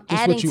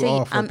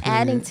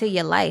adding to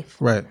your life.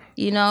 Right.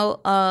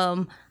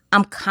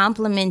 I'm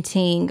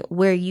complimenting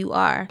where you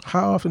are.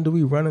 How often do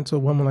we run into a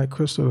woman like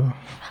Crystal?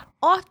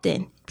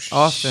 Often.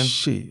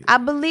 Shit. I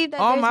believe that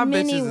all there's my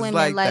many bitches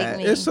women like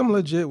me. There's some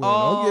legit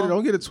women.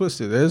 Don't get it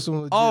twisted. There's some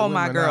legit all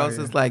women my girls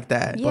is like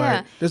that. Yeah.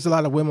 But there's a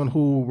lot of women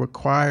who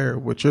require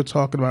what you're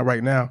talking about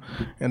right now,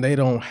 and they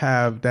don't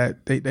have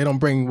that. They don't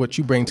bring what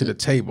you bring to the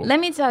table.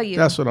 Let me tell you.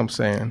 That's what I'm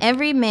saying.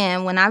 Every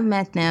man, when I've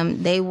met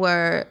them, they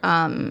were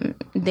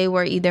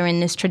either in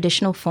this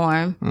traditional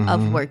form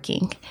of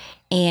working,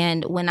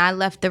 and when I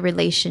left the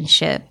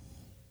relationship,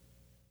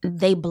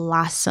 they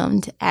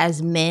blossomed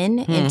as men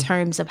in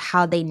terms of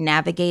how they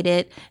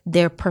navigated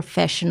their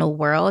professional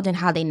world and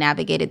how they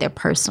navigated their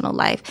personal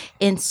life.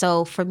 And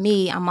so for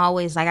me, I'm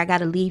always like, I got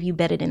to leave you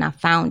better than I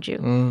found you.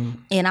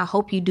 And I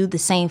hope you do the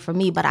same for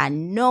me, but I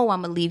know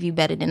I'm going to leave you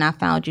better than I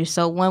found you.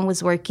 So one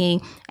was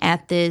working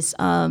at this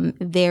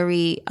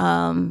very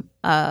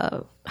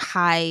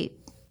high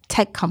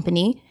tech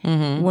company.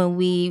 When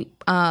we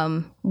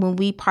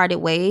parted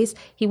ways,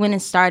 he went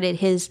and started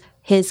his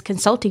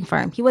consulting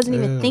firm. He wasn't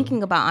even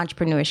thinking about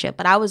entrepreneurship,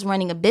 but I was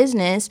running a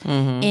business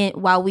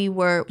while we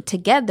were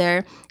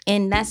together,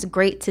 and that's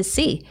great to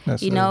see.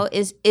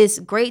 It's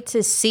great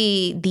to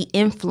see the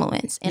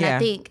influence, and I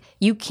think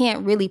you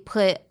can't really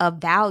put a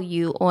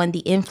value on the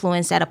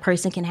influence that a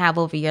person can have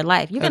over your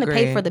life. You're gonna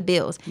pay for the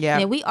bills,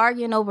 and if we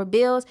arguing over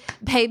bills,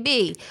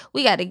 baby,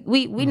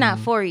 we not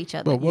for each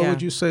other. But what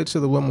would you say to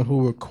the woman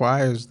who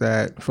requires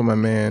that from a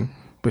man,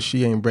 but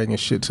she ain't bringing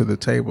shit to the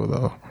table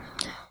though?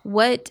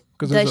 What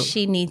does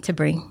she need to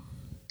bring?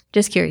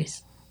 Just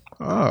curious.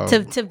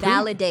 To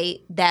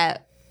validate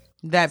that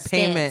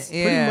payment.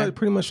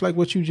 Pretty much like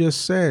what you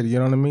just said. You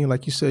know what I mean?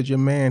 Like you said, your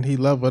man, he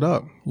leveled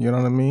up. You know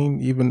what I mean?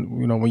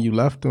 Even when you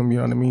left him, you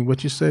know what I mean?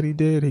 What you said he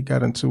did, he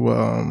got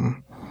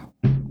into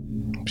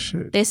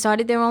shit. They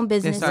started their own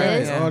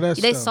businesses.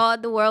 They saw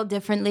the world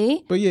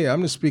differently. But yeah,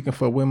 I'm just speaking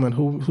for women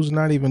who's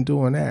not even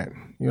doing that.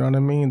 You know what I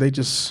mean? They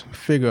just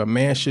figure a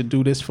man should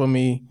do this for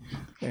me.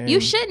 You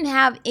shouldn't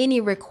have any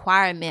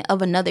requirement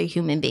of another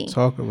human being.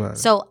 Talk about it.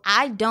 So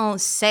I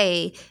don't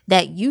say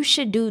that you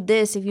should do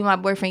this. If you're my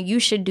boyfriend, you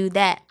should do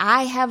that.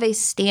 I have a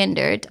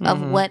standard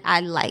of what I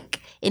like.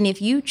 And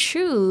if you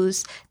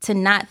choose to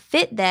not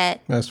fit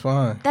that, that's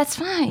fine. That's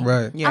fine.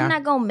 Right. Yeah. I'm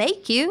not going to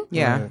make you.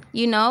 Yeah.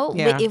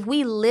 But if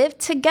we live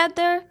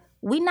together,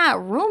 we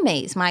not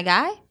roommates, my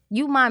guy.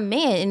 You my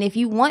man, and if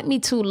you want me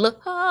to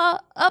look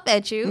up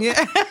at you,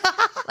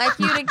 like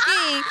you the king,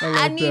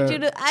 I need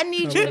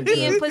you to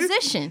be in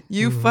position.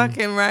 You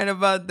fucking right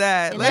about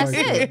that. And that's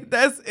it.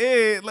 That's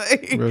it.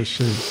 Like, real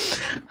shit.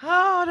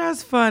 Oh,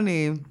 that's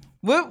funny.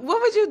 What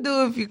would you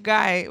do if your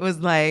guy was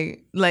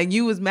like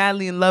you was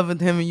madly in love with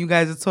him and you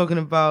guys are talking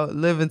about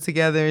living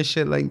together and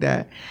shit like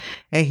that,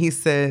 and he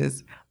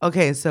says,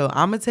 okay, so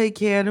I'm going to take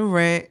care of the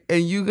rent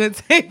and you going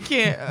to take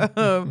care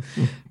of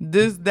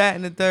this, that,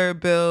 and the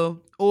third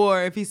bill.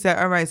 Or if he said,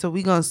 all right, so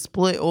we going to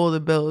split all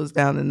the bills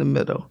down in the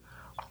middle.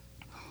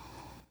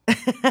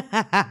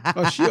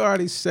 Oh, she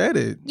already said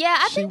it. Yeah,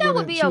 I think that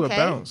would be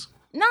okay.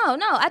 No.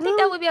 I think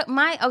that would be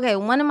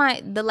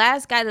the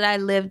last guy that I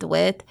lived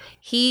with,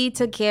 he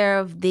took care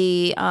of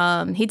the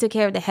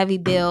heavy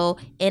bill,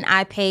 and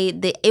I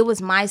paid it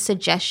was my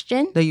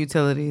suggestion. The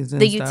utilities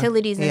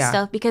and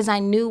stuff, because I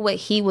knew what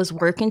he was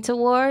working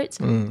towards,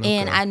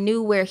 and I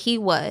knew where he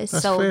was.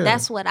 That's so fair.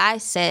 that's what I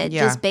said,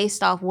 just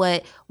based off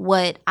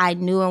what I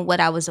knew and what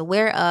I was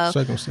aware of.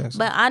 Circumstances.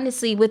 But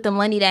honestly, with the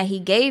money that he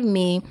gave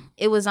me,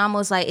 it was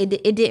almost like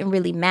it didn't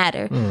really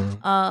matter.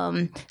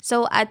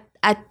 So I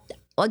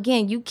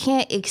again, you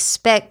can't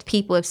expect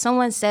people. If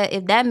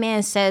that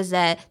man says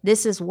that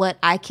this is what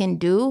I can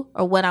do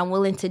or what I'm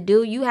willing to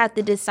do, you have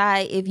to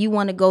decide if you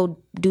want to go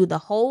do the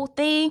whole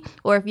thing,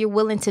 or if you're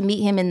willing to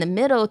meet him in the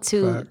middle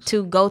to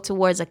go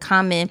towards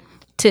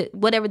to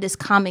whatever this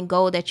common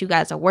goal that you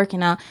guys are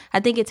working on. I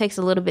think it takes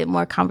a little bit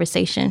more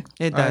conversation.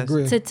 It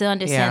does. To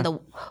understand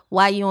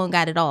why you don't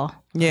got it all.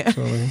 Yeah.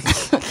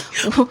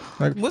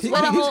 Like, Where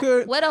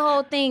the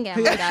whole thing at?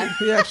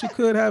 He actually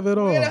could have it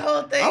all.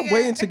 I'm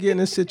waiting to get in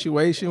this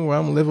situation where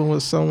I'm living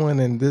with someone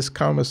and this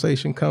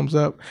conversation comes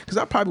up, because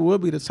I probably will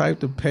be the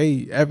type to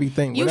pay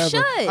everything. You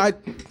whatever.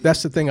 should.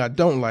 That's the thing I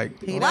don't like.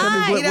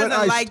 Why? He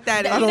doesn't like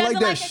that. I don't like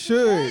that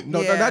should.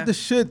 No, not the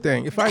should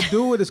thing. If I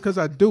do it, it's because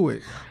I do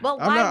it. But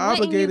I'm not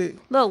obligated.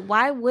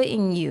 Why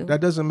wouldn't you?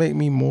 That doesn't make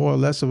me more or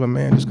less of a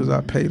man just because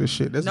I pay the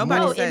shit.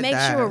 Nobody said it makes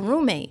that. you a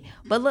roommate.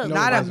 But look,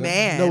 not a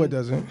man. No, it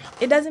doesn't.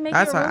 It doesn't make you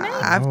a roommate.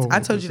 I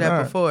told you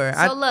that before.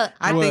 So look,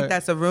 I think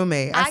that's a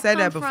roommate. I said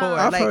that before.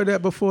 I've heard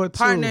that before too.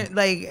 Partner,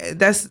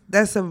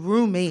 that's a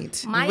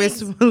roommate. My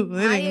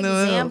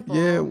example.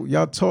 Yeah,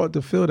 y'all taught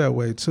to feel that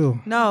way too.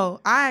 No,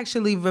 I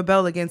actually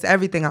rebel against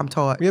everything I'm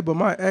taught. Yeah, but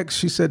my ex,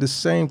 she said the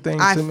same thing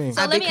to me.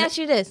 So let me ask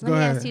you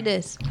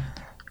this.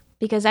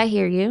 Because I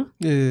hear you.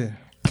 Yeah.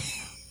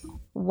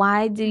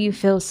 Why do you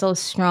feel so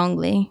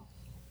strongly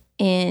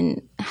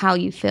in how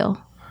you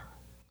feel?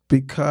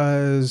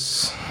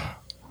 Because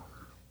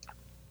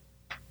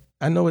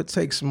I know it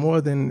takes more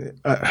than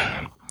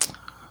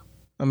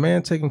a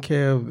man taking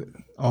care of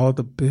all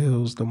the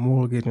bills, the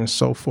mortgage, and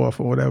so forth,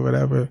 or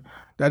whatever.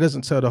 That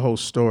doesn't tell the whole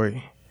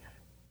story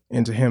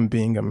into him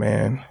being a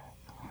man.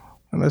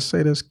 And let's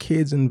say there's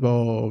kids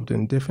involved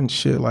and different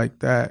shit like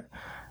that.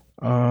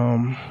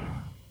 I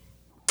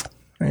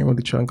ain't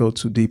really trying to go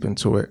too deep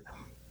into it,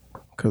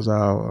 because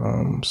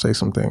I'll say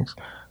some things.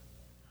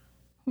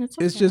 That's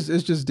okay.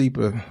 It's just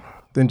deeper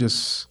than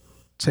just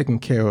taking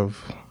care of,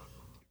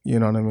 you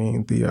know what I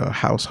mean, the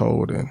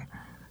household and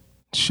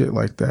shit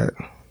like that.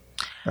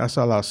 That's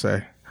all I'll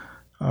say.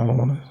 I don't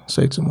want to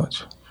say too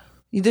much.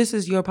 This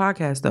is your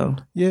podcast, though.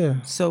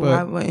 Yeah. So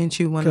why wouldn't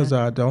you want to? Because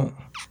I don't.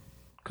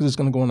 Because it's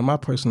going to go into my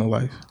personal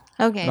life.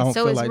 Okay, I don't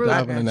so feel it's like rooted.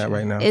 diving in that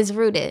right now. It's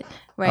rooted,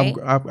 right?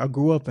 I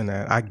grew up in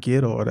that. I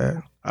get all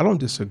that. I don't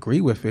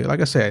disagree with it. Like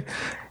I said,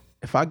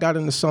 if I got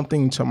into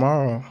something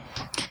tomorrow,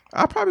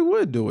 I probably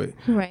would do it.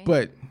 Right.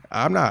 But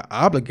I'm not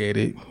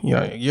obligated. You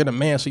know, you're the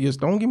man, so you just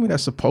don't give me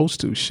that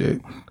supposed to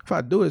shit. If I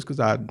do it, it's because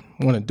I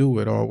want to do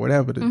it or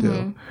whatever to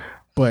do.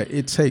 But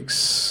it's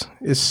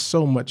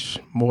so much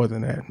more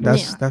than that.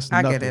 That's nothing.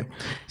 I get it.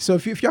 So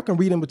if y'all can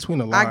read in between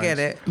the lines, I get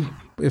it.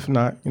 If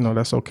not,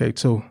 that's okay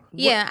too.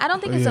 Yeah, I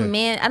don't think it's a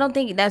man. I don't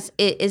think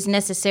it is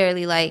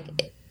necessarily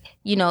like,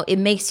 it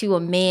makes you a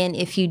man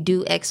if you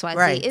do X, Y, Z.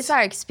 Right. It's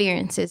our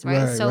experiences,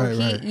 right? Right, so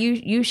right.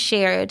 you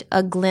shared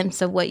a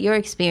glimpse of what your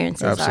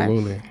experiences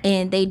Absolutely. are,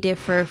 and they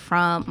differ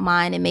from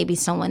mine and maybe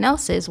someone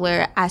else's.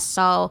 Where I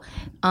saw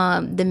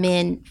the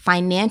men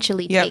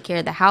financially take care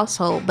of the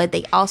household, but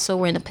they also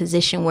were in a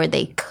position where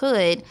they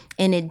could,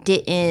 and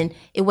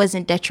it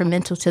wasn't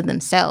detrimental to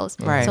themselves.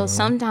 Right. So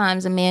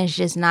sometimes a man's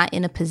just not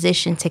in a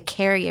position to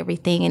carry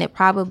everything, and it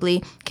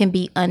probably can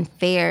be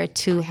unfair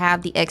to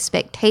have the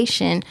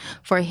expectation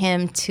for him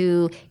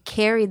to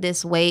carry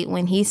this weight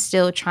when he's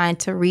still trying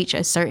to reach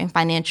a certain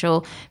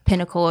financial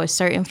pinnacle or a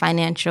certain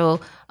financial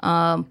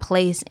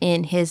place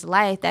in his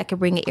life that could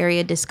bring an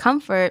area of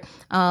discomfort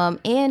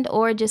and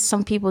or just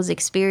some people's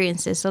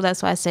experiences. So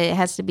that's why I say it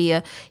has to be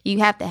you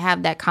have to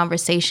have that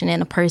conversation,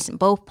 and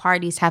both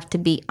parties have to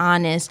be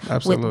honest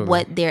with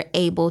what they're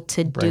able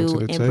to do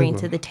and bring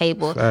to the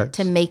table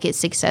to make it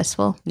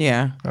successful.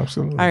 Yeah,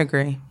 absolutely. I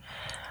agree.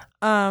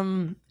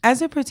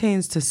 As it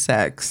pertains to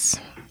sex,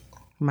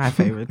 my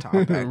favorite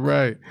topic.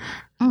 Right.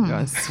 I'm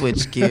going to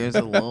switch gears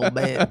a little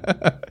bit.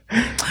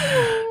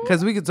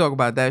 Because we could talk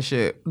about that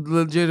shit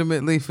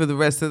legitimately for the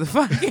rest of the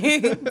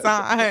fucking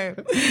time.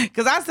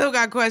 Because I still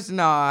got questions.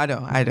 No, I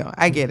don't.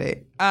 I get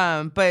it.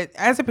 But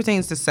as it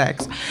pertains to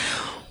sex,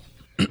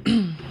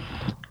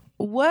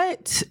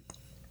 what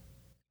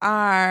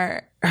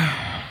are...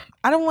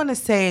 I don't want to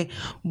say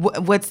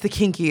what's the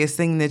kinkiest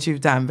thing that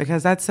you've done,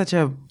 because that's such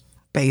a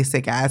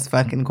basic ass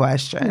fucking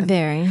question.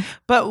 Very.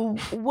 But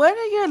what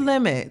are your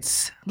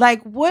limits?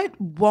 Like, what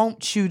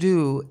won't you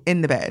do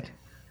in the bed?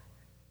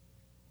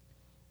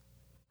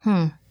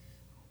 I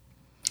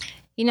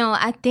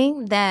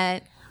think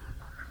that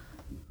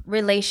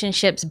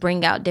relationships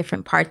bring out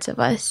different parts of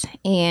us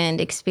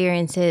and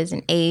experiences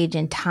and age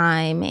and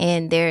time.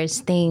 And there's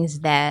things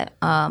that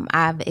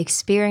I've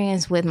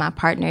experienced with my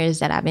partners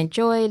that I've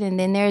enjoyed. And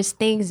then there's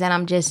things that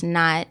I'm just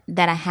not,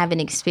 that I haven't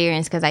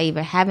experienced because I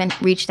either haven't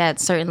reached that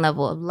certain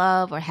level of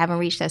love or haven't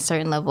reached that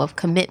certain level of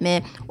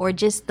commitment or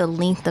just the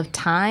length of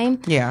time.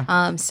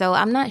 Yeah. So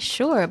I'm not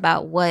sure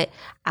about what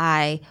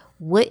I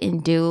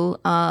wouldn't do,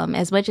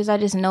 as much as I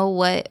just know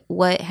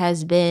what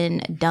has been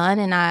done,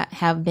 and I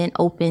have been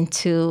open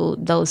to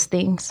those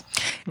things.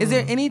 Is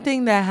there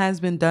anything that has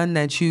been done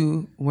that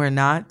you were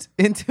not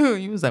into?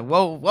 You was like,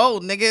 whoa,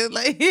 nigga,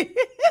 like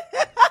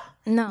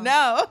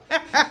No.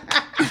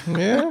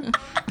 Yeah.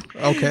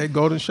 Okay.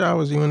 Golden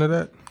showers. You into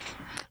that?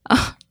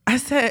 I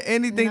said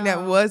anything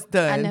that was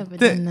done. I never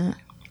done that.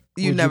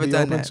 You Would never you be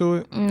done open that to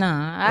it?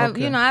 No,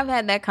 Okay. I've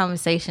had that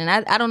conversation.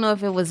 I don't know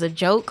if it was a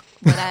joke,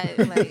 but I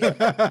like.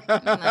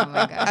 Oh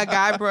my God. A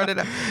guy brought it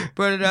up.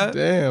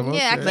 Damn.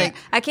 Okay.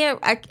 Yeah,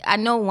 I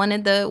know one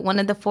of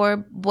the 4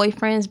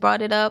 boyfriends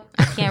brought it up.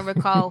 I can't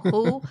recall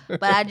who,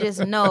 but I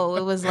just know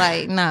it was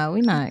like, no,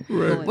 we're not.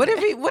 Doing What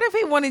if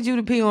he wanted you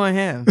to pee on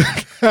him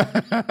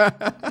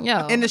that.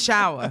 Yo, in the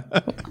shower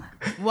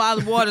while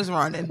the water's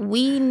running?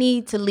 we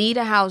need to leave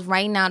the house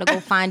right now to go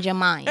find your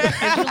mind.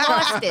 'Cause you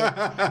lost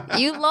it.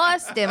 You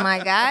lost it, my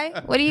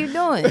guy. What are you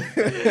doing?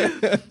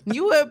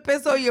 You would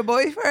piss on your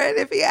boyfriend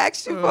if he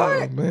asked you for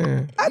Oh it?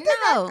 man.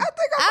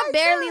 I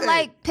barely could.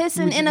 like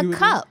pissing Would in you a do it?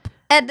 cup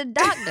at the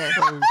doctor.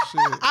 Oh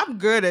shit. I'm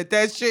good at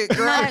that shit,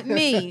 girl. Not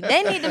me.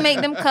 They need to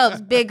make them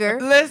cups bigger.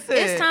 Listen,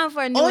 It's time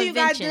for a new all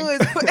invention. you gotta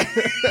do is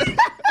put.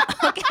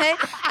 Okay,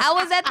 I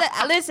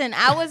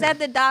was at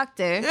the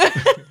doctor,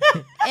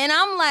 and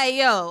I'm like,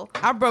 yo,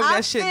 I broke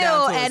that shit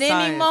down to a at science.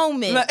 any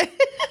moment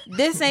Like-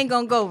 this ain't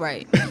gonna go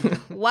right.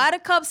 Why the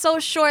cup so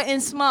short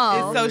and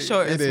small? It's so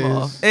short and It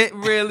small. is. It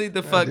really the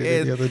I fuck did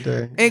is. it the other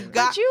day. It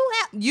got But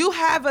you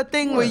have a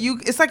thing where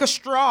it's like a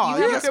straw.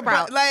 You have a can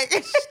sprout. put- like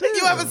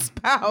you have a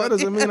spout. That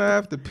doesn't mean I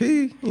have to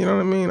pee. You know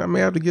what I mean? I may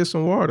have to get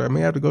some water. I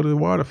may have to go to the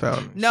water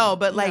fountain. No,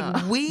 but like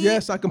we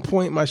Yes, I can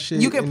point my shit.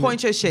 you can in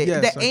point the- your shit.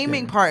 Yes, The I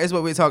aiming can. part is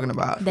what we're talking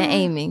about. The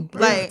aiming,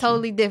 Like- like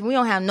totally different. We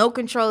don't have no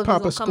control if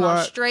Pop it's a gonna come out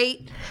squat.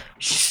 straight.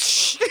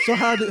 So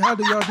how do y'all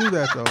do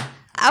that though?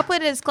 I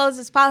put it as close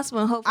as possible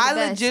and hope for I the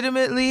best.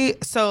 legitimately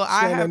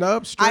Standing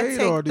up straight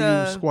take or do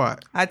you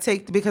squat? I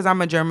take because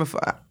I'm a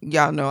germaphobe.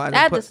 Y'all know I don't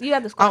have put, to- you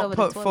have to squat I don't over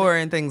the put toilet.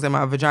 foreign things in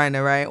my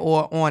vagina, right,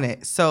 or on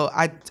it. So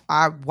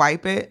I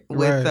wipe it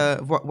with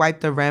Right.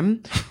 wipe the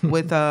rim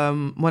with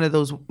one of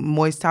those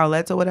moist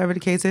towelettes or whatever the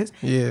case is.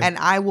 Yeah. And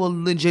I will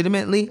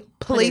legitimately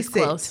Put place it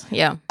close.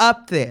 Yeah,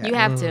 up there. you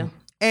have to.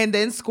 And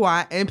then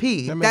squat and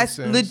pee. That makes That's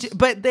sense. legit.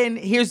 But then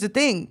here's the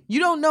thing: you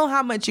don't know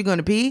how much you're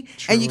gonna pee,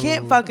 and you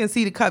can't fucking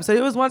see the cup. So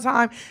there was one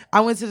time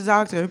I went to the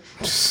doctor.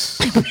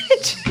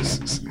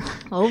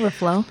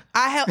 Overflow.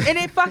 And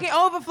it fucking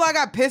overflow. I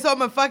got piss on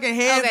my fucking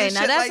hands Okay, and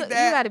now shit that's like you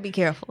that. got to be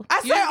careful. I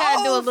You said, just got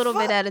to do "Oh, a little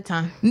fuck." bit at a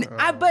time.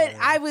 But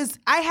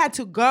I had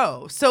to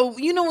go. So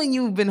you know when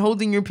you've been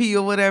holding your pee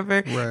or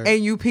whatever, Right.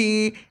 and you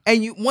pee,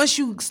 and you once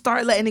you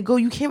start letting it go,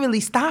 you can't really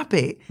stop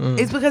it.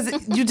 It's because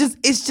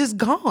it's just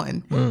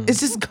gone. It's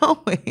just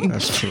going.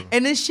 That's true.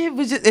 And this shit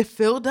was it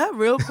filled up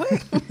real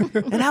quick,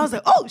 and I was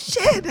like, oh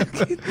shit,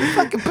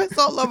 fucking piss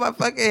all over my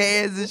fucking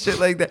hands and shit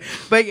like that.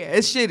 But yeah,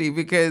 it's shitty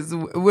because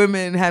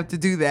women have to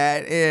do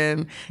that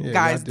and Yeah,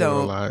 guys y'all do it a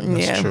don't. lot.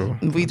 That's yeah, true.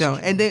 we don't.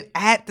 And then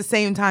at the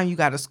same time, you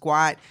got to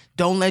squat.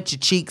 Don't let your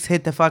cheeks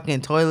hit the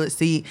fucking toilet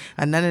seat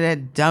and none of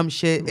that dumb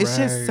shit. It's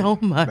just Right. so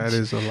much That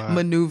is a lot.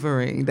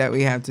 maneuvering that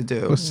we have to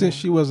do. But since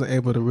she wasn't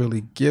able to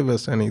really give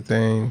us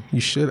anything, you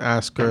should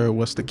ask her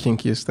what's the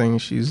kinkiest thing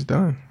she's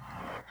done.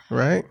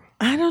 Right?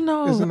 I don't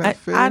know. Isn't that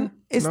fair?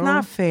 It's No?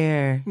 not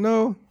fair.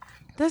 No.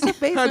 That's a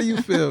basic. How do you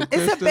feel?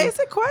 It's a Krista?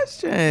 basic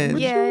question.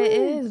 Yeah, it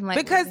is. My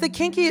Because the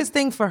kinkiest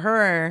thing for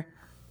her,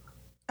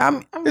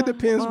 It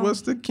depends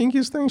what's the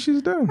kinkiest thing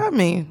she's done. I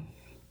mean,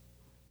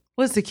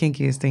 what's the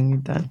kinkiest thing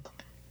you've done?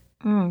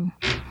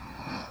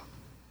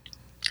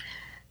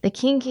 The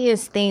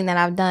kinkiest thing that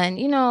I've done,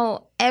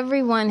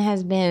 everyone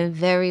has been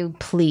very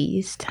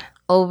pleased,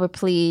 over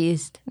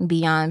pleased,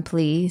 beyond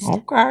pleased.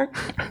 Okay.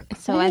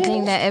 So I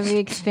think that every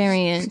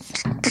experience.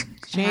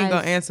 She ain't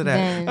gonna answer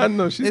that. I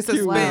know she's It's a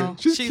cute. spin. With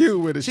it. She's cute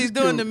with it. She's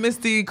doing the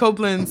Misty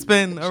Copeland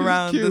spin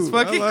around this cute.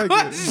 I fucking like it.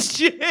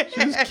 question.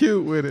 She's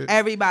cute with it.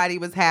 Everybody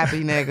was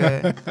happy,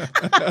 nigga.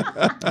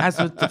 That's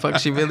what the fuck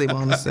she really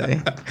want to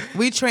say.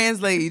 We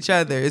translate each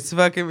other. It's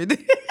fucking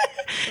ridiculous.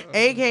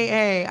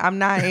 AKA, I'm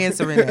not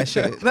answering that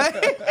shit. Like,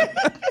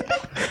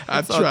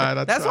 I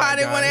tried. that's why I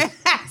didn't want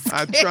to ask.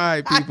 I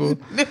tried, people.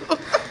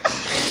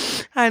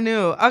 I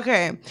knew.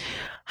 Okay.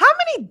 How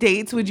many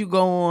dates would you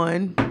go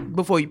on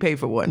before you pay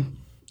for one?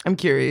 I'm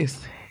curious.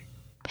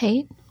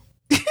 Paid?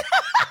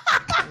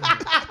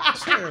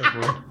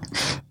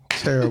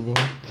 Terrible.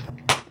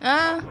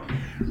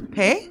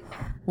 Pay?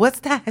 What's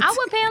that? I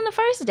would pay on the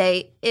first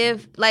date.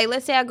 If,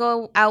 let's say I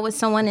go out with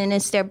someone and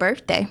it's their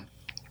birthday.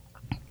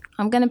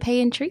 I'm going to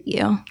pay and treat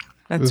you.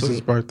 That's this sweet. is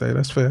his birthday.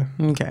 That's fair.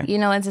 Okay. You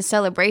know, it's a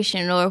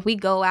celebration. Or if we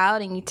go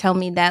out and you tell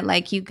me that,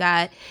 like, you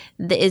got,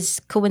 it's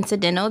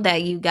coincidental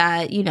that you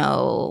got, you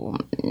know,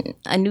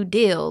 a new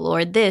deal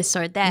or this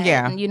or that.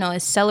 Yeah. And, you know,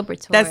 it's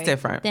celebratory. That's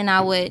different. Then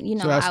I would, you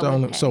know, So that's the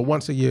only. So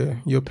once a year,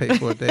 you'll pay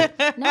for a date.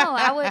 No,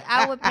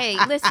 I would pay.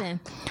 Listen,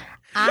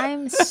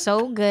 I'm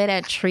so good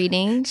at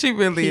treating She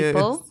really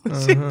people.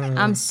 is.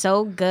 I'm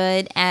so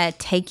good at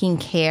taking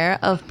care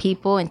of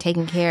people and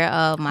taking care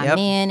of my Yep.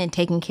 men and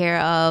taking care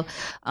of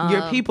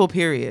Your people,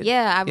 period.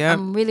 Yeah, Yep.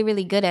 I'm really,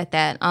 really good at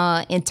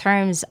that. In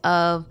terms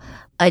of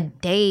a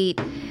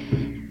date,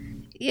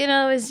 you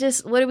know, it's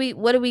just what are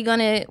we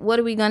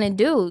gonna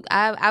do?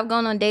 I've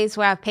gone on dates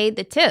where I've paid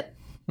the tip.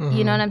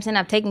 You know what I'm saying?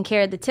 I've taken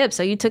care of the tip.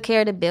 So you took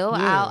care of the bill.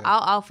 Yeah. I'll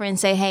offer and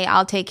say, hey,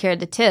 I'll take care of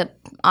the tip.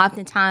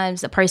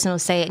 Oftentimes, the person will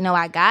say, no,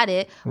 I got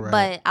it,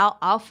 but I'll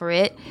offer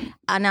it.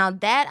 Now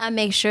that I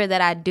make sure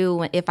that I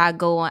do if I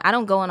go on. I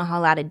don't go on a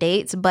whole lot of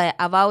dates, but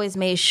I've always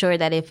made sure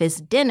that if it's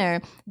dinner,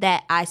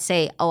 that I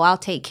say, oh, I'll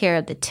take care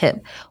of the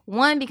tip.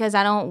 One, because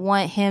I don't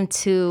want him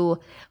to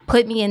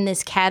put me in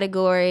this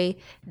category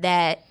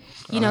that,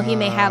 you know, he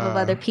may have of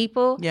other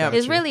people. Yeah.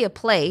 It's really a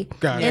play.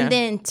 Got And it.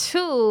 then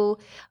two,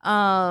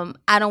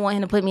 I don't want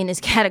him to put me in this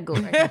category.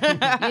 You know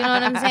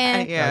what I'm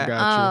saying? Yeah. I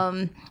got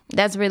you.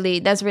 That's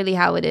really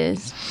how it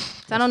is.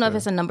 So I don't know if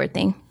it's a number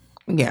thing.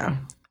 Yeah.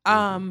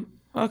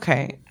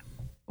 Okay.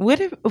 What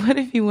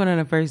if you went on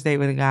a first date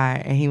with a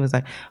guy and he was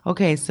like,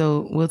 okay,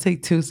 so we'll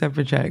take 2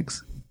 separate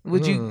checks.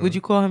 Would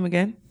you call him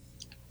again?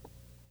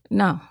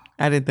 No.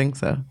 I didn't think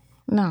so.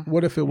 No.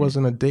 What if it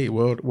wasn't a date?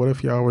 What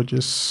if y'all were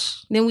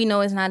just? Then we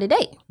know it's not a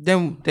date.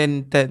 Then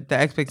the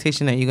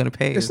expectation that you're gonna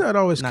pay. It's is not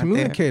always there.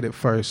 communicated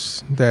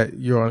first that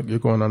you're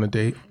going on a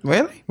date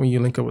Really? when you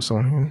link up with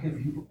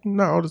someone.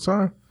 Not all the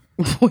time.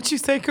 What you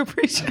say,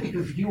 Capricia?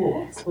 If you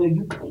offer,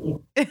 you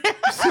paying.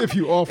 If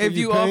you offer, If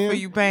you paying. offer,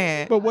 you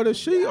paying. But what if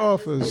she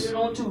offers?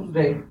 On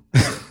Tuesday.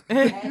 Asked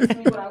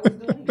me what I was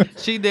doing.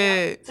 She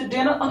did. To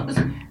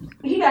dinner.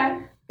 He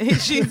got it.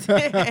 She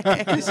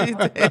did. She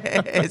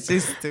did.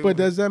 She's stupid. But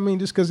does that mean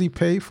just because he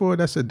paid for it,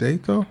 that's a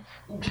date though?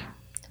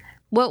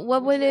 What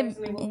would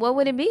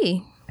it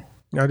be?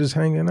 Y'all just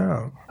hanging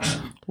out.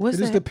 What's It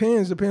just that?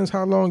 depends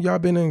how long y'all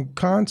been in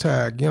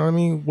contact. You know what I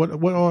mean?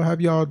 What all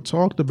have y'all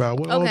talked about?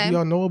 What all Okay. do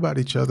y'all know about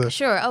each other?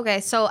 Sure. Okay.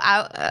 So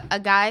a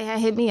guy had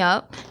hit me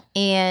up,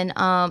 and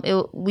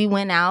we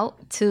went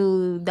out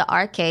to the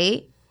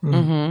arcade,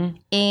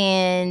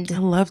 and I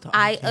love the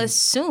I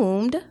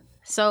assumed.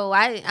 So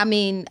I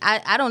mean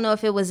I don't know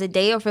if it was a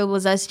day or if it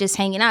was us just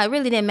hanging out. It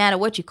really didn't matter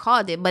what you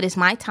called it, but it's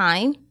my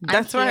time.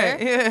 That's I'm right.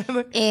 here.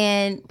 Yeah.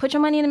 And put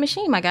your money in the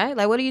machine, my guy.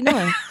 Like, what are you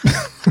doing?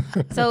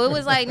 So it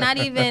was like not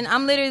even.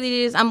 I'm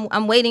literally just.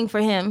 I'm waiting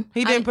for him.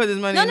 He didn't put his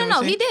money No, in the no,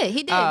 no. machine?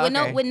 He did. Oh, with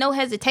okay. no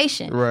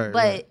hesitation. Right, But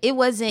right. it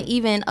wasn't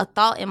even a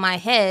thought in my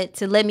head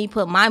to let me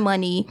put my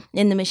money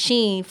in the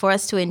machine for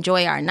us to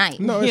enjoy our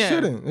night. No, it Yeah.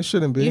 shouldn't. It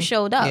shouldn't be. You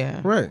showed up.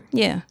 Yeah. Right.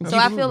 Yeah. So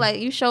I feel like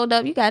you showed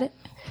up. You got it.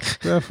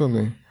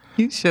 Definitely.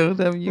 You showed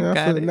up. You Yeah, I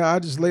got feel it. No, I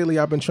just lately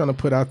I've been trying to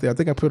put out there. I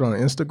think I put it on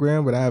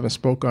Instagram, but I haven't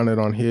spoke on it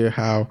on here.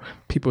 How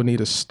people need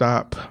to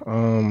stop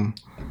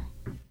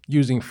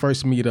using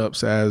first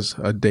meetups as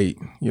a date.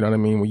 You know what I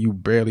mean? When you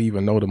barely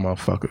even know the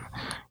motherfucker.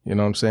 You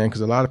know what I'm saying?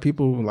 Because a lot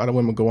of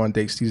women go on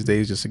dates these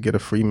days just to get a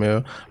free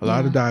meal. A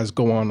lot of guys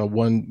go on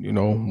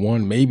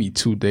one maybe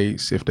 2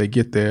 dates if they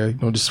get there.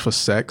 Just for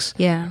sex.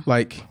 Yeah.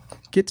 Like,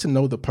 get to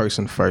know the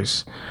person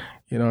first.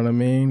 You know what I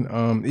mean?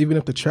 Even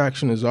if the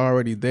traction is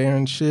already there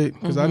and shit.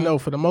 Because I know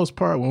for the most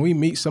part, when we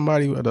meet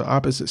somebody of the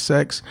opposite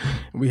sex,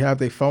 we have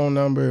their phone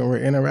number and we're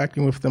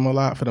interacting with them a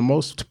lot. For the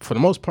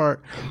most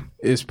part,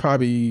 it's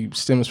probably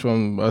stems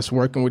from us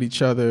working with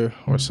each other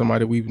or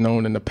somebody we've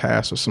known in the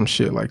past or some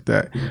shit like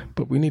that.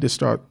 But we need to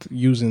start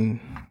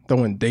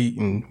throwing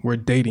dating. We're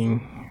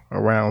dating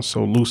around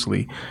so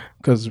loosely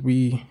because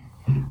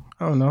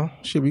I don't know.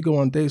 Shit, we go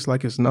on dates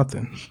like it's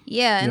nothing.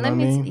 Yeah. You And know let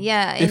what I me. mean?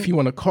 Yeah. If you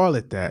want to call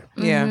it that.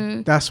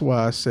 Yeah. That's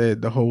why I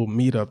said the whole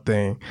meetup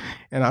thing.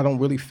 And I don't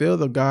really feel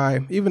the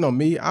guy, even though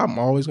I'm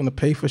always going to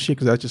pay for shit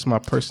because that's just my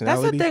That's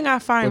personality. the thing I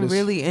But find it's-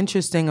 really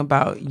interesting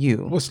about you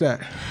What's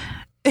that?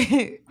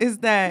 is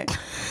that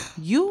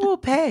you will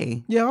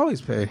pay. Yeah, I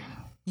always pay.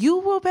 You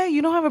will pay.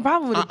 You don't have a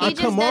problem with it. I he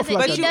just come off doesn't.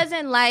 like He a-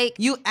 doesn't like.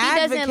 You He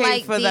doesn't advocate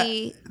like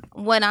for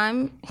what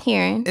I'm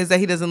hearing. is that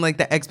he doesn't like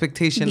the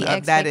expectation The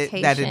of that it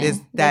is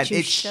expectation that that you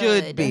it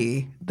should should.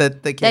 be the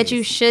case. That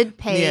you should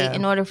pay Yeah.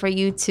 in order for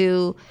you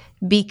to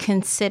be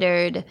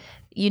considered,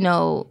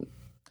 a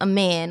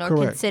man or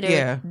Correct. considered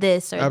Yeah.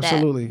 this or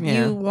Absolutely. that.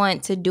 Yeah. You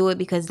want to do it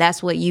because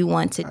that's what you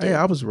want to do.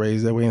 Yeah, I was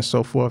raised that way and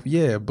so forth.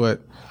 Yeah,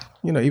 but,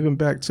 even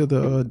back to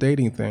the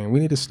dating thing, we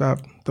need to stop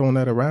throwing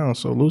that around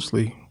so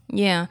loosely.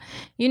 Yeah.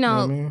 what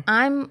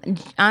I mean?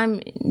 I'm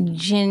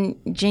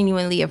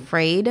genuinely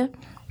afraid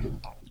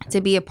to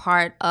be a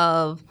part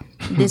of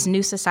this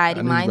new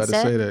society I knew you was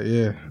about to say mindset. that,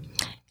 yeah.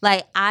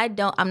 Like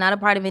I'm not a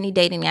part of any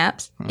dating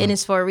apps. And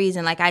it's for a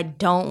reason. Like I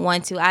don't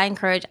want to. I've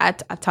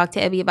talked to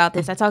Ebby about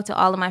this. I talked to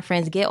all of my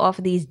friends, get off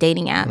of these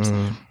dating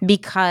apps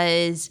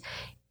because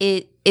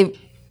it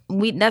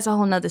that's a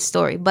whole nother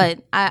story. But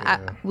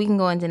we can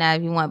go into that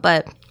if you want.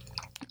 But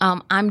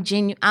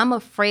I'm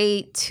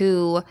afraid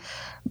to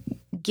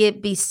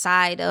get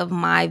beside of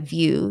my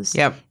views.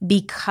 Yep.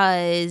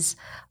 Because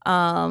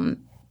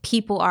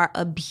people are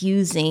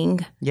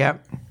abusing.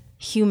 Yep.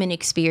 Human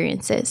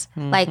experiences.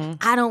 Like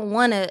I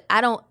want to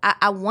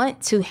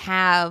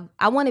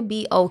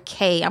be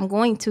okay. I'm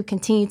going to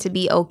continue to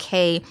be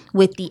okay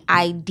with the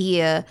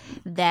idea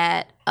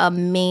that a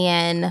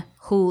man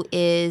who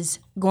is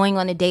going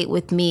on a date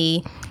with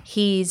me,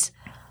 he's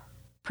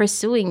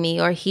pursuing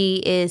me, or he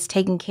is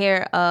taking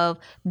care of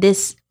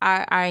this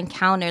our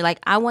encounter. Like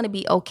I want to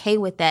be okay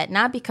with that,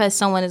 not because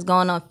someone is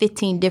going on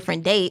 15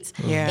 different dates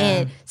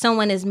and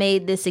someone has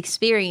made this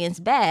experience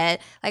bad.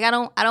 Like I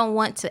don't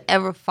want to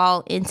ever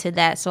fall into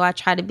that, so I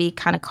try to be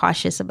kind of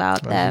cautious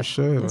about that as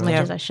much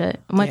as I should,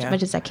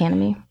 much as I can. To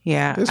me,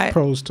 there's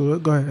pros to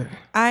it. Go ahead.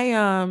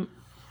 I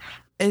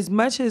as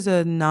much as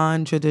a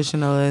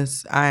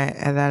non-traditionalist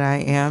that I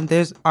am,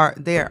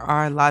 there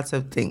are lots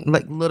of things,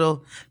 like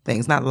little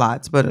things, not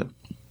lots, but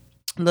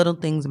little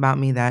things about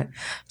me that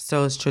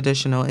still is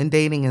traditional, and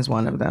dating is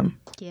one of them.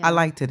 Yeah. I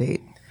like to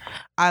date.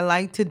 I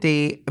like to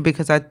date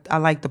because I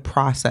like the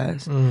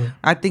process.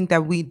 I think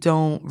that we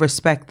don't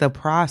respect the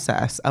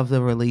process of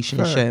the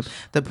relationship,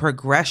 the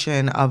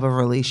progression of a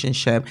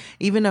relationship,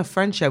 even a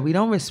friendship. We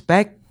don't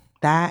respect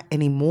that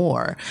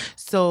anymore.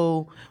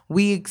 So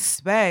we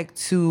expect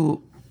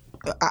to...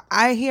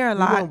 I hear a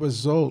lot. We want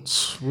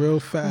results real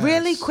fast.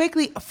 Really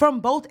quickly from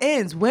both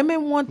ends.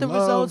 Women want the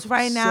results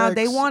right now. Sex,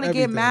 they want to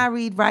get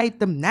married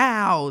right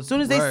now. As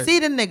soon as they see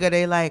the nigga,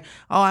 they like,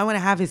 oh, I want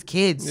to have his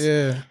kids.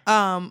 Yeah.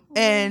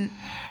 And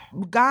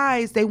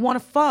guys, they want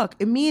to fuck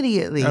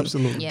immediately.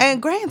 Absolutely. Yeah. And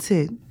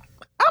granted,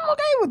 I'm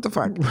okay with the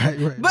fuck.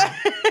 Right. But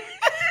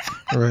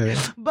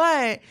right.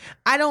 But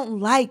I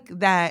don't like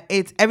that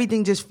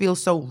everything just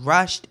feels so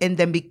rushed. And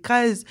then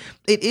because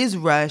it is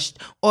rushed,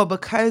 or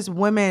because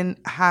women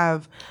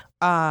have,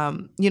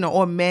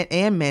 or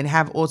men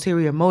have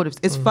ulterior motives,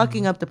 it's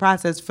fucking up the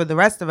process for the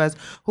rest of us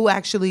who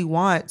actually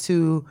want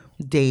to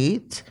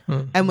date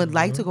and would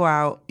like to go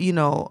out,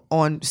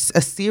 on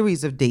a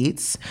series of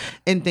dates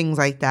and things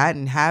like that,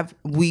 and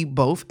we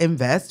both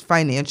invest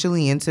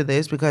financially into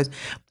this, because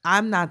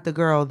I'm not the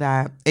girl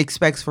that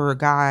expects for a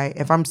guy.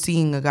 If I'm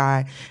seeing a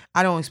guy,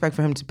 I don't expect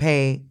for him to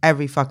pay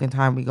every fucking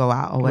time we go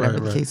out, or whatever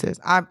the case is.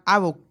 I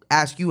will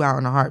ask you out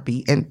in a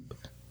heartbeat, and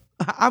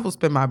I will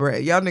spend my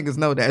bread. Y'all niggas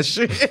know that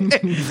shit.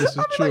 This is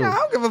true. Like, I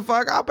don't give a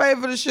fuck. I'll pay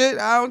for the shit.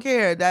 I don't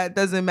care. That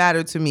doesn't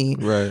matter to me.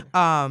 Right.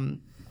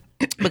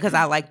 Because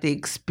I like the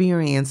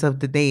experience of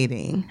the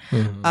dating.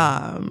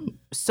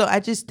 So I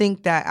just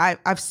think that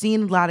I've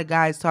seen a lot of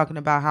guys talking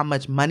about how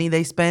much money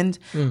they spend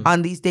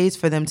on these dates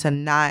for them to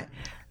not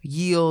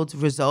yield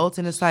results.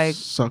 And it's like,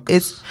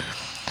 Suckers.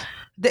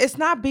 It's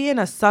not being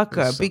a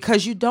sucker,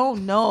 because you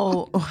don't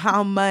know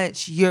how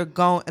much you're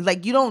going,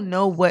 like, you don't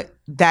know what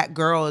that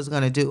girl is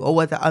going to do or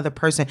what the other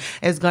person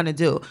is going to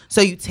do. So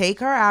you take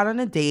her out on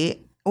a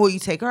date, or you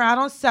take her out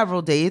on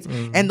several dates,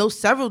 and those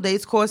several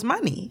dates cost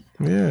money.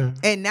 Yeah.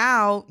 And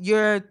now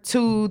you're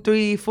 $200,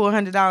 $300,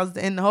 $400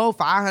 in the hole,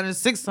 $500, $600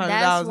 that's in the hole.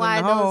 That's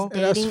why those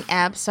dating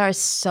apps are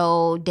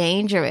so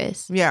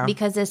dangerous. Yeah.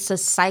 Because it's a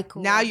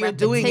cycle. Now you're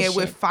doing it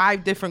with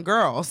 5 different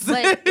girls.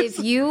 But if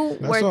you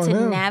were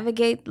to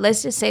navigate,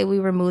 let's just say we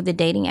remove the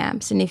dating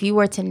apps, and if you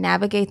were to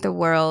navigate the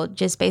world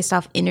just based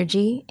off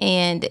energy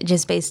and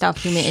just based off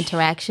human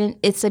interaction,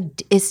 it's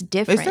different. It's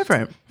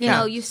different. You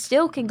know, you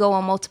still can go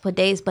on multiple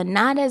dates, but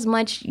not as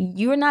much.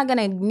 You're not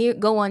going to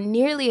go on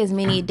nearly as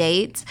many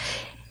dates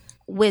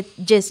with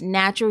just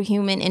natural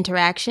human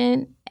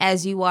interaction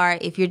as you are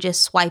if you're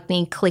just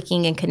swiping,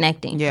 clicking, and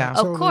connecting. Yeah.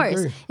 Of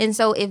course. And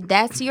so if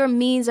that's your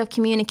means of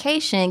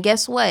communication,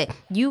 guess what?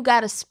 You got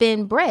to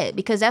spend bread,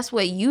 because that's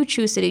what you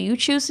choose to do. You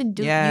choose to use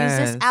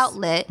this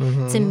outlet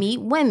to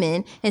meet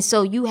women. And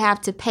so you have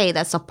to pay.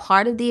 That's a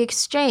part of the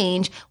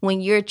exchange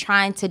when you're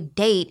trying to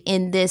date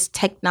in this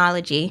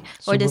technology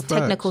or this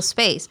technical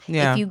space.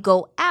 Yeah. If you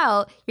go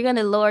out, you're going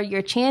to lower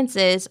your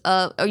chances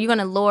of, or you're going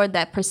to lower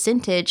that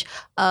percentage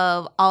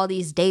of all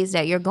these days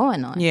that you're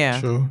going on.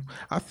 Yeah. True.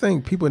 I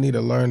think people need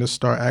to learn to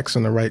start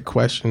asking the right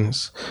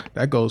questions.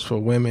 That goes for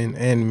women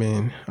and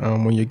men.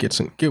 When you're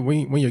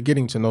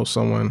getting to know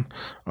someone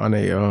on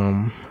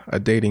a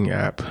dating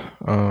app.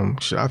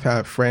 I've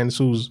had friends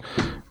who's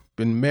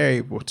been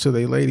married to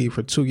their lady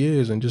for 2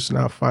 years and just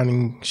now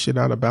finding shit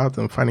out about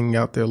them, finding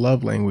out their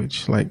love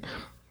language. Like,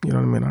 you know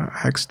what I mean? I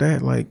ask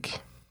that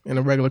like in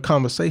a regular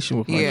conversation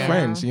with my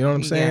friends. You know what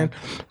I'm saying?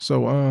 Yeah.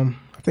 So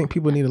I think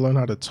people need to learn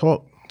how to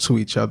talk to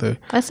each other.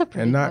 That's a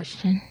pretty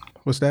question.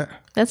 What's that?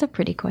 That's a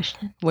pretty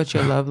question. What's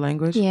your love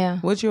language? Yeah.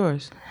 What's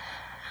yours?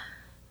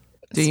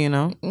 Do you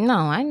know? No,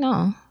 I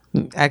know.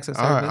 Acts of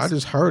service. I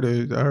just heard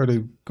it.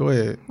 Go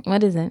ahead.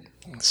 What is it?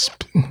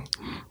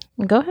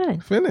 Go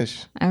ahead.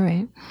 Finish. All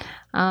right.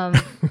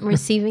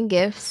 Receiving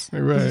gifts.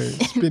 Right.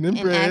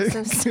 Spending bread. Acts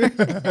of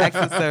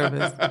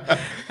service.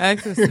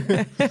 Acts of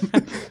service.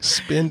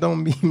 Spend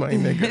on me, my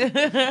nigga.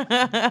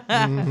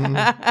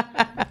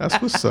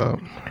 That's what's up.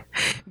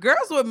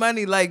 Girls with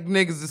money like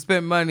niggas to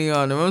spend money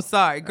on them. I'm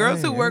sorry.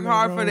 Girls who work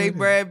hard for their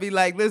bread be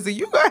like, listen,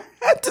 you gonna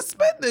have to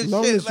spend this As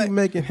long shit. as you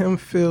making him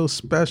feel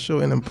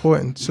special and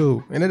important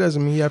too. And it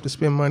doesn't mean you have to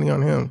spend money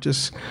on him.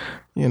 Just,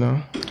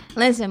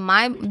 Listen,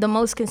 the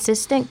most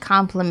consistent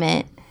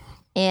compliment,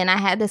 and I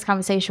had this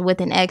conversation with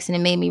an ex and it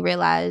made me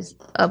realize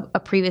a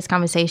previous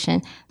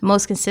conversation. The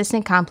most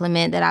consistent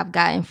compliment that I've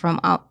gotten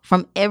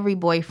from every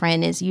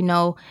boyfriend is, you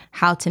know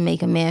how to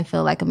make a man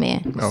feel like a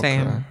man.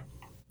 Same.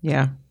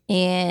 Yeah.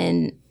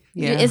 And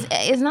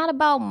it's not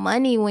about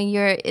money when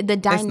the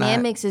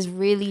dynamics is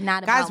really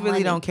not about money. Guys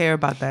really don't care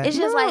about that. It's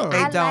just like,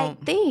 I don't.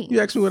 like things. You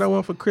ask me what I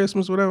want for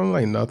Christmas, whatever, I'm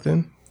like,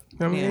 nothing.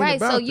 I mean, Right.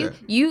 So you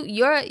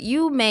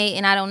may,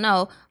 and I don't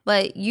know,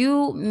 but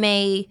you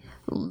may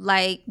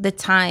like the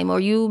time, or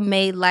you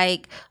may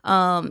like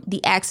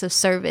the acts of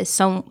service.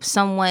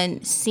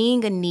 Someone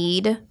seeing a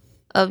need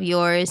of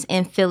yours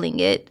and filling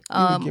it,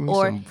 give me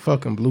some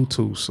fucking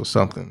Bluetooth or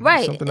something.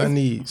 Right. Something I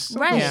need.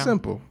 Something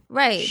simple.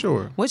 Right.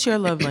 Sure. What's your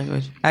love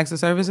language? Acts of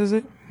service, is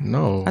it?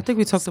 No. I think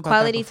we talked about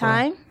Quality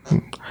that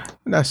before. time.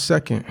 That's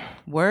second.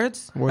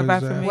 Words of Words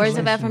affirmation. Words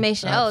of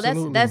affirmation.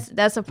 Absolutely. Oh,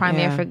 that's a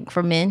primary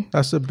for men.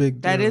 That's a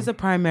big deal. That is a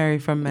primary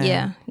for men.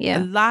 Yeah, yeah.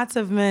 And lots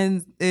of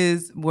men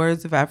is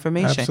words of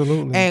affirmation.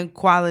 Absolutely. And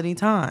quality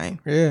time.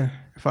 Yeah.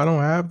 If I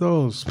don't have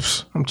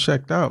those, I'm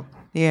checked out.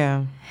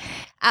 Yeah.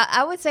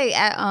 I would say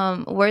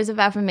words of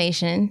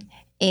affirmation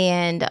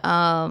and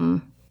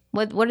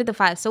what are the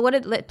 5? So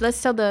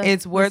let's tell the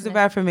It's words of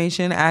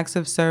affirmation, acts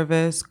of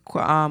service,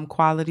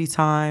 quality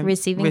time,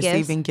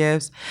 Receiving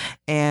gifts,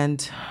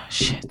 and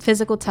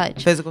physical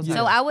touch. Physical touch.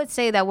 So I would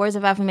say that words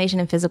of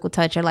affirmation and physical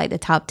touch are like the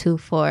top 2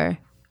 for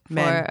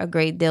Men. a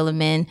great deal of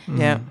men.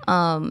 Yeah.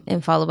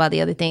 And followed by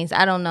the other things.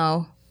 I don't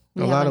know.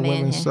 A lot of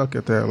women suck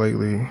at that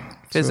lately.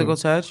 Physical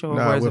touch or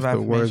words of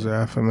affirmation? Words of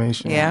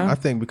affirmation. Yeah. I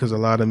think because a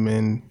lot of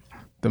men,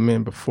 the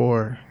men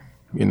before,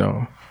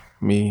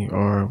 me,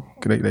 or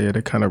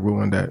they kind of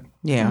ruined that.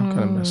 Yeah. Kind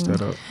of messed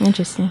that up.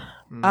 Interesting.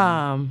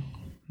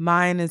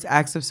 Mine is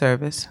acts of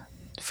service,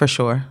 for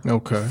sure.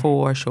 Okay.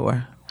 For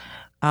sure.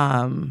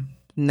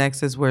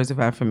 Next is words of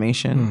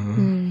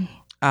affirmation.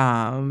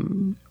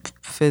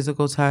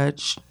 Physical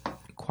touch,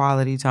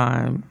 quality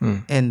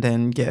time, and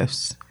then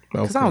gifts.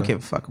 Because I don't give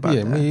a fuck about that.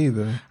 Yeah, me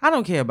either. I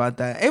don't care about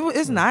that.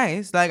 It's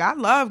nice. Like, I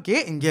love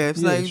getting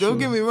gifts. Yeah, Like, don't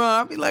get me wrong.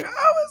 I'll be like, I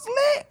was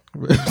lit.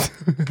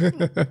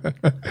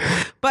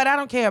 But I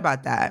don't care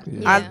about that.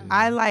 Yeah.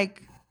 I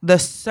like the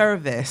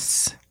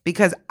service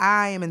because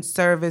I am in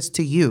service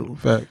to you.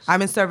 Facts.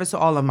 I'm in service to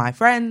all of my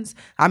friends.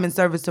 I'm in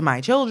service to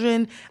my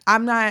children.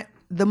 I'm not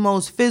the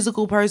most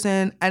physical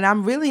person, and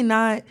I'm really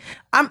not.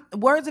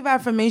 Words of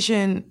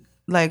affirmation,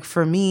 like,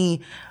 for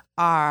me,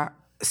 are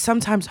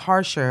sometimes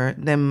harsher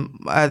than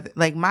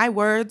like my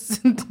words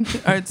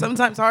are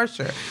sometimes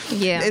harsher.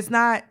 Yeah. It's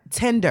not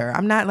tender.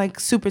 I'm not like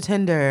super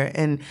tender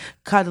and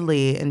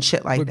cuddly and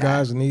shit like But that.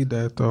 guys need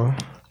that though.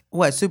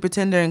 What, super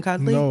tender and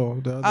cuddly? No,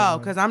 the other Oh, one.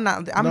 because I'm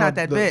not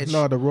that bitch.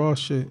 No, the raw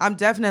shit. I'm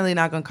definitely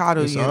not gonna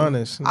coddle It's you.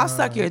 honest. I'll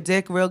suck your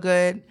dick real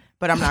good,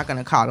 but I'm not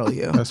gonna coddle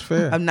you. That's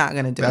fair. I'm not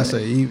gonna do That's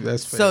it.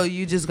 that's fair. So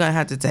you just gonna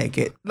have to take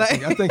it.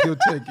 Like, I think he'll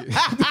take it.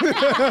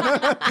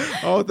 I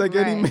don't think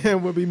any Right.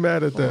 man would be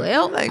mad at that.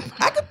 Well, like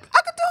I could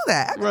do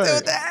that. I could do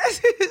Right. that.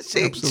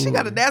 she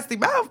got a nasty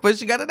mouth, but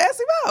she got a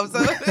nasty mouth. So.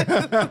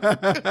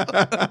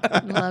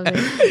 love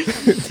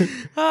it.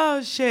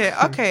 Oh shit.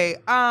 Okay.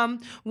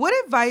 What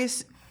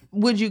advice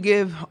would you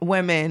give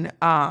women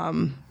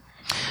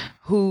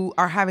who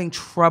are having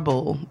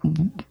trouble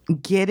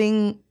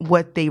getting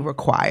what they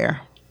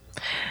require?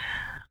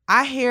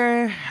 I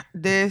hear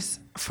this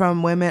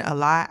from women a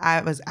lot.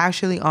 I was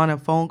actually on a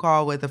phone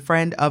call with a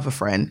friend of a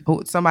friend,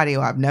 somebody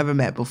who I've never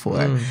met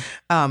before.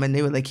 And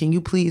they were like, can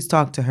you please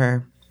talk to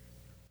her?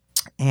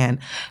 And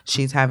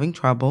she's having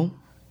trouble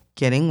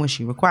getting what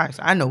she requires.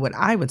 I know what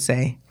I would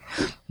say,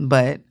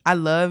 but I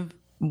love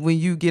when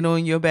you get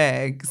on your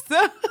bag.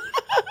 So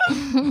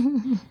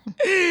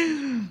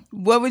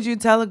what would you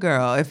tell a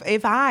girl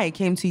if I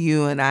came to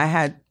you and I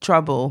had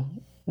trouble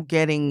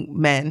getting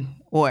men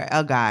or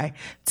a guy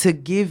to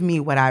give me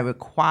what I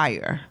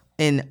require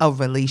in a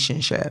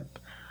relationship?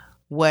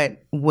 What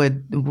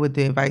would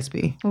the advice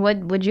be? What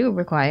would you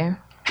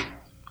require?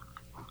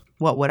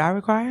 What would I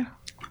require?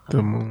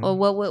 The moon. Or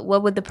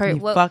what would the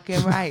person? You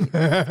fucking right.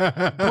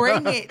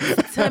 Bring it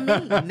to me,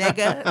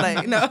 nigga.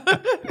 Like,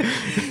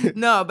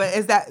 no, but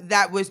is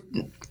that was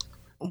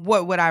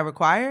what would I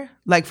require?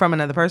 Like, from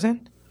another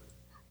person?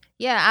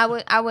 Yeah, I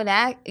would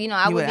ask.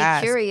 I would be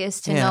ask.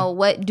 curious to Yeah. know,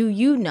 what do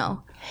you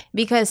know?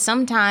 Because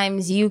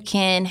sometimes you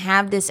can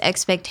have this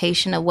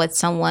expectation of what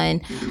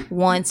someone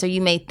wants, or you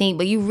may think,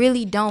 but you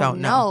really don't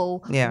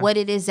know Yeah. what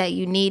it is that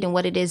you need and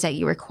what it is that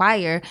you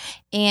require.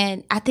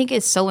 And I think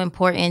it's so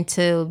important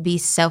to be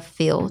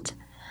self-filled.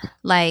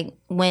 Like,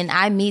 when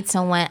I meet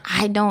someone,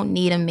 I don't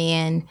need a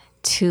man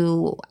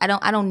I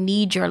don't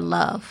need your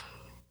love.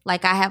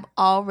 Like, I have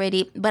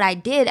already, but I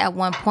did at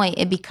one point,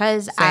 and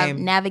because I've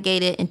Same.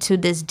 navigated into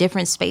this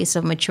different space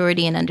of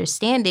maturity and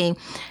understanding,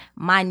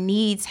 my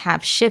needs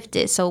have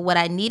shifted. So what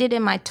I needed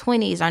in my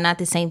 20s are not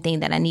the same thing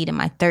that I need in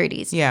my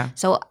 30s. Yeah.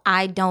 So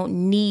I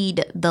don't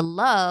need the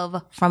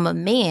love from a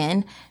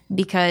man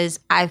because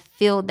I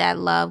feel that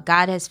love.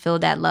 God has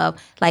filled that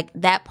love. Like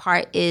that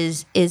part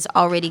is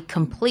already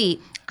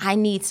complete. I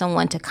need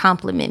someone to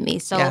compliment me.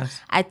 So yes.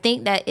 I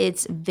think that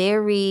it's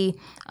very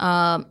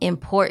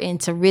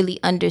important to really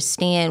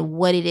understand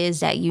what it is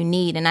that you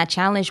need. And I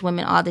challenge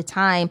women all the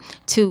time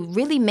to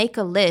really make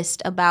a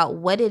list about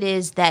what it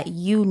is that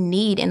you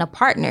need in a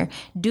partner.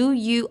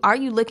 Are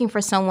you looking for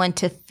someone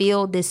to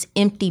fill this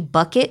empty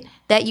bucket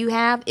that you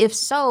have? If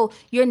so,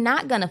 you're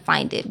not going to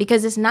find it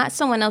because it's not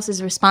someone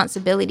else's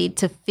responsibility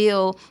to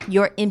fill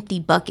your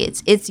empty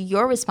buckets. It's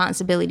your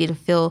responsibility to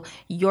fill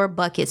your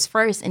buckets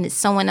first, and it's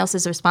someone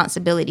else's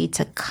responsibility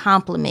to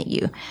compliment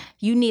you.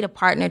 You need a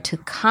partner to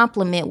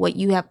complement what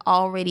you have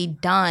already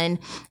done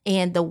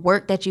and the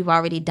work that you've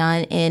already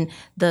done and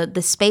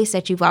the space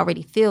that you've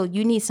already filled.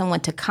 You need someone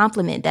to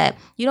complement that.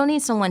 You don't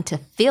need someone to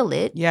fill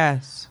it.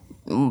 Yes.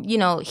 You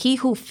know, he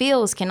who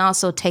feels can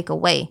also take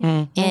away.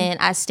 Mm-hmm. And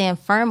I stand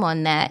firm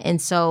on that. And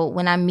so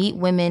when I meet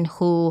women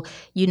who,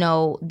 you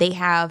know, they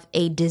have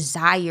a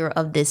desire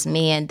of this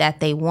man that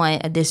they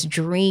want, this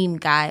dream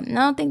guy, I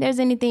don't think there's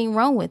anything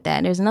wrong with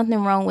that. There's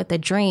nothing wrong with a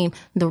dream.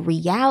 The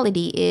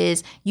reality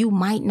is you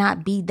might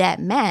not be that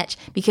match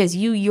because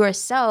you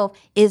yourself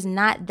is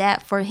not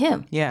that for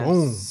him. Yes.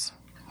 Boom.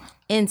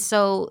 And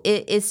so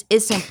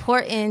it's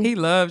important. He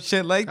loves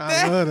shit like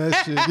that. I love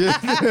that shit.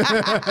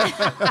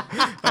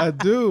 Yeah. I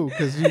do,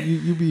 because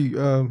you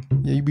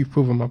be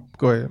proving my.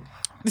 Go ahead.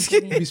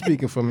 You be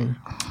speaking for me.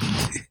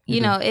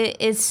 You know,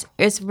 it's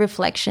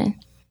reflection.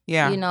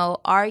 Yeah. You know,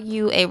 are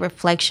you a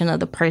reflection of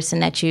the person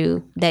that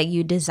you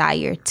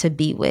desire to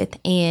be with?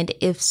 And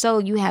if so,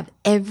 you have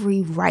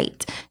every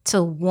right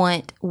to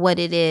want what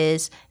it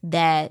is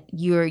that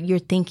you're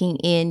thinking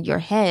in your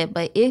head.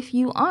 But if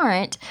you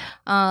aren't,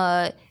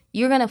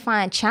 you're going to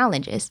find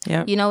challenges.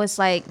 Yep. You know, it's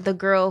like the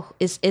girl,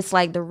 it's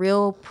like the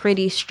real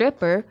pretty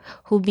stripper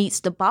who meets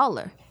the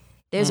baller.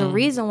 There's a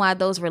reason why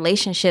those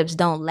relationships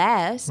don't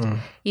last.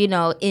 You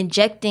know,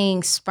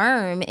 injecting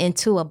sperm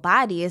into a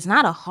body is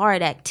not a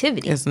hard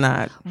activity. It's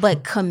not.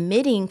 But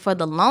committing for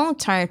the long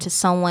term to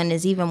someone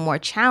is even more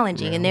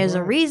challenging. And there's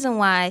a reason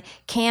why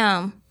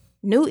Cam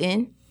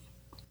Newton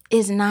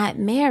is not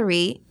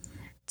married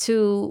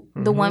to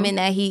the woman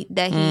that he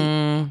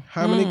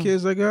How many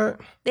kids they got?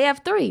 They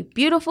have 3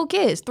 beautiful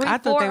kids. 3, I 4,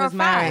 thought they or was 5.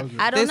 married.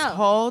 I don't this know.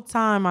 whole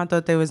time I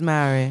thought they was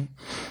married.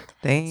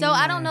 So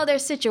I don't know their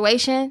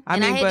situation,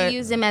 and I hate to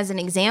use them as an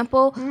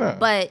example,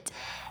 but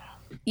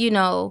you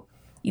know,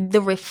 the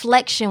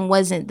reflection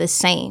wasn't the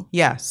same.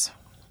 Yes.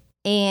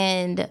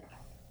 And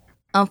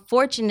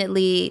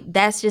unfortunately,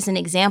 that's just an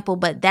example,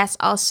 but that's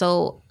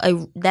also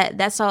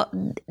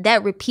that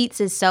repeats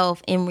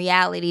itself in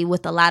reality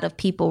with a lot of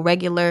people,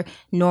 regular,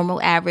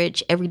 normal,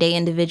 average, everyday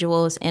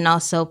individuals, and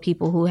also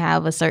people who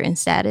have a certain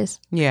status.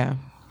 Yeah.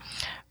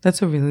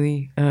 That's a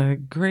really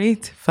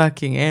great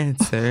fucking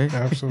answer.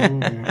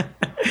 Absolutely.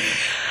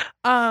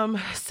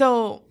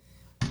 So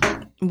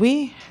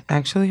we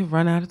actually have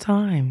run out of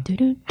time.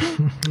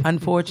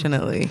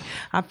 Unfortunately,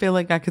 I feel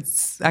like I could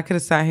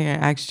have sat here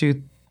and asked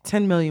you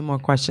 10 million more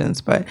questions,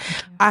 but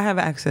I have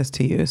access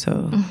to you.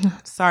 So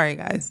sorry,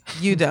 guys,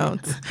 you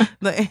don't.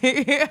 Like,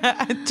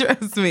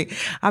 trust me.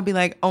 I'll be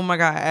like, oh my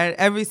God.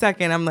 Every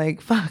second I'm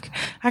like, fuck,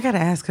 I got to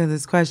ask her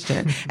this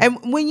question. And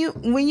when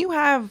you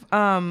have,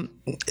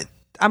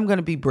 I'm going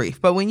to be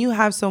brief, but when you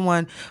have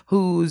someone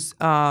who's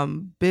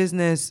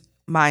business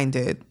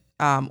minded,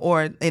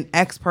 or an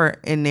expert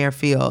in their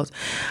field,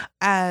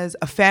 as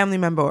a family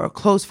member or a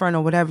close friend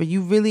or whatever,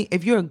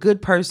 if you're a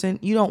good person,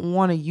 you don't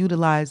want to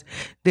utilize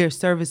their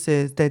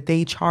services that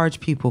they charge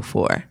people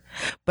for.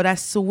 But I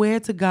swear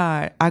to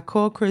God, I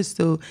call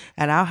Crystal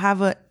and I'll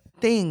have a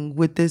thing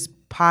with this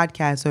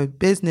podcast or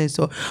business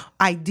or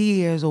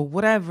ideas or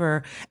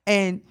whatever,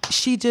 and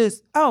she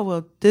just, oh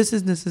well, this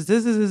is,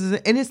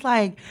 and it's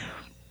like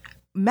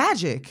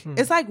magic.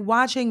 It's like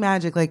watching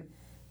magic. Like,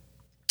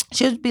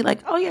 she'll be like,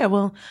 oh yeah,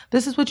 well,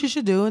 this is what you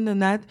should do, and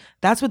then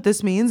that's what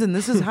this means, and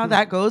this is how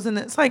that goes, and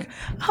it's like,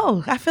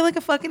 oh, I feel like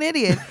a fucking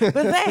idiot, but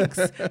thanks,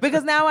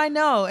 because now I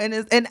know,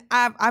 and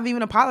I've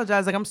even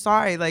apologized, like, I'm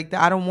sorry, like,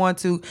 I don't want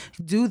to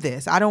do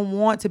this. I don't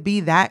want to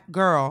be that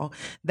girl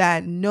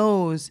that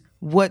knows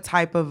what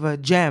type of a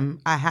gem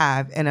I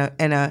have in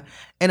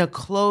a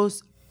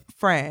close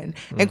friend.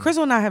 And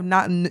Crystal and I have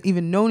not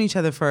even known each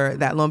other for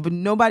that long, but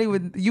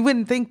you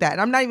wouldn't think that.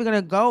 And I'm not even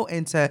gonna go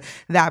into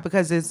that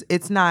because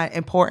it's not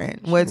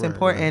important. What's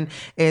important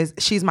is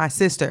she's my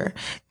sister,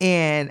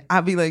 and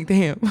I'll be like,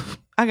 damn,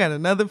 I got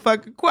another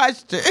fucking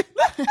question.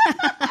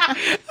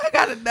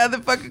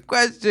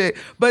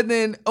 But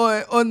then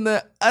on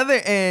the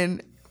other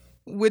end,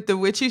 with the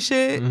witchy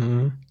shit,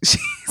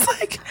 she's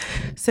like,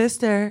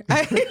 sister,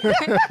 I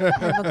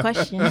have a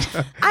question.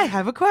 I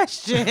have a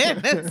question.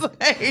 It's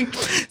like,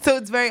 so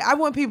it's very, I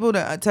want people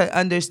to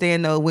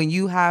understand though, when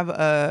you have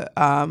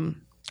a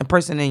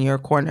person in your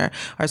corner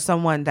or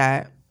someone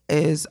that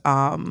is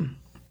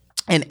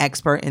an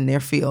expert in their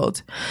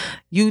field.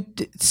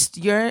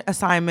 Your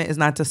assignment is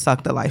not to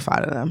suck the life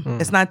out of them.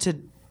 It's not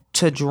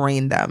to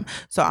drain them.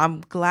 So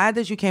I'm glad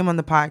that you came on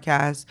the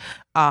podcast.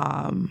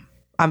 I'm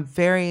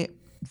very,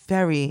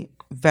 very,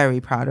 very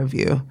proud of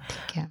you.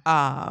 Thank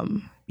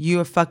you. You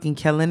are fucking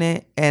killing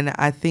it. And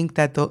I think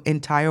that the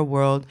entire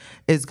world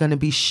is going to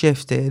be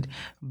shifted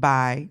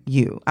by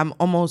you. I'm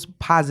almost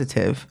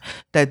positive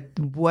that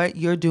what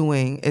you're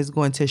doing is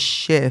going to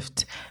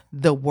shift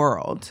the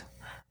world.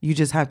 You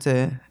just have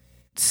to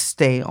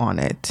stay on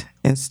it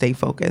and stay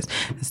focused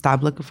and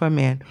stop looking for a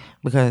man,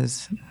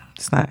 because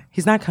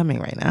he's not coming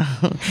right now.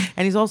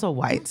 And he's also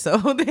white. So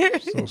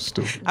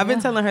stupid. I've been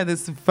telling her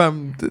this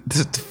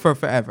for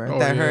forever,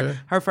 that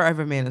her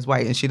forever man is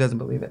white, and she doesn't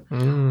believe it.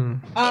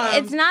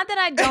 It's not that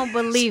I don't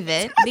believe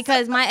it,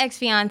 because my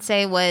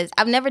ex-fiance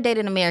I've never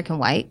dated an American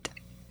white.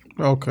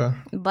 Okay.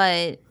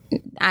 But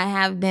I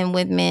have been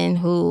with men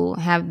who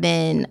have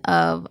been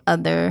of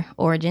other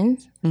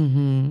origins.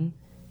 Mm-hmm.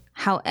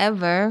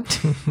 However,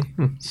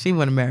 she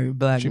want to marry a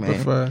black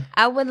man.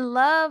 I would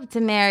love to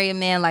marry a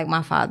man like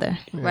my father,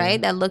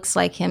 right? That looks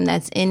like him,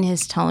 that's in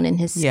his tone and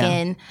his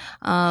skin.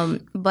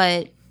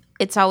 But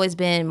it's always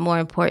been more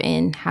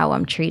important how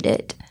I'm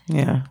treated.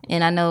 Yeah.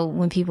 And I know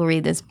when people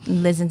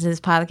listen to this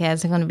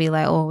podcast, they're going to be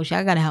like, oh,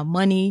 I got to have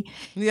money.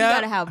 You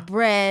got to have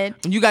bread.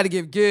 You got to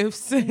give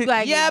gifts. You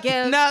got to give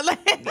gifts. No,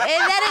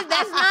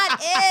 that's not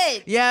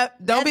it. Yep.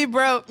 Don't be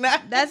broke.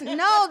 That's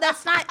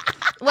not.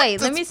 Wait,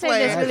 let me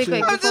say this really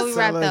quick before we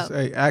wrap up.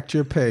 Hey, act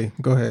your pay.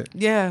 Go ahead.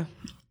 Yeah.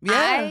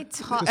 Yeah.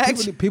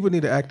 People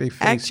need to act their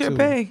face. Act your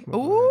pay.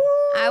 Ooh.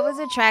 I was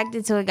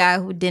attracted to a guy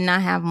who did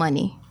not have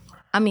money.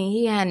 I mean,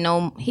 he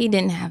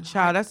didn't have.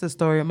 Child, that's the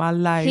story of my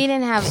life. He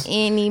didn't have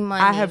any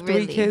money. I have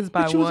 3 kids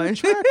by but you one. Was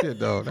attracted,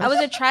 though. I was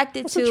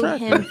attracted to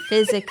him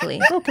physically.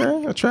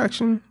 Okay,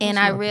 attraction. And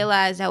I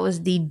realized that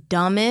was the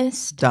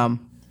dumbest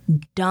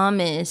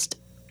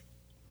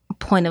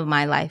point of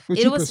my life.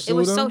 It was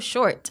so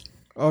short.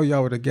 Oh,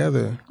 y'all were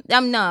together.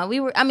 No,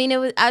 we were. I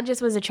mean, I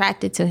just was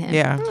attracted to him.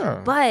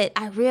 Yeah. But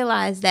I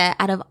realized that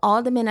out of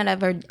all the men that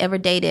I've ever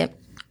dated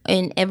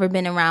and ever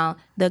been around,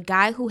 the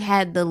guy who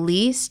had the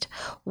least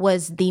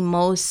was the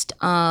most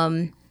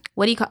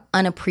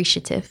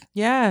unappreciative.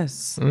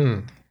 Yes.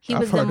 He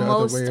was the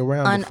most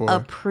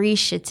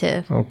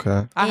unappreciative.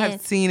 Okay. I have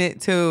seen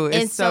it too.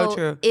 It's so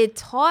true. It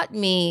taught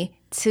me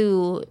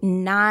to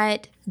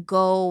not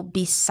go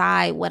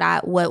beside what I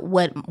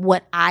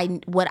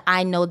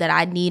know that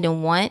I need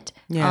and want.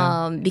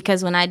 Yeah.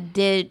 Because when I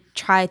did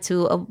try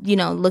to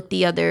look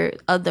the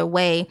other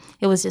way,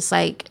 it was just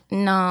like,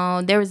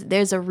 no,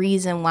 there's a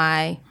reason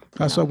why.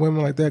 That's why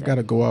women like that got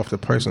to go off the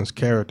person's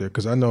character.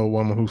 Because I know a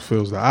woman who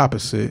feels the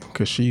opposite,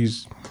 because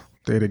she's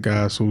dated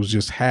guys who's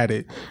just had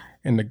it,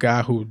 and the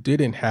guy who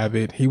didn't have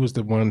it, he was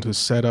the one to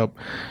set up,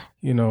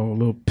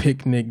 little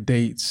picnic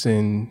dates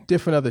and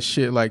different other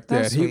shit like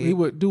that. He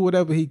would do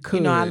whatever he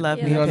could. I love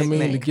you know what I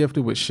mean? The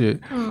gifted with shit.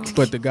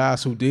 But the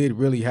guys who did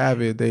really have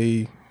it,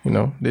 they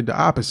did the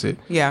opposite.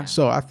 Yeah.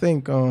 So I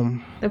think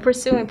the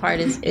pursuing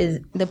part is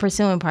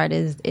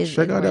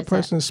check out that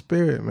person's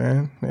spirit,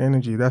 man. The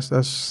energy. That's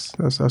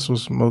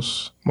what's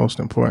most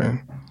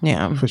important.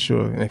 Yeah. For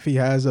sure. And if he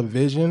has a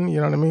vision, you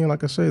know what I mean?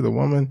 Like I say, the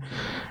woman,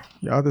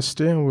 y'all the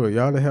steering wheel.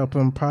 Y'all to help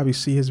him probably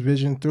see his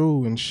vision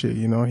through and shit.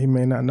 He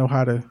may not know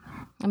how to.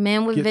 A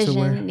man with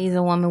vision needs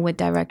a woman with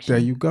direction.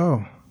 There you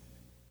go.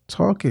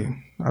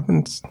 Talking.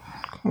 Come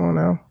on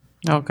now.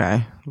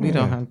 Okay. We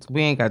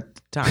ain't got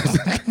time.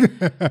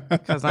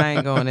 Because I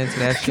ain't going into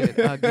that shit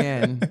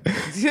again.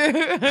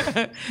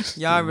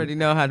 Y'all already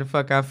know how the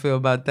fuck I feel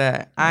about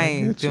that. I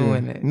ain't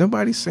doing it.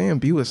 Nobody's saying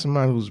be with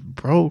somebody who's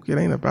broke. It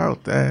ain't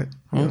about that.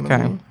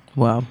 Okay.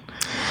 Well,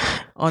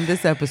 on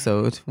this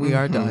episode, we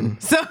are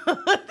done. So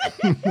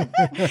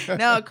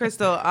no,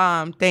 Crystal,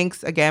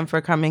 thanks again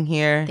for coming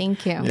here.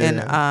 Thank you.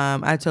 And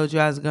I told you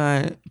I was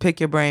gonna pick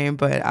your brain,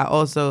 but I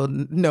also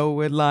know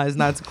what lines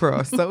not to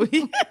cross. So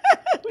we're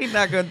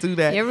not gonna do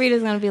that. Your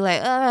reader's gonna be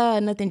like,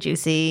 nothing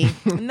juicy.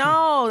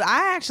 No,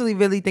 I actually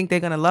really think they're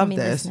gonna love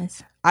this.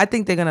 Business. I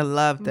think they're gonna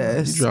love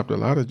this. You dropped a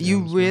lot of gems. You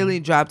really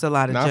dropped a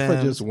lot of gems. Not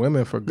for just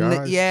women, for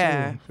guys.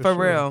 Yeah, too, for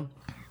real.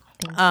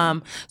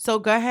 So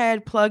go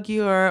ahead, plug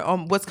your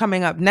what's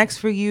coming up next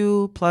for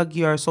you, plug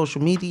your social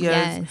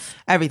medias,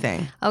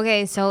 everything.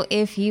 Okay, so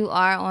if you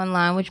are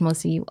online, which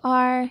most of you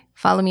are,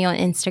 follow me on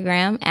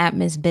Instagram at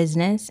Miss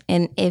Business.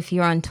 And if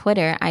you're on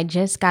Twitter, I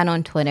just got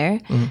on Twitter.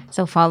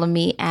 So follow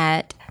me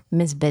at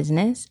Miss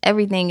Business.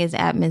 Everything is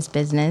at Miss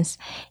Business.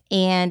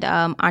 And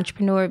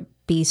Entrepreneur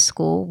B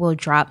School will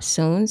drop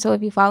soon. So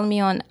if you follow me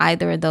on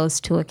either of those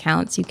 2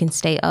 accounts, you can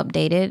stay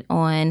updated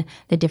on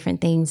the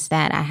different things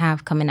that I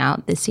have coming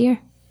out this year.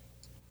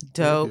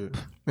 Dope.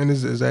 And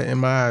is that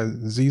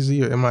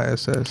M-I-Z-Z or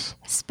M-I-S-S?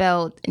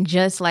 Spelled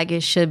just like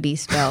it should be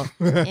spelled.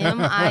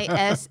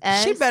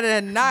 M-I-S-S. She better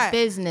than not.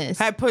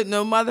 Business. I put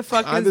no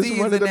motherfucking I just Z's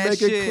wanted in to that make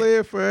shit. it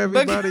clear for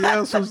everybody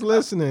else who's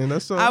listening.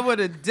 That's all. I would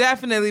have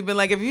definitely been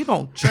like, if you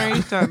don't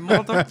change that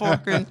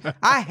motherfucking...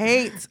 I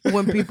hate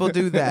when people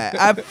do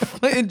that.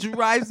 It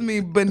drives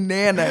me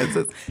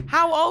bananas.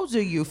 How old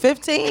are you?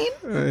 15?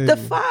 Hey, The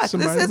fuck? This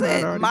somebody isn't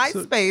might already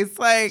MySpace.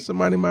 Like,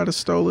 somebody might have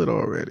stole it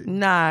already.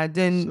 nah, So they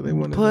then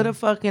wanted put to- a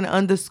fucking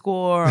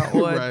underscore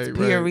or Right,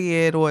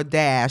 period or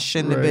dash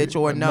in the Right. bitch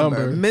or A number.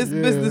 number, Miss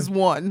yeah. Business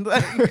 1.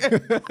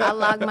 I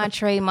logged my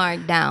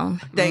trademark down.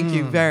 Thank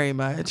you very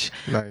much.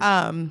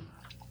 Nice.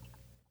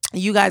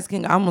 You guys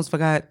can... I almost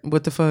forgot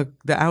what the fuck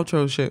the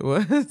outro shit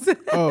was.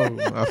 Oh,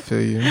 I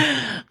feel you.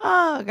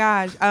 Oh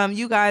gosh.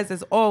 You guys,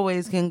 as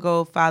always, can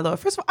go follow.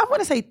 First of all, I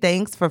want to say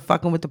thanks for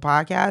fucking with the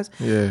podcast.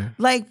 Yeah.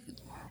 Like,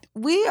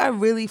 we are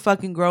really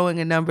fucking growing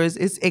in numbers.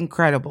 It's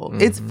incredible.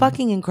 It's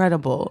fucking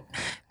incredible.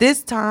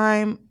 This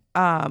time,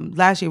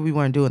 last year we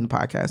weren't doing the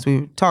podcast.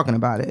 We were talking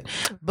about it.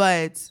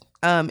 But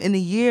in the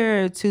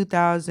year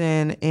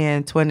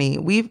 2020,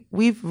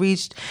 we've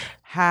reached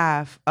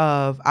half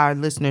of our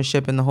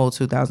listenership in the whole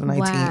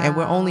 2019. And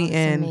we're only Wow,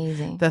 in that's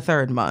amazing. the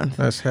third month.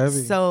 That's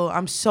heavy. So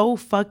I'm so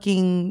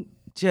fucking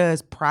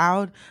just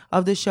proud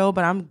of the show,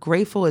 but I'm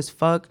grateful as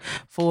fuck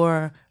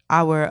for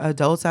our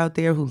adults out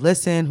there who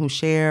listen, who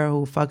share,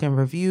 who fucking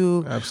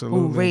review, Absolutely.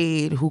 who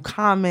rate, who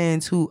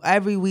comment, who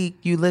every week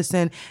you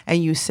listen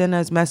and you send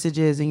us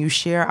messages and you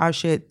share our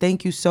shit.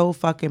 Thank you so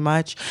fucking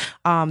much.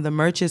 The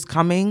merch is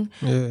coming.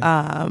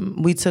 Yeah.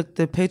 We took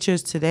the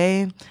pictures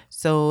today,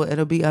 so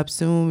it'll be up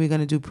soon. We're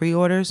gonna do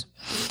pre-orders.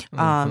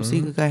 So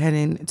you can go ahead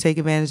and take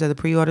advantage of the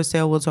pre-order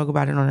sale. We'll talk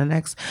about it on the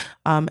next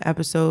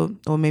episode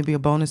or maybe a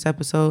bonus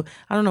episode.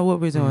 I don't know what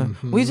we're doing.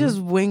 We just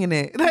winging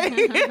it.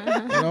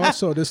 And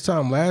also, this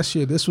time last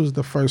year, this was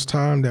the first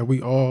time that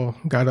we all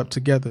got up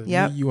together.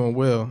 Yep. Me, you, and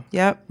Will.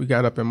 Yep. We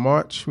got up in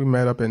March. We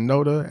met up in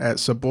Noda at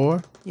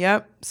Sabor.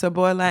 Yep. So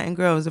Boy Latin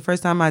Girl. It was the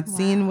first time I'd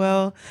seen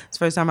Will. It's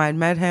the first time I'd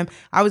met him.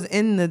 I was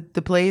in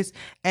the place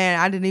and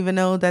I didn't even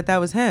know that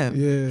was him.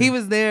 Yeah. He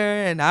was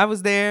there and I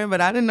was there, but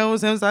I didn't know it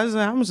was him. So I was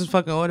like, I'm just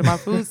fucking order my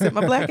food, sit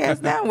my black ass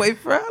down, wait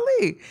for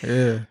Ali.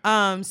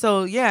 Yeah.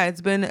 So yeah,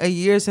 it's been a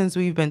year since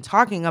we've been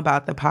talking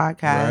about the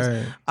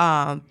podcast.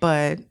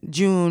 But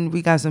June,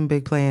 we got some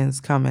big plans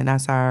coming.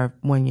 That's our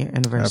 1 year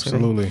anniversary.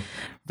 Absolutely.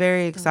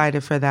 Very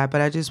excited for that, but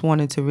I just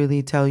wanted to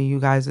really tell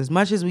you guys as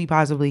much as we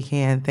possibly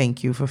can,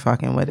 thank you for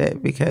fucking with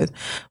it, because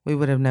we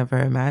would have never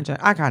imagined.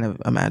 I kind of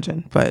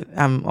imagined, but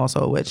I'm also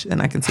a witch and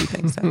I can see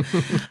things. So.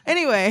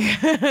 Anyway,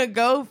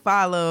 go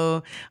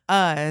follow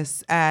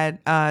us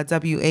at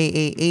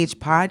WAAH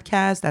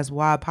Podcast. That's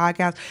Wild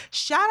Podcast.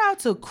 Shout out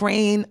to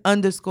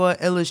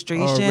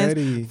Crane_illustrations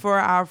Already. for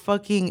our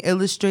fucking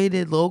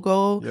illustrated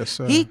logo. Yes,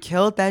 sir. He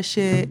killed that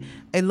shit.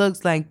 It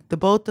looks like the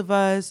both of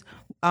us.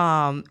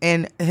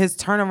 And his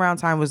turnaround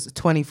time was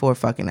 24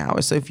 fucking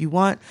hours. So if you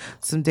want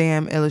some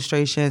damn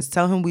illustrations,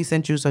 tell him we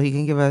sent you so he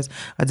can give us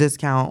a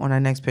discount on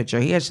our next picture.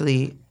 He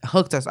actually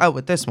hooked us up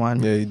with this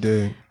one. Yeah, he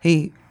did.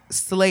 He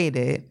slayed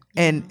it.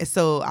 And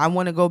so I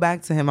want to go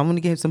back to him. I'm going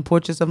to get some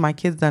portraits of my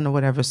kids done or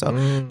whatever. So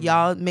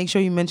y'all make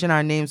sure you mention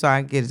our name so I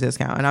can get a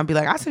discount. And I'll be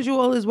like, I sent you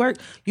all this work.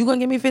 You going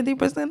to give me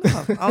 50%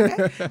 off.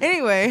 Okay.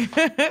 Anyway,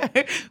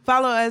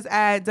 follow us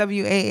at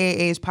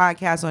WAAH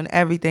Podcast on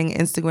everything,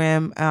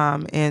 Instagram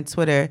and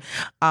Twitter.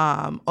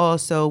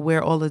 Also,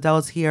 we're all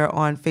adults here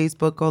on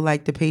Facebook. Go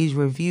like the page,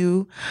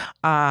 review.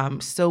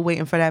 Still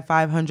waiting for that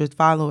 500th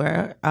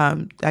follower.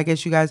 I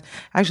guess you guys,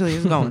 actually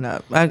it's going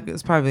up.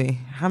 It's probably,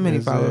 how many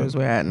followers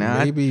we're at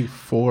now? Maybe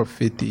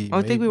 450.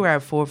 I think we were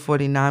at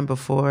 449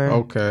 before.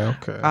 Okay.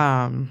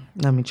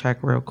 Let me check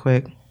real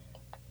quick.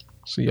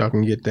 So y'all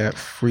can get that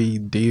free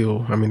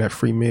deal. I mean, that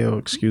free meal,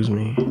 excuse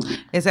me.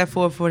 It's at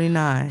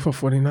 449.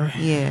 449?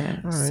 Yeah.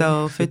 All right.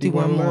 So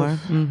 51 more.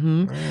 left.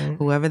 Right.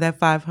 Whoever that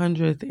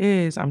 500th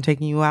is, I'm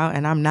taking you out,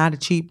 and I'm not a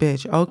cheap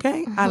bitch,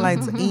 okay? I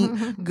like to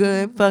eat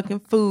good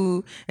fucking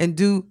food and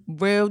do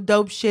real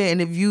dope shit.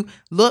 And if you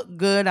look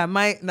good, I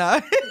might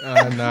not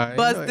Nah,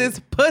 bust this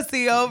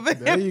pussy over.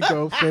 There you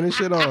go. Finish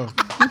it off.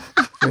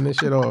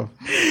 Finish it off.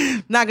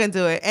 Not gonna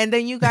do it. And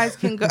then you guys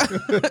can go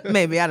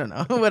maybe, I don't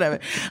know, whatever.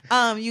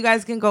 You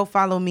guys can go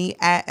follow me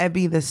at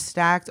Ebby the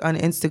Stacked on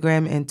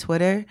Instagram and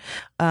Twitter,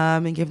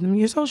 and give them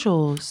your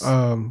socials.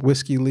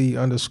 Whiskey Lee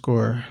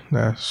 _.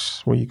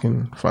 That's where you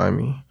can find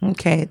me.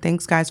 Okay,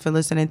 thanks guys for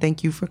listening.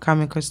 Thank you for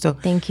coming, Crystal.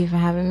 Thank you for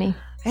having me.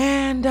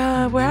 And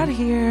we're out of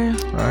here.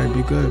 All right,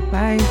 be good.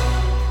 Bye.